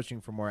because they're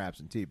pushing for more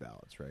absentee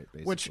ballots, right?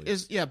 Basically. Which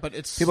is, but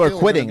it's People are still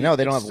quitting. gonna be- No,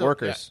 they don't it's have still-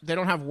 workers. yeah, they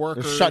don't have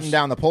workers. They're shutting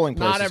down the polling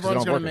places. Not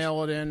everyone's going to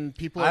mail it in.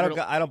 People. I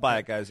don't buy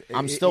it, guys.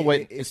 I'm still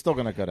waiting. It's still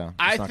going to go down.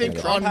 I It's not think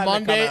gonna go on down.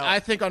 Monday. I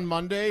think on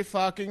Monday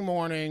fucking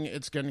morning,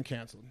 it's getting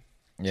canceled.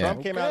 Yeah.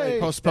 Trump came out and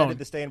Postponed. extended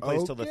the stay in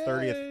place till the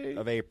 30th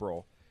of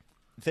April.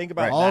 Think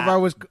about all of our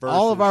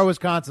versus-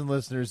 Wisconsin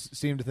listeners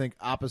seem to think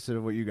opposite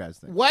of what you guys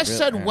think. West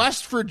said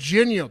West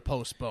Virginia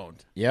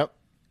postponed. Yep,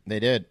 they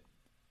did.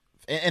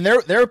 And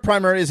their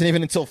primary isn't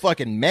even until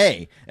fucking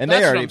May, and they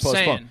That's already what I'm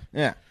postponed. saying.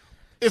 Yeah.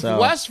 If So-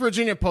 West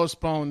Virginia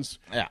postpones,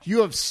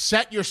 you have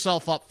set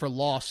yourself up for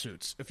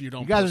lawsuits if you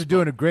don't. You guys postpone. are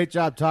doing a great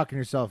job talking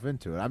yourself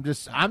into it. I'm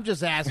just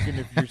asking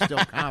if you're still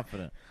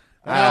confident.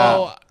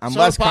 No, I'm Soda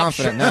less Pop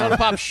confident now. Soda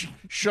Pop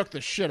shook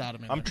the shit out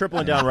of me. I'm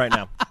tripling down right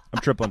now. I'm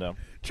tripling down.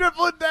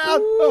 Tripling down.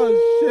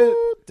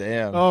 Oh shit!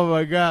 Damn. Oh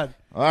my god.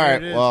 All right.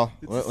 There it is. Well,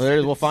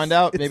 we'll find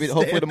out. Maybe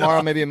hopefully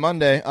tomorrow, maybe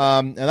Monday.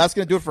 And that's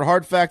going to do it for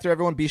Hard Factor.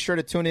 Everyone, be sure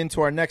to tune in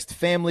to our next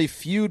Family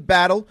Feud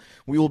battle.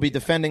 We will be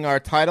defending our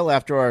title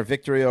after our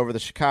victory over the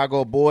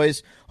Chicago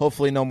Boys.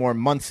 Hopefully, no more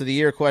months of the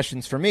year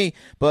questions for me.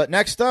 But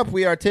next up,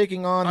 we are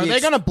taking on. Are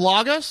they going to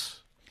blog us?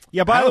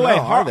 Yeah. By the way,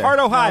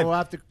 Hardo Hive. We'll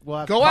have to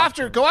Go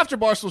after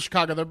Barstool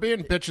Chicago. They're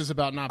being bitches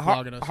about not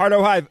blogging us.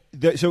 Hardo Hive.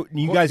 So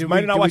you guys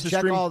might not watch the check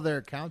stream. all their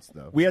accounts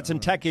though. We had some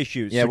tech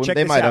issues. Yeah, so check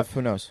they this might out. have.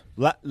 Who knows?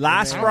 Last I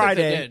don't think they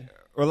Friday did.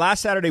 or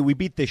last Saturday, we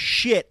beat the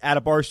shit out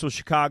of Barstool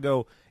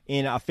Chicago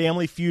in a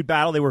Family Feud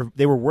battle.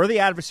 They were worthy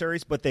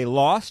adversaries, but they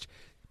lost.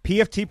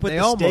 PFT put They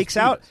the almost stakes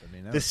beat out. us. I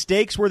mean, that The was-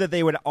 stakes were that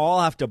they would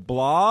all have to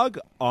blog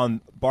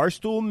on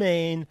Barstool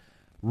Maine,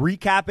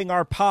 recapping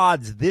our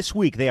pods this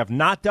week. They have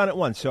not done it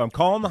once, so I'm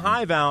calling the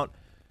Hive out.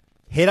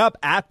 Hit up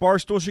at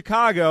Barstool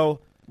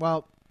Chicago.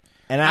 Well,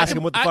 and ask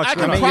them what the fuck's I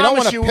going can on. You don't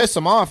want promise to you- piss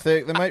them off.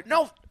 They might.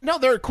 No,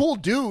 they're cool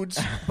dudes,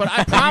 but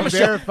I promise you.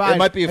 verified. It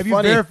might be have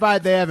funny. you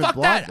verified they haven't Fuck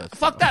blocked that! us?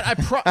 Fuck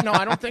that! No,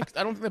 I don't think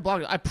they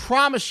blogged it. I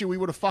promise you, we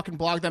would have fucking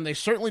blogged them. They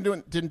certainly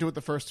didn't do it the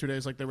first 2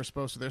 days like they were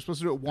supposed to. They're supposed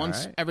to do it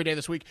once every day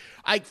this week.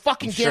 I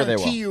fucking I'm sure they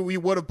guarantee will. you, we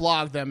would have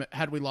blogged them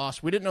had we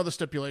lost. We didn't know the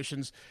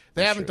stipulations.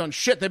 They haven't done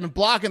shit. They've been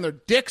blogging their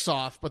dicks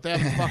off, but they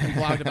haven't fucking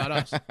blogged about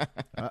us.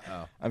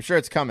 I'm sure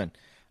it's coming.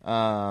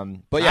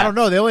 But yeah, I don't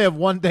know. They only have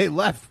 1 day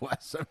left,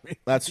 Wes. I mean,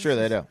 that's true.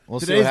 They do. We'll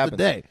see today's what happens. the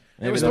day.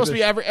 It was supposed to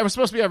be every. It was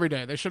supposed to be every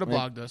day. They should have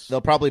blogged us. They'll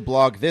probably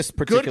blog this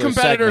particular Good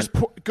competitors.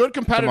 segment. Good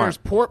competitors.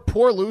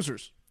 Poor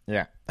losers.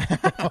 Yeah.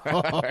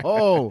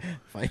 Oh,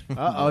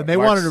 and they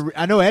wanted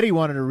I know Eddie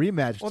wanted a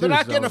rematch. Well, too, they're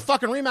not so. getting a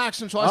fucking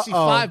rematch until I see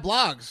 5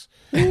 blogs.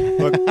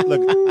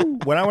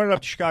 Look, when I went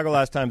up to Chicago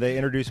last time, they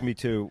introduced me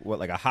to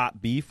like a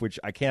hot beef, which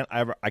I can't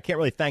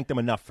really thank them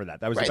enough for that.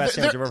 That was the best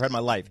sandwich I've ever had in my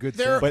life.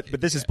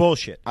 But this is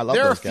bullshit. I love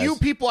there are those few guys.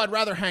 people I'd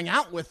rather hang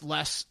out with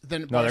less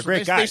than. No, they're great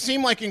they guys.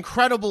 seem like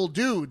incredible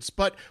dudes,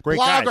 but Great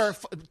blogger,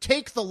 guys.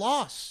 take the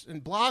loss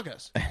and blog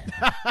us.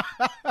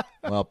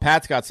 Well,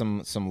 Pat's got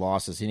some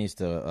losses he needs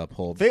to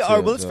uphold.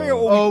 Let's figure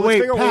out what we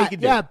can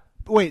do. Yeah,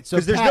 wait. So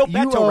Because there's Pat,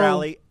 no Beto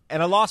rally,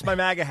 and I lost my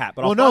MAGA hat.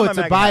 But Well, I'll no, find it's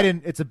my a MAGA hat.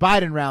 Biden. It's a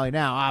Biden rally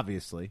now,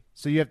 obviously.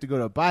 So you have to go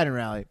to a Biden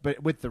rally,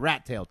 but with the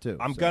rat tail too.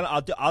 I'm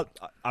so.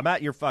 I'm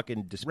at your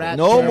fucking disposal.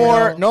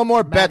 No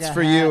more bets MAGA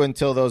for hat. you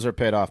until those are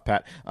paid off,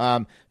 Pat.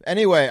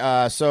 Anyway,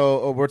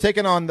 so we're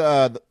taking on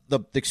the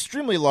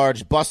extremely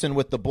large Bussin'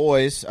 with the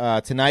Boys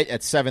tonight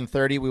at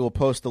 7:30. We will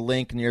post the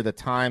link near the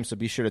time, so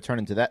be sure to tune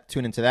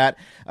into that.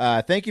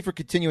 Thank you for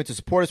continuing to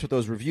support us with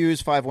those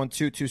reviews.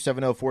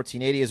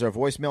 512-270-1480 is our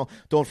voicemail.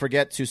 Don't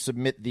forget to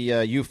submit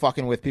the you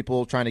fucking with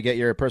people trying to get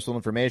your personal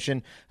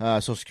information,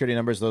 social security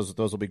numbers. Those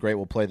will be great.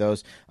 We'll play those.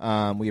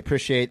 We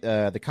appreciate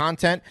the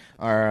content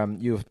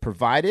you've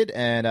provided,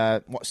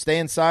 and stay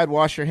inside,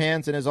 wash your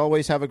hands, and as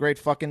always, have a great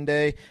fucking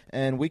day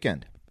and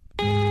weekend.